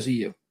this because of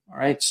you. All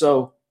right.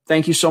 So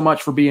thank you so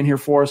much for being here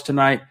for us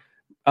tonight,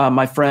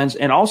 my friends.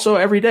 And also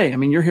every day. I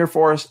mean, you're here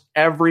for us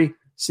every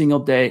single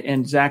day.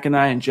 And Zach and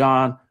I and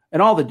John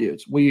and all the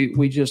dudes,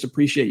 we just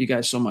appreciate you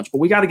guys so much. But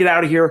we got to get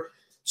out of here.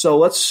 So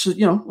let's,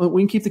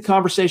 we can keep the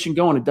conversation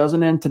going. It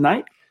doesn't end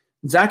tonight.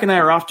 Zach and I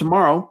are off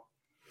tomorrow,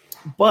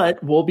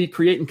 but we'll be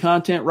creating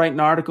content, writing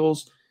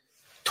articles,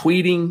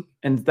 tweeting,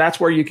 and that's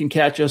where you can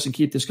catch us and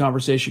keep this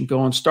conversation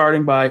going,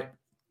 starting by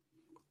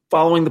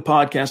following the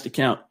podcast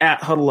account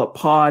at Huddle Up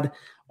Pod.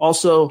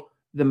 Also,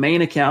 the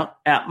main account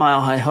at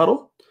Mile High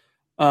Huddle.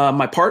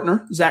 My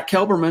partner, Zach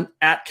Kelberman,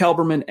 at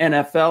Kelberman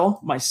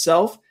NFL.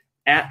 Myself,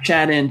 at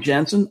Chad N.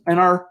 Jensen. And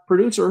our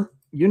producer,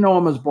 you know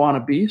him as Buona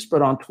Beast,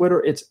 but on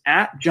Twitter, it's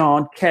at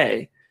John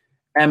K.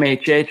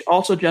 MHH.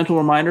 Also, gentle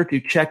reminder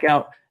to check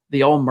out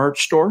the old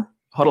merch store,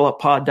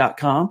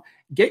 huddleuppod.com.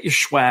 Get your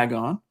swag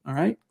on, all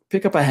right?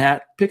 pick up a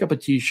hat, pick up a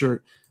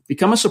t-shirt,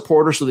 become a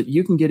supporter so that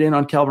you can get in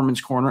on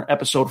Kelberman's Corner,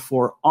 episode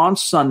 4 on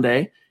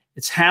Sunday.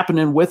 It's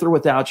happening with or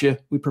without you.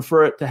 We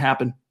prefer it to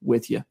happen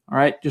with you. All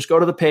right. Just go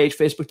to the page,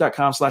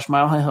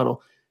 facebook.com/Mile High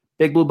Huddle.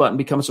 Big blue button,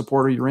 become a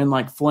supporter. You're in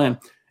like Flynn.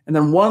 And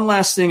then one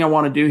last thing I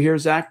want to do here,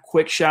 Zach,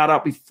 quick shout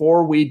out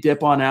before we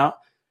dip on out,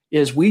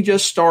 is we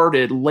just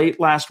started late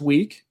last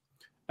week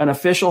an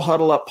official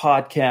Huddle Up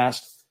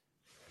podcast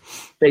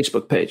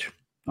Facebook page.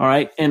 All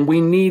right. And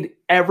we need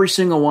every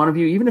single one of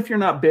you, even if you're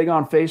not big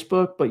on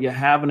Facebook, but you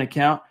have an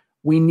account,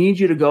 we need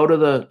you to go to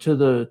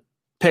the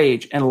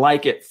page and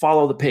like it,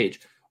 follow the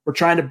page. We're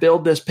trying to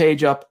build this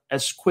page up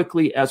as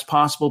quickly as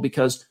possible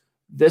because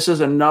this is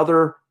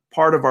another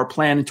part of our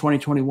plan in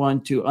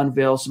 2021 to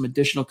unveil some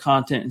additional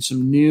content and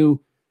some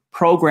new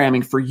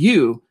programming for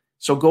you.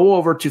 So go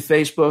over to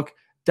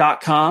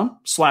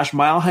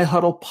facebook.com/Mile High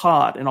Huddle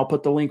Pod, and I'll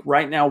put the link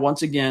right now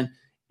once again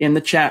in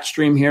the chat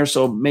stream here.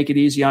 So make it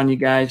easy on you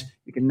guys.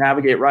 You can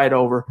navigate right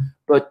over,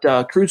 but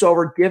cruise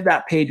over, give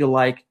that page a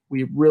like.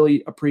 We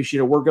really appreciate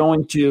it. We're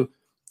going to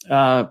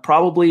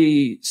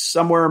probably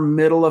somewhere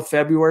middle of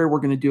February, we're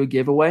going to do a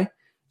giveaway.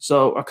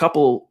 So a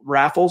couple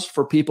raffles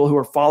for people who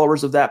are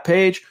followers of that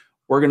page.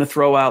 We're going to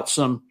throw out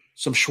some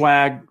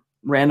swag,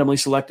 randomly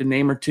selected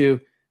name or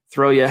two,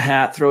 throw you a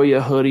hat, throw you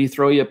a hoodie,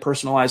 throw you a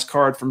personalized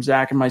card from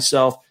Zach and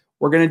myself.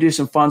 We're going to do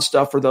some fun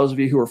stuff for those of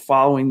you who are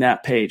following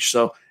that page.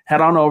 So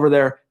head on over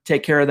there,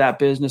 take care of that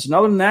business. And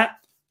other than that,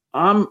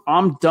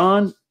 I'm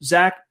done.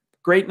 Zach,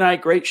 great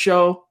night, great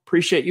show.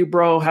 Appreciate you,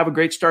 bro. Have a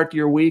great start to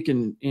your week,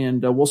 and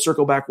we'll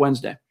circle back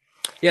Wednesday.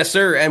 Yes,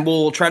 sir. And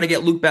we'll try to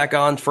get Luke back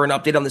on for an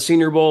update on the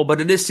Senior Bowl,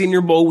 but it is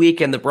Senior Bowl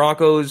week, and the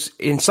Broncos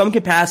in some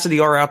capacity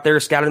are out there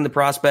scouting the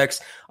prospects.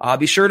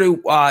 Be sure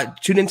to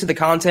tune into the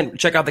content,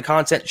 check out the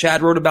content.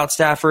 Chad wrote about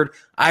Stafford.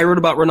 I wrote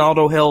about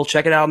Ronaldo Hill.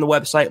 Check it out on the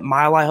website,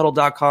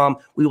 milehighhuddle.com.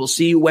 We will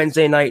see you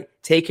Wednesday night.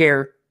 Take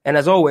care. And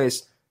as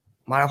always,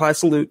 Mile High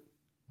salute.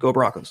 Go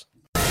Broncos.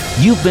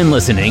 You've been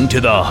listening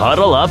to the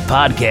Huddle Up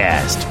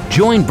Podcast.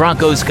 Join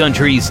Broncos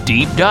Country's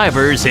deep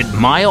divers at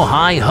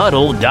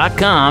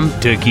milehighhuddle.com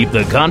to keep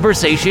the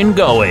conversation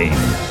going.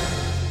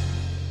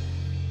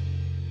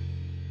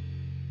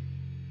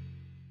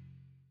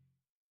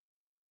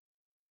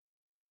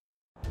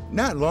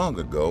 Not long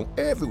ago,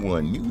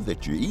 everyone knew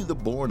that you're either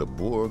born a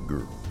boy or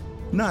girl.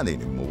 Not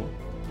anymore.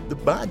 The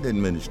Biden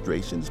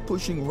administration is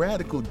pushing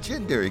radical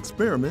gender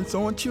experiments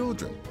on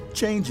children,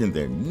 changing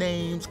their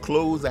names,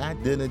 clothes,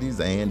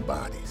 identities, and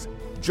bodies.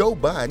 Joe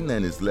Biden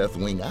and his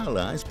left-wing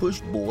allies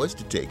pushed boys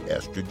to take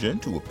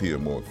estrogen to appear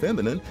more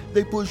feminine.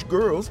 They push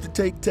girls to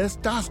take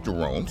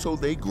testosterone so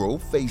they grow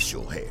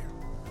facial hair.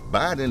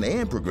 Biden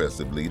and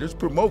progressive leaders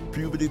promote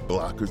puberty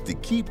blockers to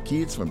keep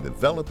kids from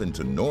developing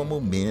to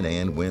normal men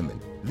and women.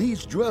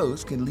 These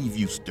drugs can leave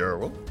you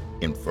sterile,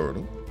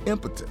 infertile,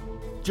 impotent.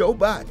 Joe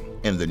Biden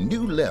and the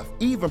new left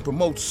even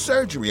promotes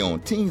surgery on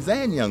teens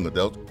and young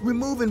adults,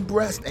 removing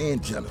breasts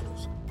and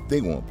genitals.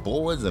 They want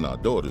boys in our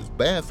daughters'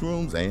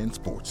 bathrooms and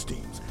sports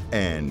teams.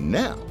 And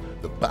now,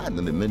 the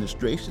Biden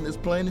administration is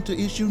planning to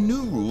issue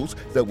new rules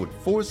that would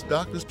force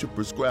doctors to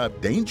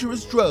prescribe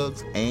dangerous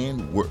drugs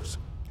and worse.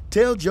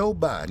 Tell Joe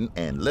Biden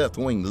and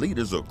left-wing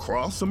leaders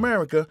across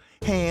America,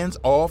 hands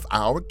off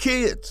our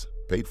kids.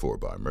 Paid for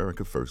by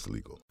America First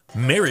Legal.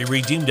 Mary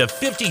redeemed a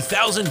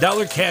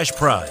 $50,000 cash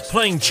prize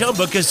playing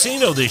Chumba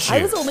Casino this year.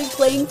 I was only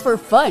playing for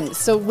fun,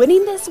 so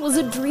winning this was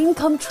a dream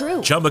come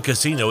true. Chumba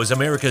Casino is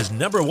America's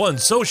 #1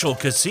 social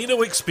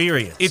casino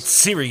experience. It's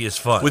serious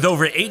fun. With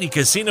over 80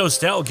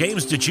 casino-style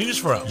games to choose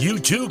from, you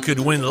too could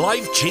win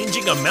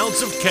life-changing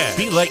amounts of cash.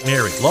 Be like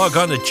Mary. Log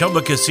on to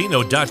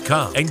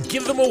ChumbaCasino.com and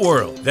give them a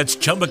whirl. That's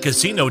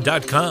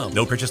ChumbaCasino.com.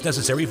 No purchase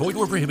necessary. Void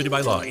where prohibited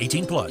by law.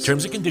 18+.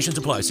 Terms and conditions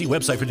apply. See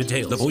website for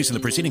details. The voice in the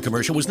preceding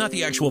commercial was not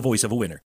the actual voice of a winner.